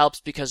really helps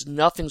because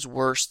nothing's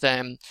worse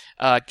than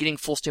getting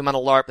full steam on a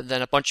LARP and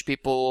then a bunch of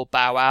people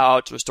bow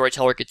out, or a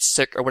storyteller gets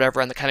sick or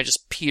whatever, and it kind of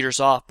just peters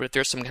off. But if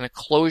there's some kind of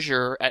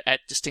closure at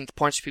distinct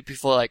points, people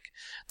feel like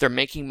they're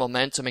making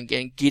momentum and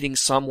getting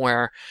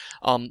somewhere,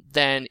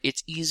 then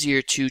it's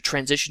easier to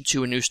transition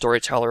to a new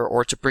storyteller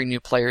or to bring new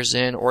players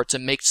in or to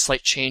make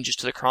slight changes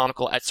to the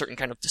Chronicle at certain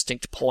kind of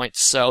distinct points.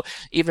 So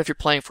even if you're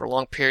playing for a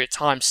long period of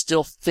time,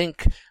 still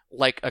think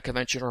like a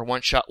convention or a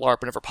one-shot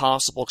LARP whenever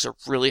possible, because it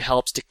really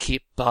helps to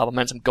keep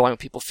momentum going when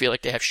people feel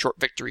like they have short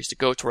victories to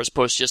go towards, as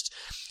opposed to just,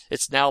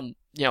 it's now,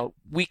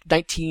 week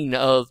 19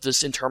 of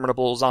this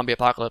interminable zombie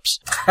apocalypse.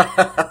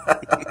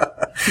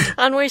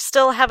 And we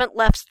still haven't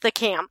left the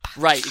camp.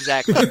 Right,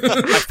 exactly.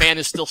 My fan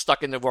is still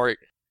stuck in the warrior.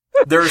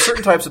 There are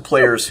certain types of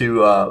players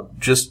who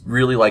just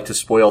really like to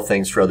spoil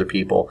things for other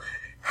people.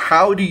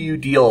 How do you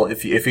deal,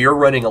 if you're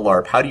running a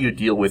LARP, how do you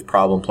deal with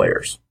problem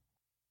players?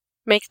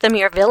 Make them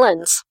your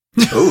villains.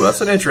 Oh,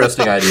 that's an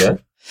interesting idea.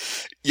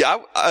 Yeah,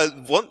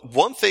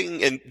 one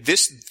thing, and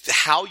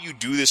how you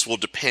do this will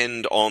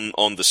depend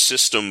on the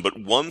system, but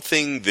one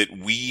thing that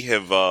we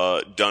have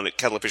done at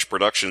Kettlefish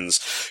Productions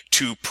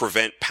to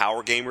prevent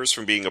power gamers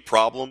from being a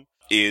problem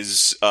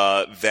is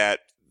that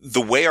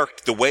the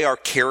way our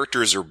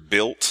characters are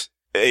built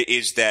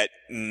is that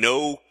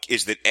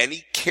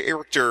any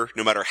character,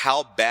 no matter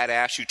how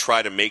badass you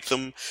try to make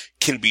them,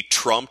 can be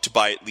trumped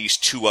by at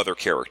least 2 other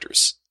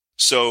characters.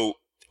 So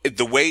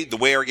the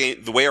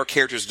way our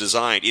characters are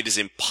designed, it is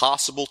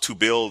impossible to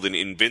build an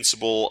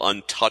invincible,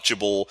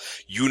 untouchable,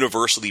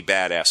 universally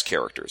badass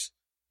characters.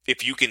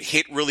 If you can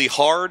hit really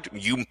hard,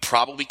 you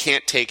probably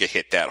can't take a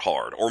hit that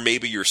hard, or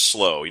maybe you're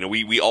slow.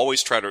 We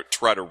always try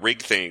to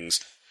rig things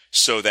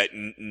so that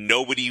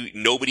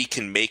nobody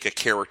can make a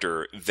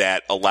character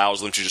that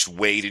allows them to just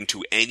wade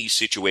into any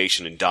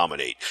situation and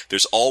dominate.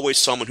 There's always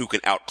someone who can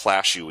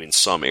outclass you in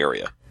some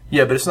area.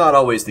 Yeah, but it's not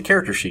always the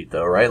character sheet,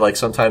 though, right? Like,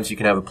 sometimes you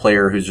can have a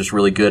player who's just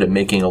really good at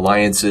making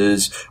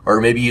alliances,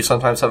 or maybe you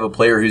sometimes have a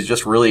player who's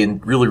just really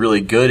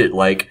good at,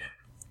 like,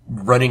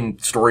 running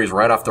stories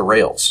right off the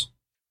rails.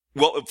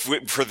 Well,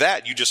 for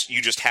that, you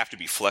just have to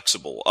be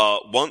flexible.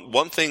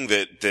 One thing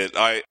that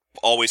I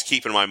always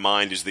keep in my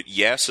mind is that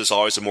yes is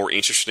always a more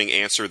interesting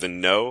answer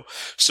than no.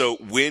 So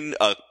when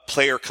a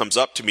player comes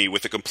up to me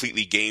with a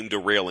completely game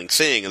derailing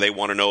thing and they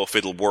want to know if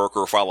it'll work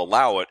or if I'll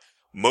allow it,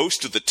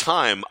 most of the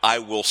time I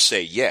will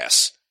say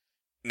yes.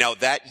 Now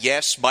that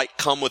yes might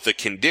come with a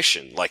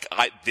condition, like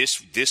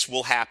this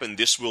will happen,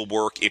 this will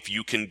work if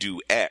you can do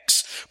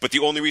X. But the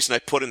only reason I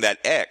put in that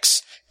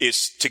X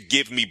is to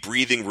give me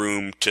breathing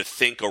room to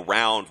think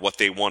around what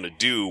they want to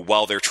do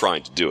while they're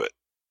trying to do it.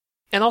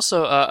 And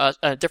also,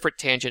 a different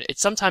tangent, it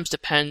sometimes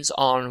depends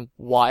on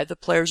why the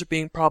players are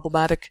being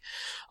problematic.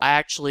 I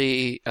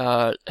actually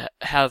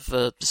have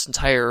this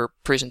entire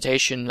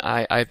presentation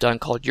I've done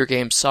called Your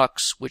Game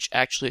Sucks, which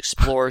actually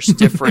explores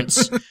different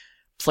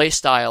play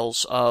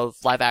styles of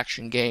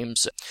live-action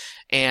games.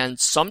 And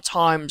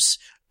sometimes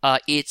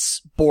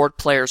it's bored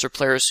players or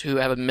players who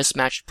have a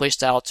mismatched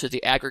playstyle to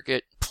the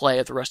aggregate play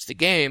of the rest of the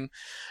game.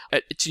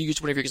 To use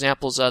one of your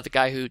examples, the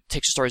guy who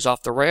takes the stories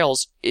off the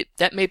rails,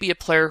 that may be a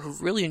player who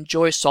really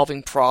enjoys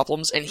solving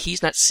problems, and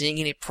he's not seeing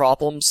any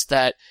problems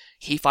that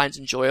he finds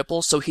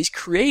enjoyable, so he's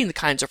creating the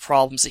kinds of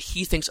problems that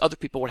he thinks other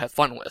people would have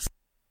fun with.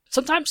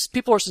 Sometimes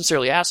people are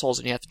sincerely assholes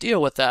and you have to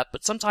deal with that,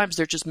 but sometimes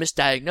they're just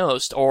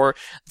misdiagnosed, or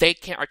they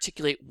can't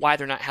articulate why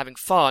they're not having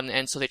fun,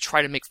 and so they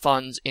try to make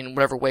fun in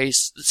whatever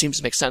ways it seems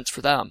to make sense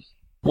for them.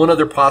 One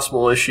other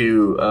possible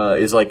issue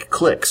is like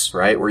cliques,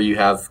 right? Where you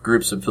have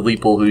groups of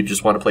people who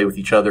just want to play with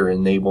each other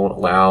and they won't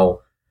allow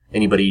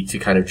anybody to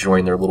kind of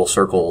join their little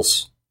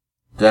circles.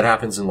 That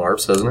happens in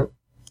LARPs, doesn't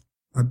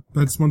it?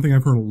 That's one thing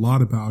I've heard a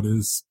lot about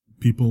is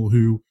people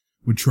who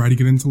would try to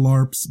get into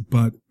LARPs,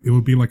 but it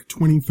would be like a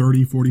 20,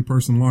 30, 40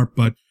 person LARP,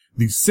 but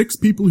these 6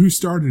 people who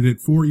started it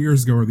 4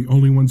 years ago are the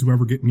only ones who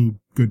ever get any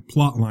good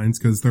plot lines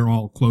because they're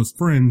all close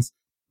friends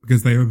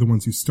because they are the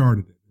ones who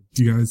started it.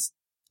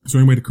 Is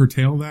there any way to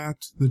curtail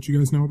that you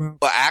guys know about?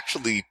 Well,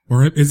 actually,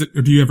 or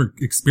do you ever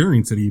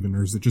experience it even,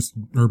 or is it just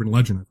urban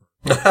legend?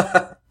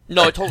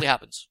 No, it totally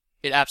happens.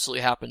 It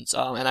absolutely happens.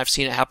 And I've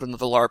seen it happen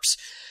with the LARPs.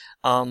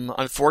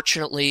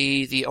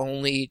 Unfortunately, the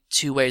only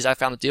 2 ways I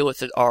found to deal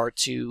with it are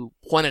to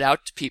point it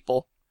out to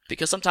people,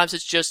 because sometimes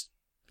it's just,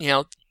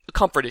 a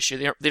comfort issue.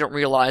 They don't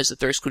realize that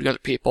they're excluding other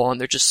people, and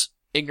they're just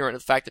ignorant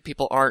of the fact that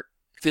people aren't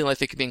feeling like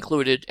they could be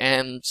included,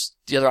 and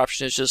the other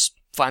option is just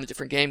find a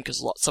different game,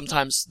 because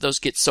sometimes those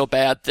get so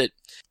bad that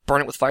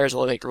burn it with fire is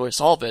all they can really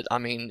solve it. I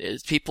mean,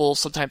 people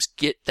sometimes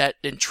get that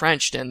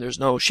entrenched and there's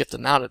no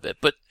shifting out of it.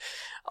 But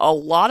a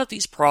lot of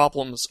these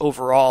problems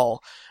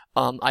overall,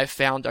 I've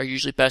found are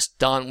usually best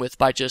done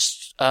by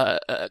just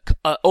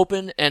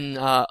open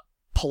and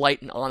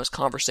polite and honest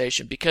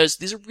conversation, because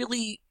these are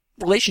really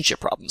relationship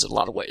problems in a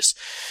lot of ways.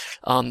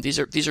 These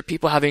are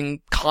people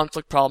having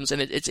conflict problems,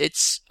 and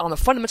it's on a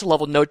fundamental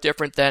level no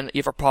different than you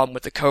have a problem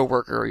with a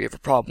coworker, or you have a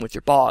problem with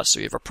your boss,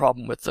 or you have a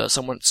problem with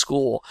someone at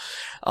school.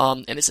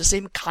 And it's the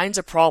same kinds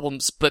of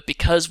problems, but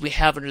because we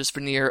have this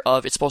veneer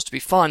of it's supposed to be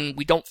fun,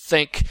 we don't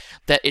think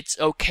that it's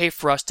okay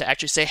for us to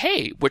actually say,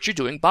 hey, what you're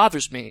doing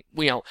bothers me.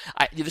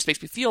 This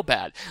makes me feel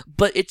bad.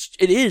 But it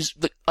is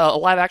a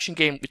live action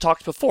game. We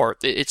talked before.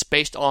 It's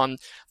based on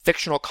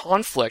fictional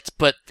conflict,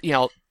 but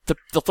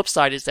the flip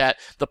side is that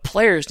the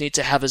players need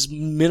to have as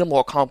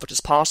minimal conflict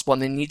as possible,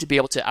 and they need to be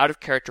able to, out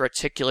of character,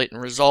 articulate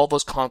and resolve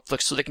those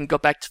conflicts so they can go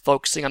back to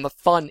focusing on the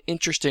fun,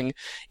 interesting,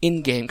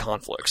 in-game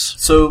conflicts.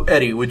 So,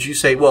 Eddie, would you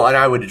say, well, and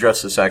I would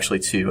address this actually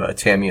to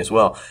Tammy as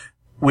well,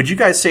 would you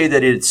guys say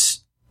that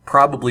it's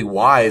probably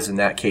wise in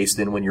that case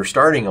then when you're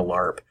starting a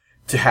LARP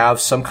to have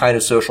some kind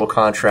of social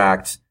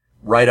contract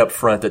right up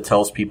front that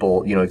tells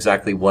people,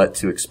 exactly what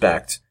to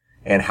expect?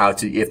 And how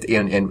to,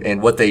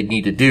 and what they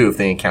need to do if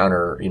they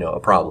encounter, a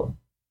problem.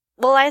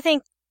 Well, I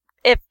think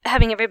if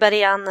having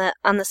everybody on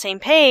the same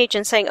page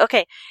and saying,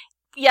 okay,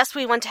 yes,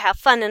 we want to have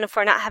fun, and if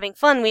we're not having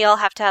fun, we all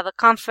have to have a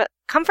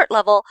comfort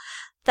level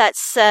that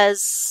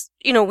says,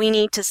 we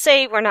need to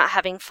say we're not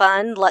having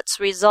fun, let's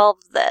resolve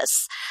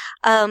this.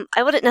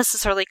 I wouldn't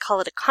necessarily call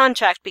it a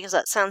contract because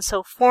that sounds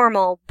so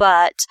formal,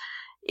 but,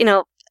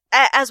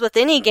 as with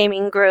any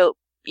gaming group,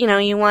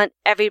 you want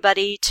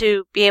everybody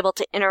to be able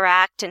to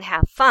interact and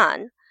have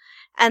fun,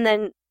 and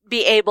then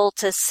be able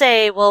to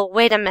say, well,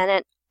 wait a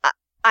minute,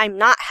 I'm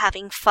not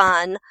having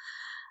fun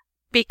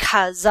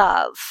because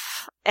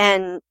of,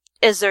 and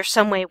is there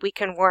some way we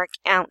can work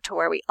out to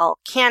where we all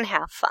can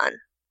have fun?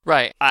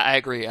 Right, I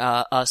agree.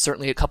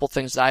 Certainly a couple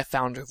things that I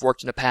found have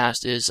worked in the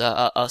past is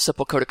a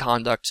simple code of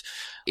conduct.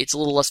 It's a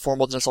little less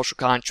formal than a social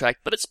contract,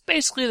 but it's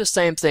basically the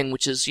same thing,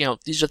 which is,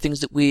 these are things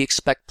that we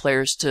expect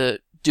players to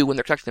do when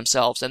they're protecting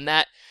themselves, and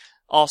that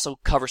also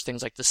covers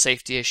things like the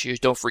safety issues,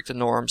 don't freak the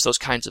norms, those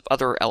kinds of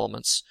other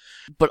elements.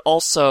 But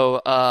also,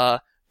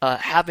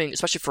 having,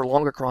 especially for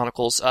longer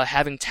chronicles,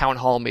 having town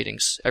hall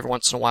meetings every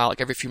once in a while,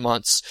 like every few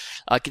months,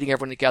 getting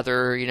everyone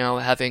together,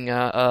 having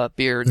a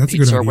beer and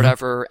pizza or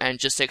whatever, and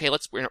just say, okay,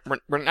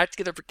 we're not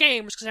together for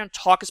games, because we're going to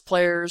talk as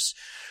players,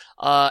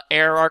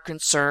 air our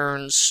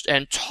concerns,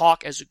 and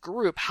talk as a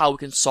group how we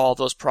can solve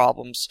those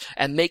problems,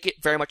 and make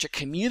it very much a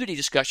community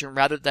discussion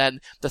rather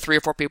than the 3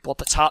 or 4 people at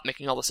the top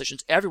making all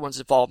decisions. Everyone's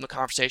involved in the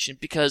conversation,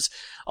 because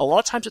a lot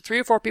of times the 3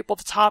 or 4 people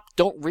at the top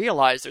don't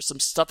realize there's some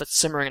stuff that's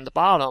simmering in the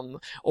bottom,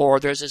 or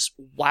there's this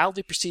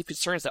wildly perceived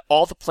concerns that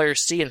all the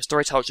players see and the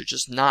storytellers are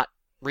just not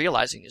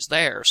realizing is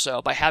there.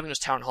 So by having those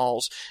town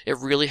halls, it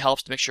really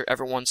helps to make sure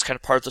everyone's kind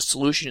of part of the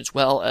solution as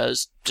well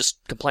as just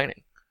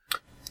complaining.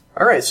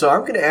 All right, so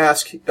I'm going to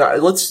ask.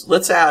 Let's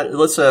get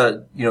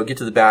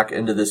to the back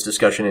end of this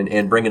discussion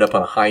and bring it up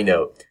on a high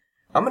note.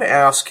 I'm going to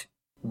ask,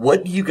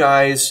 what do you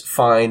guys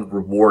find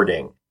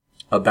rewarding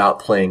about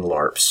playing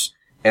LARPs?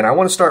 And I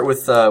want to start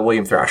with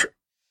William Thrasher.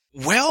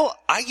 Well,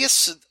 I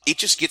guess it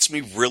just gets me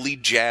really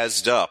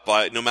jazzed up.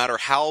 No matter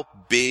how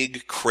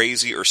big,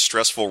 crazy, or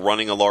stressful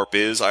running a LARP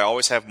is, I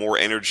always have more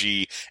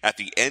energy at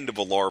the end of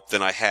a LARP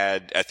than I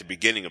had at the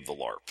beginning of the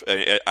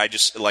LARP. I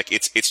just, like,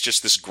 it's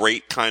just this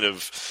great kind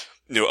of,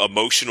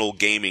 emotional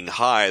gaming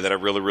high that I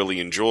really, really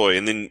enjoy.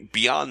 And then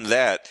beyond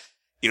that,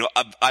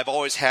 I've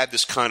always had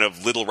this kind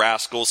of Little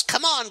Rascals,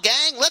 come on,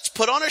 gang, let's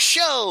put on a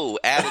show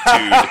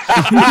attitude.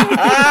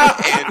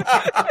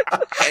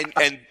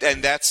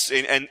 and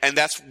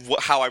that's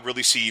how I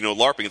really see,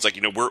 LARPing. It's like,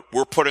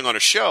 we're putting on a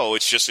show.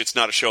 It's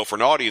not a show for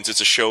an audience.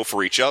 It's a show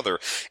for each other.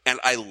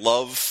 And I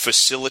love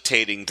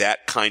facilitating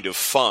that kind of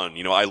fun.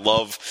 I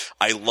love,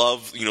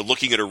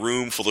 looking at a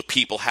room full of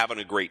people having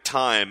a great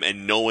time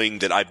and knowing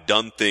that I've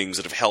done things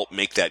that have helped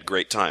make that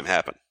great time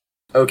happen.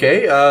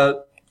 Okay,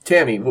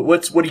 Tammy,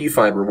 what do you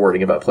find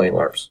rewarding about playing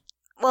LARPs?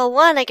 Well,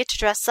 one, I get to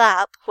dress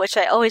up, which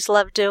I always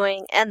love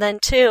doing, and then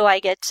two,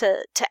 I get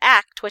to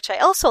act, which I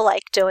also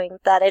like doing,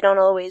 that I don't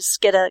always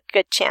get a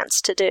good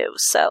chance to do.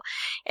 So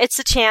it's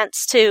a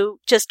chance to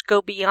just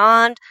go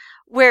beyond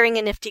wearing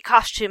a nifty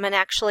costume and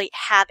actually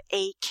have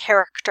a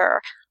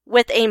character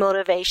with a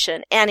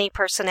motivation and a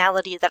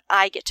personality that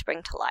I get to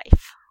bring to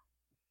life.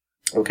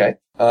 Okay.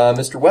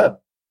 Mr. Webb.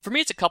 For me,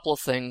 it's a couple of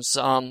things.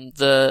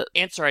 The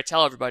answer I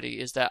tell everybody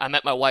is that I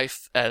met my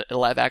wife at a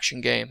live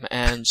action game,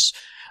 and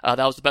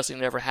that was the best thing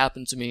that ever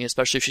happened to me,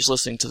 especially if she's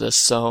listening to this.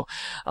 So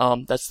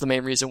that's the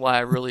main reason why I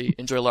really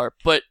enjoy LARP.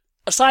 But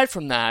aside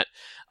from that,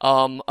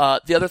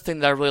 the other thing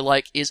that I really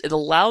like is it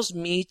allows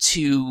me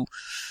to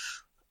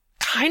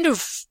kind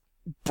of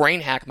brain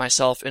hack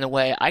myself in a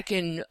way. I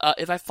can,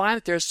 if I find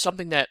that there's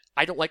something that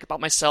I don't like about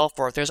myself,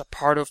 or if there's a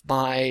part of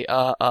my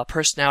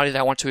personality that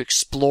I want to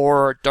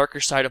explore, a darker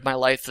side of my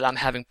life that I'm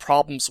having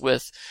problems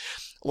with,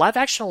 live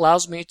action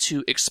allows me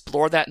to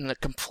explore that in a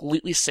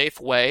completely safe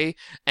way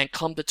and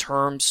come to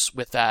terms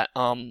with that.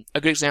 A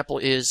good example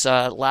is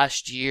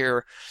last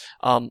year,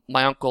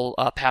 my uncle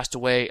passed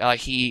away.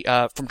 He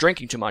from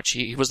drinking too much.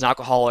 He was an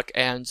alcoholic,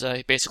 and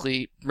he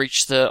basically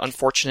reached the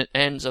unfortunate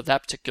ends of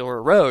that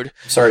particular road.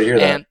 Sorry to hear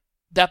that. And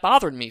that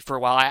bothered me for a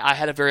while. I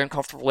had a very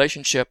uncomfortable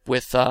relationship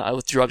with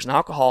drugs and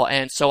alcohol,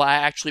 and so I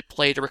actually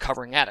played a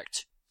recovering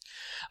addict.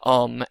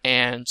 And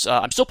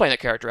I'm still playing that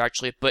character,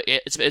 actually, but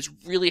it's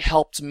really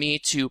helped me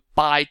to,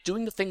 by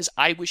doing the things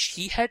I wish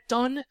he had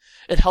done,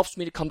 it helps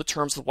me to come to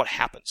terms with what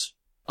happens.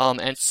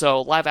 And so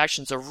live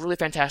action is a really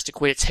fantastic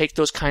way to take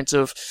those kinds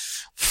of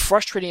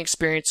frustrating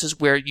experiences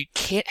where you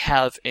can't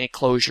have any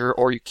closure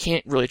or you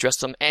can't really address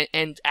them,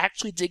 and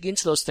actually dig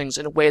into those things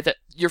in a way that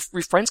your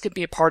friends can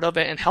be a part of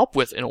it and help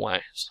with in a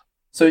way.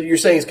 So you're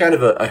saying it's kind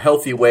of a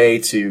healthy way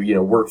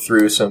to, work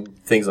through some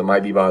things that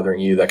might be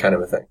bothering you, that kind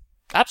of a thing.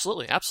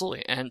 Absolutely,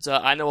 absolutely. And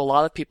I know a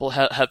lot of people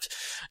have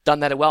done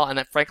that as well,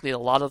 and frankly, a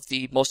lot of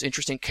the most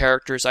interesting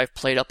characters I've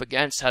played up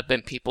against have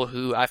been people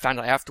who I found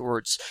out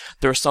afterwards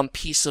there was some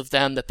piece of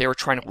them that they were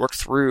trying to work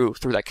through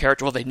that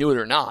character, whether they knew it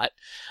or not.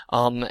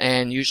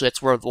 And usually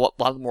that's where a lot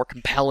of the more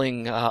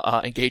compelling,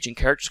 engaging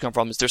characters come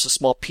from, is there's a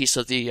small piece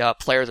of the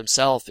player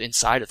themselves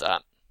inside of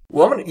that.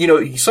 Well, I'm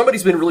gonna,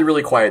 somebody's been really,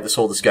 really quiet this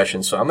whole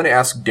discussion, so I'm going to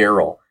ask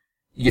Daryl.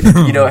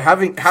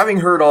 Having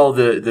heard all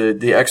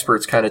the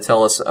experts kind of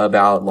tell us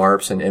about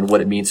LARPs and what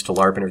it means to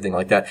LARP and everything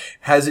like that,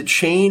 has it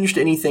changed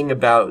anything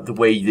about the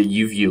way that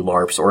you view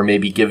LARPs, or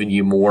maybe given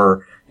you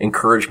more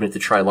encouragement to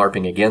try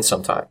LARPing again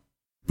sometime?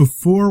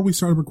 Before we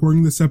started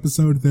recording this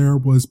episode, there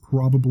was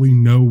probably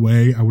no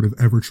way I would have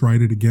ever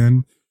tried it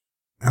again.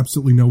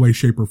 Absolutely no way,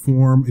 shape, or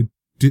form. It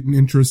didn't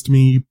interest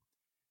me.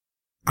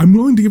 I'm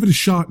willing to give it a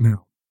shot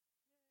now.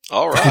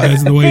 All right.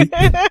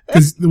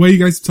 Because the way you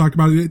guys talked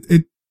about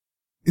it,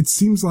 it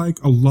seems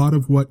like a lot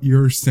of what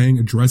you're saying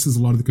addresses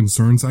a lot of the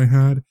concerns I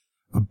had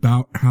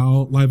about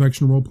how live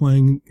action role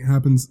playing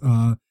happens.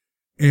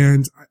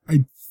 And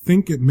I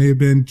think it may have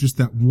been just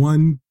that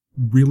one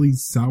really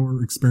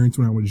sour experience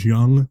when I was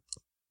young,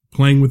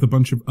 playing with a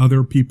bunch of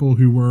other people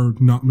who were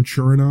not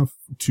mature enough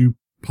to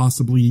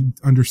possibly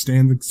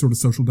understand the sort of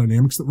social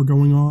dynamics that were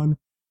going on.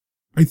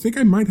 I think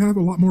I might have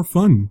a lot more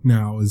fun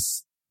now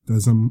as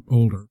I'm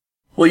older.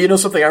 Well,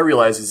 something I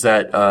realize is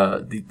that,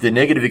 the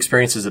negative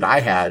experiences that I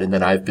had and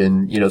that I've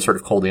been, sort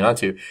of holding on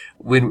to,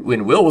 when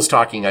Will was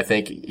talking, I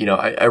think,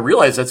 I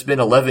realized that's been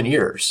 11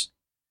 years.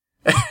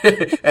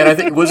 And I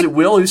think, was it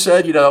Will who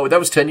said, that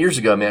was 10 years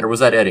ago, man, or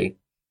was that Eddie?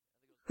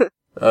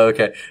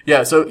 Okay.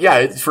 Yeah. So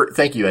yeah,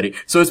 thank you, Eddie.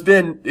 So it's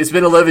been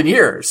 11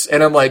 years.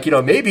 And I'm like,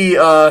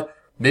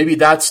 maybe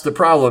that's the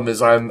problem,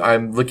 is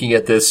I'm looking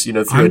at this,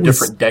 through a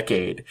different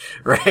decade,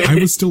 right?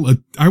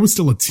 I was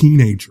still a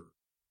teenager.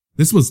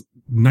 This was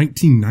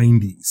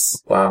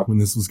 1990s. Wow. When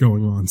this was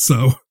going on.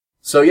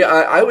 So yeah,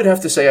 I would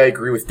have to say I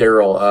agree with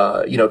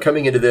Daryl.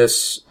 Coming into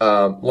this,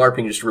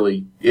 LARPing just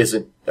really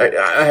isn't,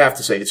 I have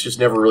to say, it's just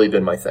never really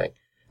been my thing.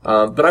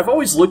 But I've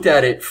always looked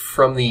at it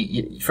from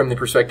the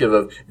perspective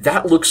of,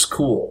 that looks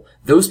cool.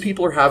 Those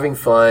people are having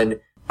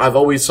fun. I've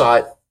always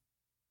thought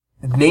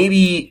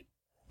maybe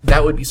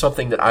that would be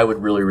something that I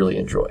would really, really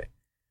enjoy.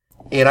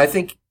 And I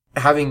think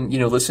having,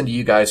 listened to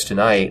you guys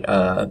tonight,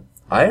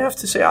 I have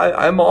to say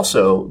I'm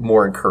also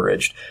more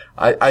encouraged.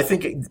 I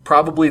think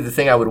probably the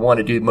thing I would want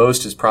to do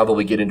most is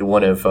probably get into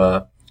one of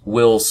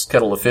Will's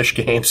Kettle of Fish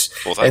games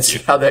and see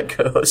how that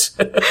goes.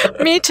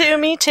 Me too.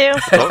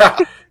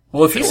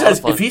 Well,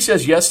 if he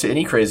says yes to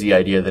any crazy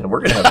idea, then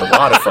we're going to have a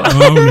lot of fun.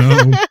 Oh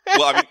no!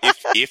 Well, I mean,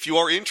 if you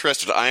are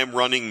interested, I am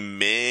running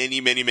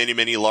many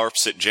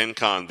LARPs at Gen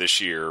Con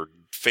this year.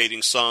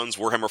 Fading Suns,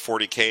 Warhammer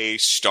 40K,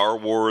 Star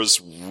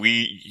Wars.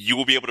 You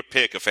will be able to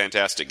pick a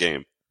fantastic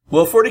game.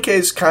 Well, 40K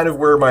is kind of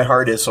where my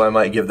heart is, so I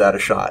might give that a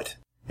shot.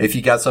 If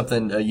you got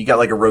something, you got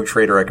like a Rogue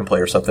Trader I can play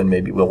or something,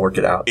 maybe we'll work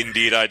it out.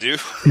 Indeed, I do.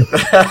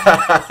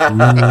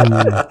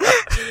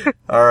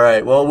 All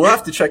right. Well, we'll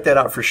have to check that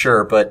out for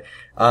sure. But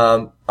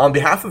on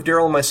behalf of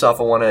Daryl and myself,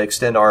 I want to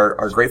extend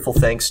our grateful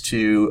thanks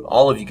to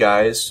all of you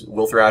guys,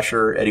 Will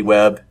Thrasher, Eddie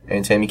Webb,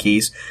 and Tammy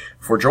Keys,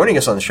 for joining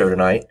us on the show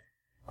tonight.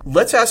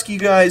 Let's ask you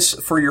guys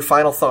for your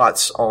final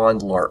thoughts on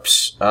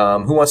LARPs.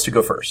 Who wants to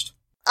go first?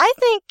 I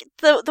think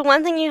the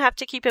one thing you have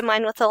to keep in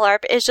mind with the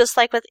LARP is just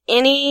like with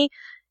any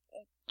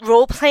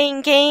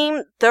role-playing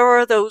game, there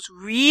are those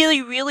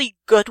really, really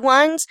good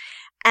ones,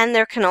 and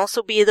there can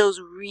also be those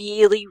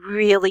really,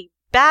 really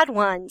bad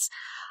ones.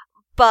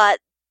 But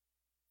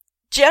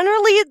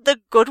generally, the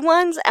good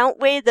ones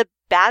outweigh the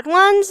bad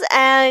ones,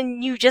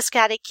 and you just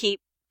gotta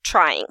keep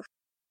trying.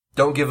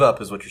 Don't give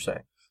up is what you're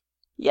saying.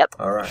 Yep.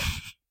 All right.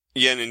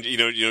 Yeah, and you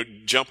know,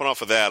 jumping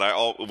off of that,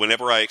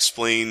 whenever I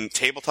explain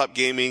tabletop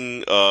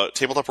gaming,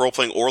 tabletop role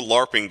playing, or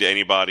LARPing to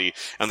anybody,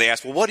 and they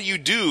ask, "Well, what do you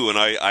do?" and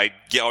I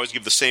always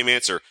give the same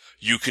answer: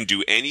 you can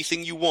do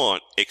anything you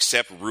want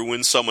except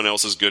ruin someone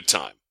else's good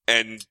time.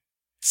 And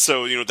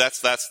so, you know,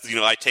 that's you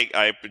know,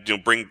 I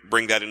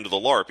bring that into the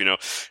LARP. You know,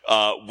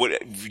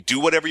 do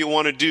whatever you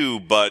want to do,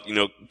 but you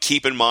know,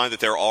 keep in mind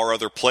that there are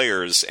other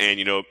players, and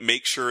you know,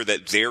 make sure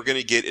that they're going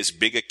to get as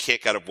big a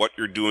kick out of what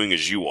you're doing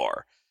as you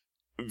are.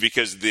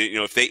 Because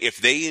if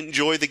they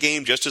enjoy the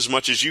game just as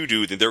much as you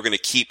do, then they're going to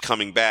keep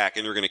coming back,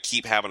 and they're going to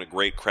keep having a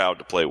great crowd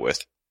to play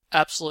with.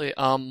 Absolutely.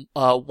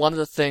 One of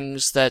the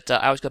things that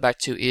I always go back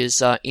to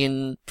is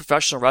in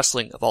professional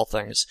wrestling, of all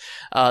things,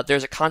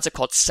 there's a concept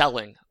called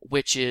selling,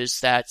 which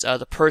is that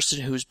the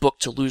person who's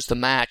booked to lose the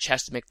match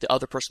has to make the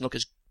other person look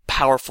as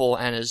powerful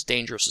and as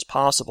dangerous as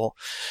possible.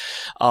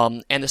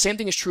 And the same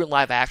thing is true in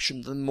live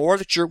action. The more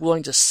that you're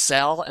willing to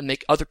sell and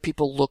make other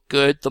people look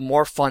good, the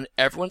more fun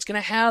everyone's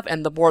going to have,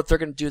 and the more they're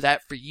going to do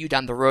that for you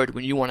down the road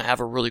when you want to have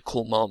a really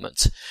cool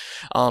moment.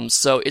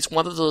 So it's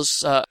one of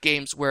those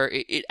games where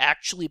it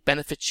actually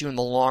benefits you in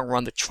the long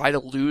run to try to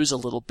lose a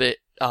little bit,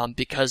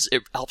 because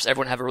it helps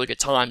everyone have a really good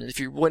time. And if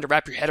you're willing to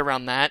wrap your head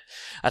around that,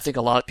 I think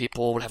a lot of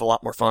people would have a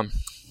lot more fun.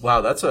 Wow,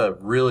 that's a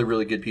really,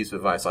 really good piece of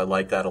advice. I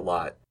like that a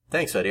lot.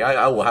 Thanks, Eddie.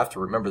 I will have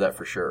to remember that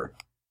for sure.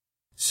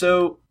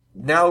 So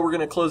now we're going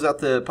to close out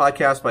the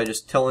podcast by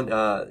just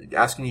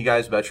asking you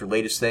guys about your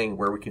latest thing,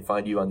 where we can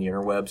find you on the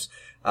interwebs.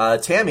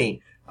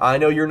 Tammy, I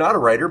know you're not a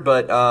writer,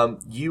 but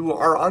you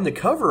are on the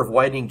cover of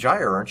Widening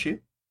Gyre, aren't you?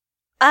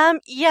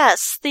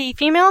 Yes. The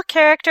female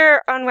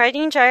character on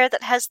Widening Gyre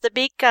that has the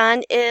big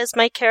gun is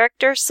my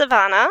character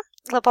Savannah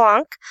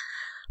LeBlanc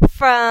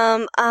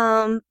from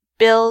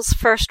Bill's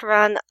first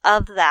run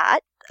of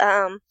that.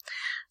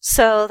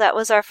 So that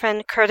was our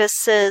friend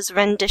Curtis's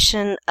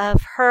rendition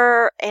of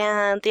her,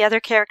 and the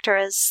other character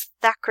is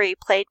Thackeray,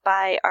 played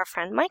by our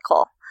friend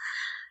Michael.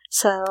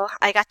 So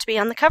I got to be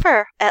on the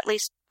cover, at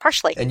least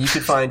partially. And you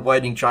can find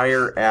Widening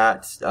Gyre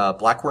at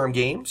Blackworm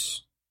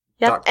Games.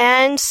 Yep,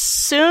 and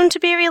soon to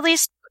be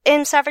released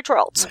in Savage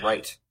Worlds.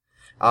 Right.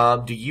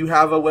 Do you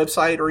have a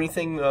website or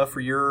anything for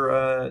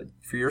your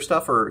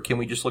stuff, or can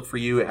we just look for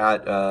you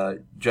at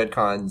Gen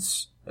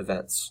Con's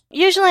events?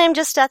 Usually I'm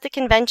just at the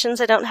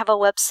conventions. I don't have a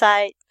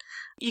website.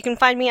 You can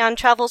find me on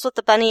Travels with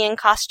the Bunny in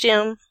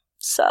costume.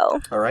 So.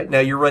 All right.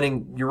 Now you're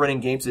running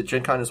games at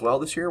Gen Con as well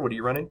this year. What are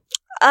you running?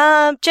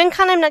 Gen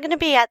Con I'm not going to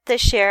be at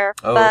this year,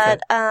 but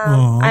okay.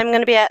 I'm going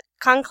to be at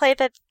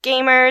Conclave of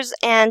Gamers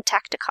and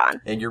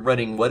Tacticon. And you're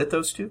running what at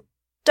those two?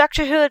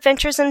 Doctor Who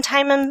Adventures in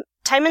Time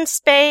and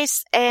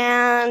Space,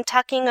 and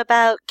talking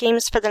about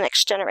games for the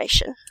next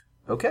generation.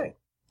 Okay.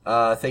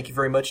 Thank you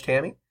very much,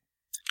 Tammy.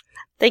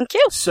 Thank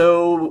you.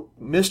 So,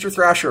 Mr.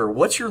 Thrasher,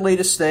 what's your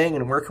latest thing,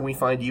 and where can we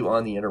find you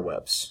on the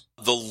interwebs?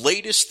 The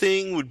latest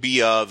thing would be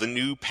the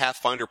new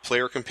Pathfinder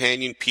player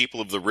companion, People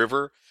of the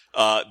River.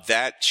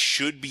 That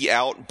should be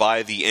out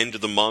by the end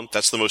of the month.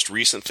 That's the most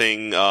recent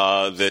thing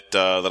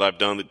that I've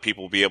done that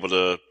people will be able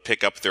to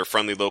pick up at their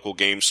friendly local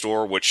game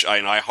store, which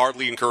I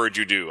hardly encourage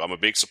you to do. I'm a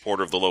big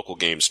supporter of the local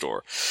game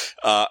store.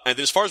 And then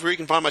as far as where you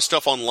can find my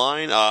stuff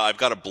online, I've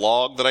got a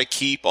blog that I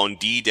keep on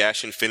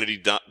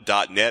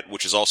d-infinity.net,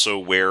 which is also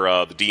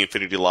where the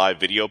D-Infinity Live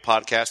video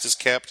podcast is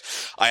kept.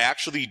 I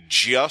actually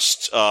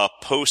just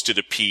posted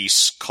a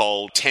piece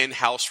called 10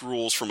 House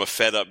Rules from a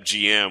Fed Up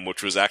GM,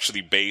 which was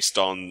actually based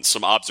on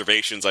some observations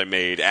I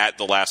made at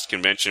the last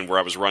convention where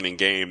I was running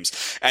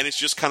games, and it's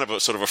just kind of a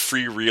sort of a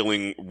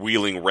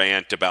freewheeling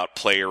rant about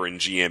player and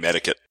GM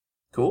etiquette.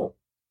 Cool.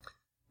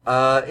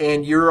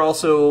 And you're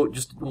also,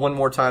 just one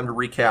more time to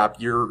recap,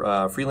 you're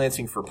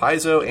freelancing for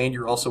Paizo, and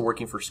you're also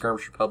working for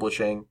Skirmisher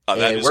Publishing.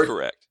 That is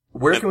correct.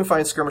 Where can we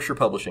find Skirmisher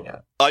Publishing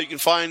at? You can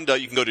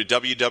go to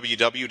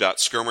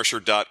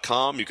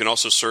www.skirmisher.com. You can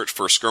also search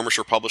for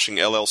Skirmisher Publishing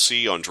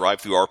LLC on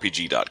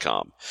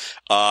DriveThruRPG.com.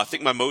 I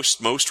think my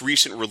most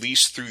recent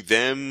release through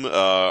them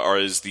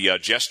is the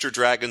Jester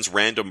Dragons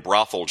Random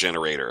Brothel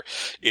Generator.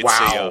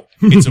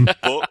 It's a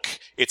book.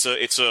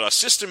 It's a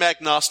system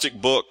agnostic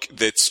book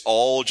that's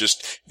all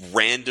just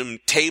random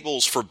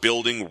tables for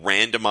building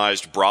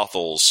randomized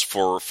brothels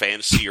for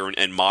fantasy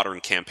and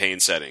modern campaign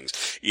settings.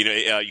 You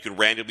can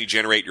randomly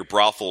generate your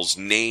brothel's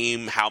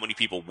name, how many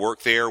people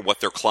work there,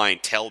 what their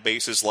clientele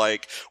base is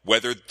like,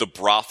 whether the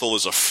brothel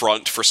is a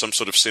front for some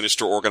sort of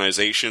sinister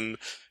organization.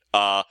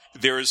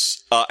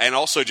 And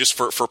also just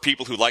for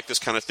people who like this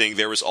kind of thing,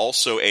 there is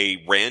also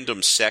a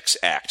random sex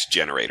act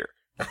generator.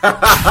 Where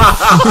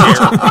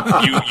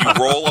you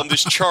roll on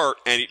this chart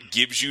and it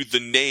gives you the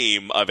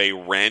name of a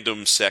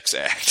random sex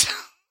act.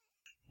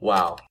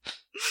 Wow.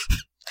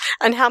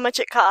 And how much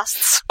it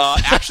costs?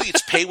 Actually,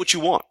 it's pay what you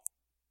want.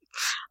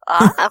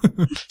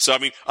 So I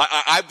mean,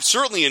 I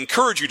certainly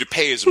encourage you to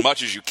pay as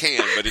much as you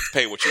can, but it's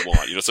pay what you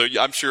want. So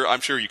I'm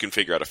sure you can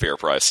figure out a fair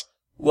price.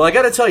 Well, I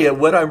gotta tell you,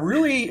 what I'm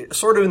really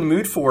sort of in the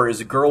mood for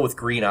is a girl with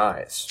green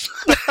eyes.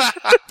 Boy,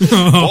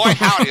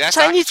 howdy, I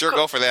can sure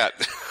go for that.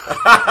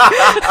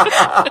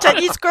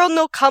 Chinese girl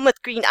no come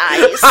with green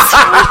eyes.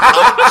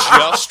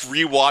 I just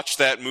rewatched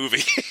that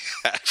movie,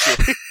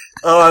 actually.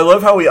 Oh, I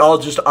love how we all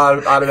just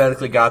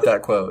automatically got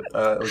that quote.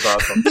 It was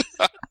awesome.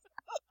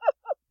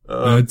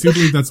 I do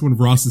believe that's one of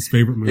Ross's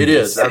favorite movies. It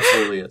is,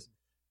 absolutely is.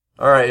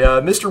 All right,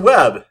 Mr.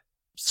 Webb.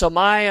 So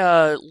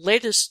my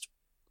latest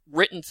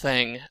written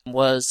thing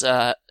was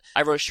I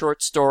wrote a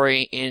short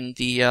story in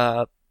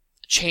the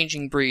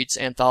Changing Breeds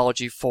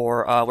anthology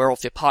for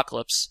Werewolf the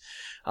Apocalypse.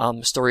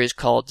 The story is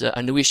called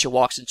Anuisha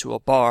Walks into a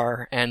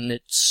Bar, and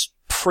it's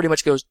pretty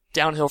much goes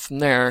downhill from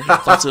there.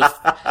 Lots of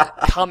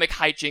comic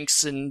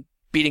hijinks and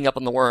beating up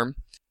on the worm.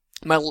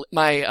 My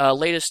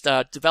latest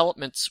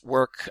development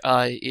work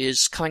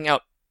is coming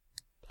out,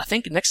 I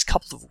think, the next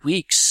couple of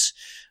weeks.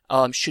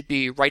 Should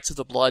be Rites of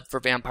the Blood for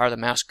Vampire the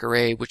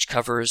Masquerade, which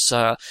covers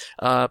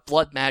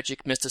blood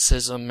magic,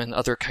 mysticism, and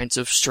other kinds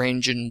of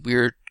strange and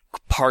weird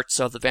parts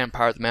of the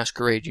Vampire the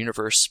Masquerade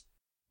universe.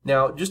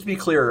 Now, just to be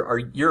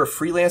clear, you're a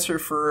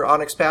freelancer for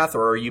Onyx Path,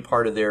 or are you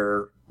part of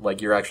their,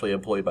 you're actually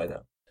employed by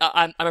them?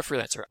 I'm a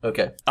freelancer.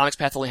 Okay. Onyx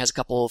Path only has a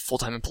couple of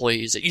full-time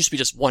employees. It used to be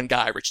just one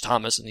guy, Rich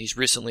Thomas, and he's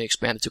recently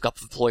expanded to a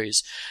couple of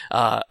employees.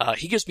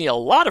 He gives me a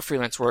lot of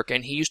freelance work,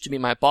 and he used to be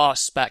my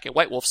boss back at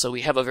White Wolf, so we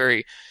have a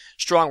very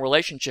strong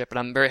relationship, and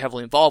I'm very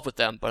heavily involved with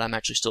them, but I'm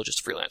actually still just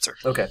a freelancer.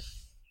 Okay.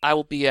 I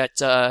will be at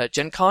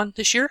Gen Con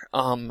this year.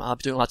 I'll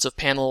be doing lots of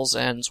panels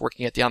and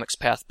working at the Onyx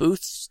Path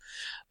booths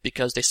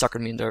because they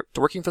suckered me into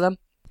working for them.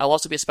 I'll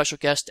also be a special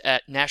guest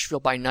at Nashville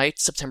by Night,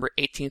 September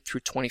 18th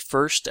through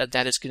 21st, and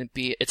that is going to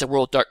be, it's a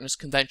World Darkness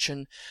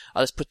convention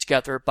that's put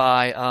together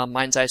by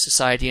Mind's Eye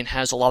Society and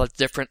has a lot of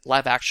different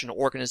live-action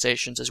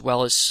organizations as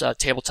well as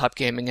tabletop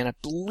gaming, and I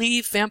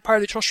believe Vampire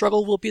the Eternal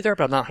Struggle will be there,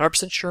 but I'm not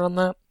 100% sure on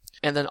that.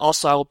 And then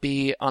also I will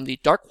be on the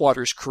Dark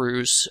Waters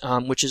cruise,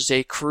 which is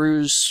a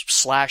cruise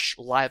 /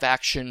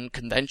 live-action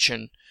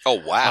convention.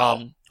 Oh,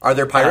 wow. Are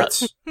there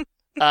pirates?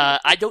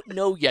 I don't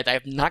know yet. I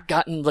have not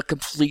gotten the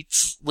complete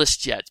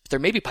list yet, but there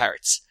may be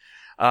pirates.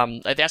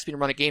 They've asked me to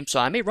run a game,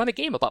 so I may run a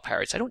game about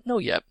pirates. I don't know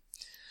yet.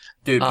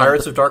 Dude,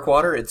 Pirates of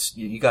Darkwater,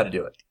 you gotta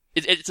do it.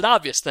 It's an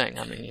obvious thing.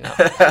 I mean,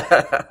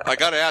 I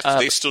gotta ask, do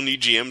they still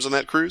need GMs on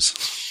that cruise?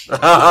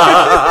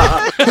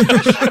 I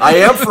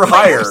am for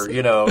hire,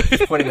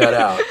 just pointing that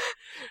out.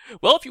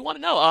 Well, if you want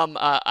to know,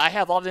 I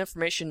have all the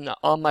information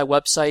on my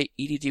website,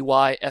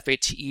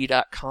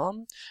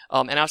 eddyfate.com,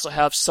 and I also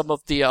have some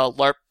of the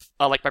LARP,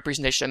 like my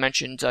presentation I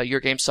mentioned, Your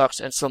Game Sucks,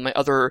 and some of my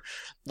other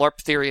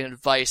LARP theory and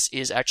advice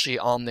is actually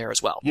on there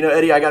as well.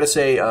 Eddie, I gotta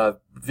say,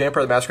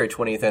 Vampire the Masquerade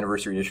 20th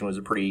Anniversary Edition was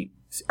a pretty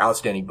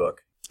outstanding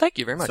book. Thank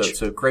you very much.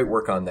 So great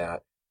work on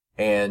that.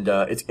 And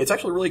it's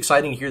actually really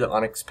exciting to hear that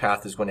Onyx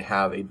Path is going to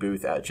have a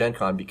booth at Gen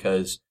Con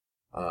because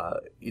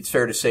it's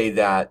fair to say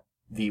that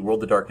the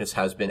World of Darkness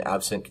has been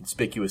absent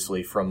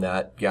conspicuously from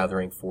that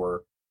gathering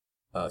for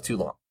too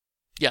long.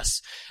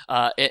 Yes.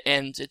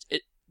 And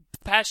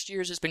past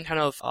years has been kind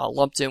of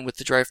lumped in with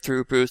the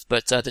drive-thru booth,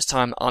 but this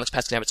time Onyx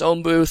Path's going to have its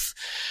own booth.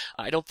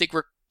 I don't think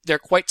they're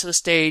quite to the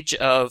stage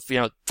of,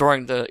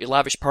 throwing the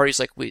lavish parties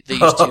like they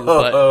used to.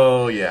 But,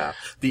 oh, yeah.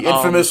 The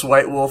infamous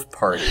White Wolf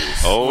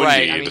parties. Oh,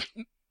 right. indeed. I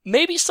mean,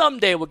 maybe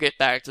someday we'll get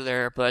back to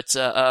there, but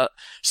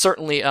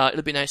certainly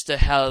it'll be nice to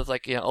have a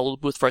little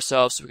booth for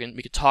ourselves so we can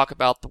talk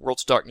about the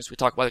World's Darkness, we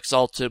talk about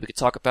Exalted, we can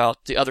talk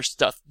about the other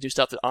stuff, new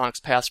stuff that Onyx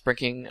Path's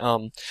bringing.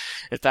 In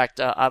fact,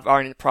 I've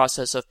already in the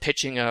process of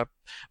pitching a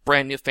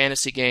brand new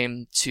fantasy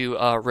game to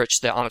Rich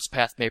that Onyx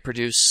Path may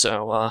produce,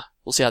 so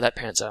we'll see how that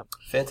pans out.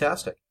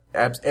 Fantastic.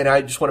 And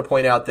I just want to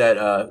point out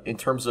that in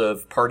terms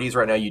of parties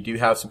right now, you do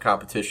have some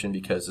competition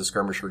because the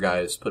Skirmisher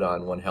guys put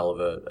on one hell of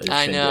a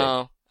I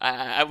know.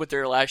 I went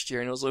there last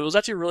year, and it was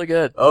actually really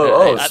good. Sweet.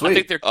 I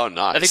think they're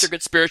nice. I think they're a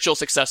good spiritual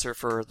successor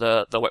for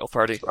the White Wolf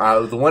Party.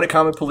 The one at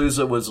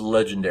Comicpalooza was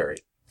legendary.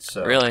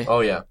 So, really?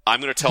 Oh yeah.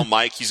 I'm going to tell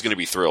Mike he's going to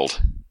be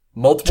thrilled.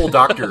 Multiple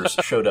doctors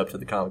showed up to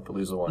the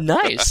Comicpalooza one.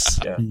 Nice.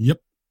 Yeah.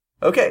 Yep.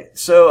 Okay,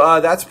 so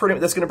that's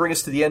going to bring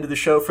us to the end of the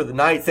show for the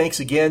night.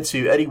 Thanks again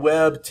to Eddie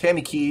Webb,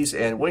 Tammy Keys,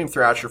 and William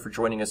Thrasher for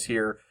joining us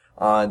here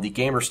on the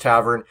Gamers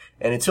Tavern.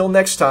 And until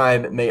next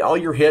time, may all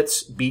your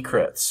hits be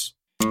crits.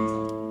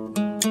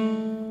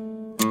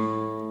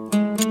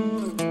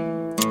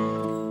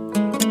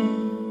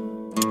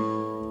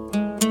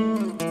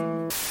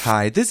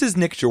 Hi, this is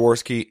Nick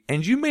Jaworski,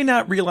 and you may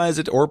not realize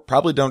it or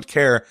probably don't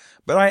care,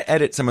 but I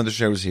edit some of the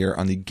shows here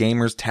on the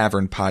Gamers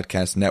Tavern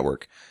Podcast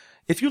Network.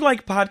 If you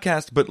like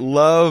podcasts but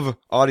love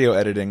audio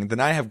editing, then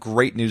I have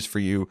great news for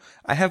you.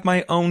 I have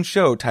my own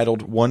show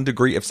titled 1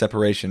 Degree of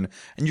Separation,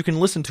 and you can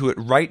listen to it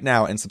right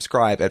now and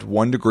subscribe at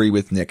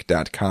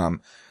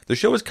onedegreewithnick.com. The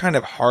show is kind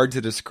of hard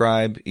to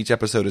describe. Each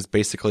episode is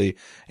basically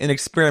an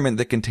experiment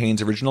that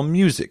contains original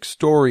music,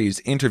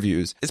 stories,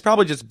 interviews. It's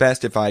probably just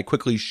best if I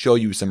quickly show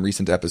you some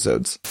recent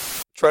episodes.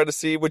 Try to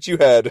see what you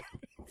had,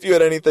 if you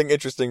had anything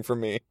interesting for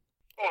me.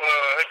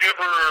 Have you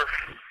ever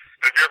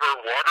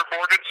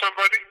waterboarded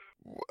somebody?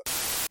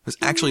 It was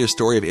actually a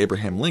story of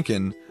Abraham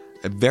Lincoln,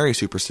 a very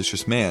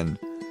superstitious man,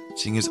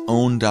 seeing his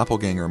own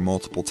doppelganger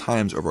multiple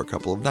times over a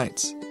couple of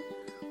nights.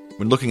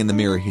 When looking in the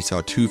mirror, he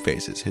saw two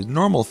faces, his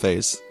normal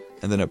face,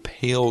 and then a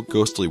pale,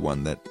 ghostly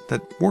one that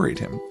worried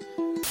him.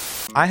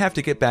 I have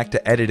to get back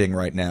to editing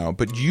right now,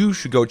 but you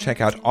should go check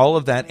out all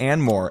of that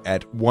and more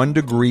at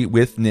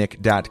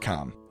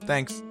onedegreewithnick.com.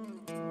 Thanks.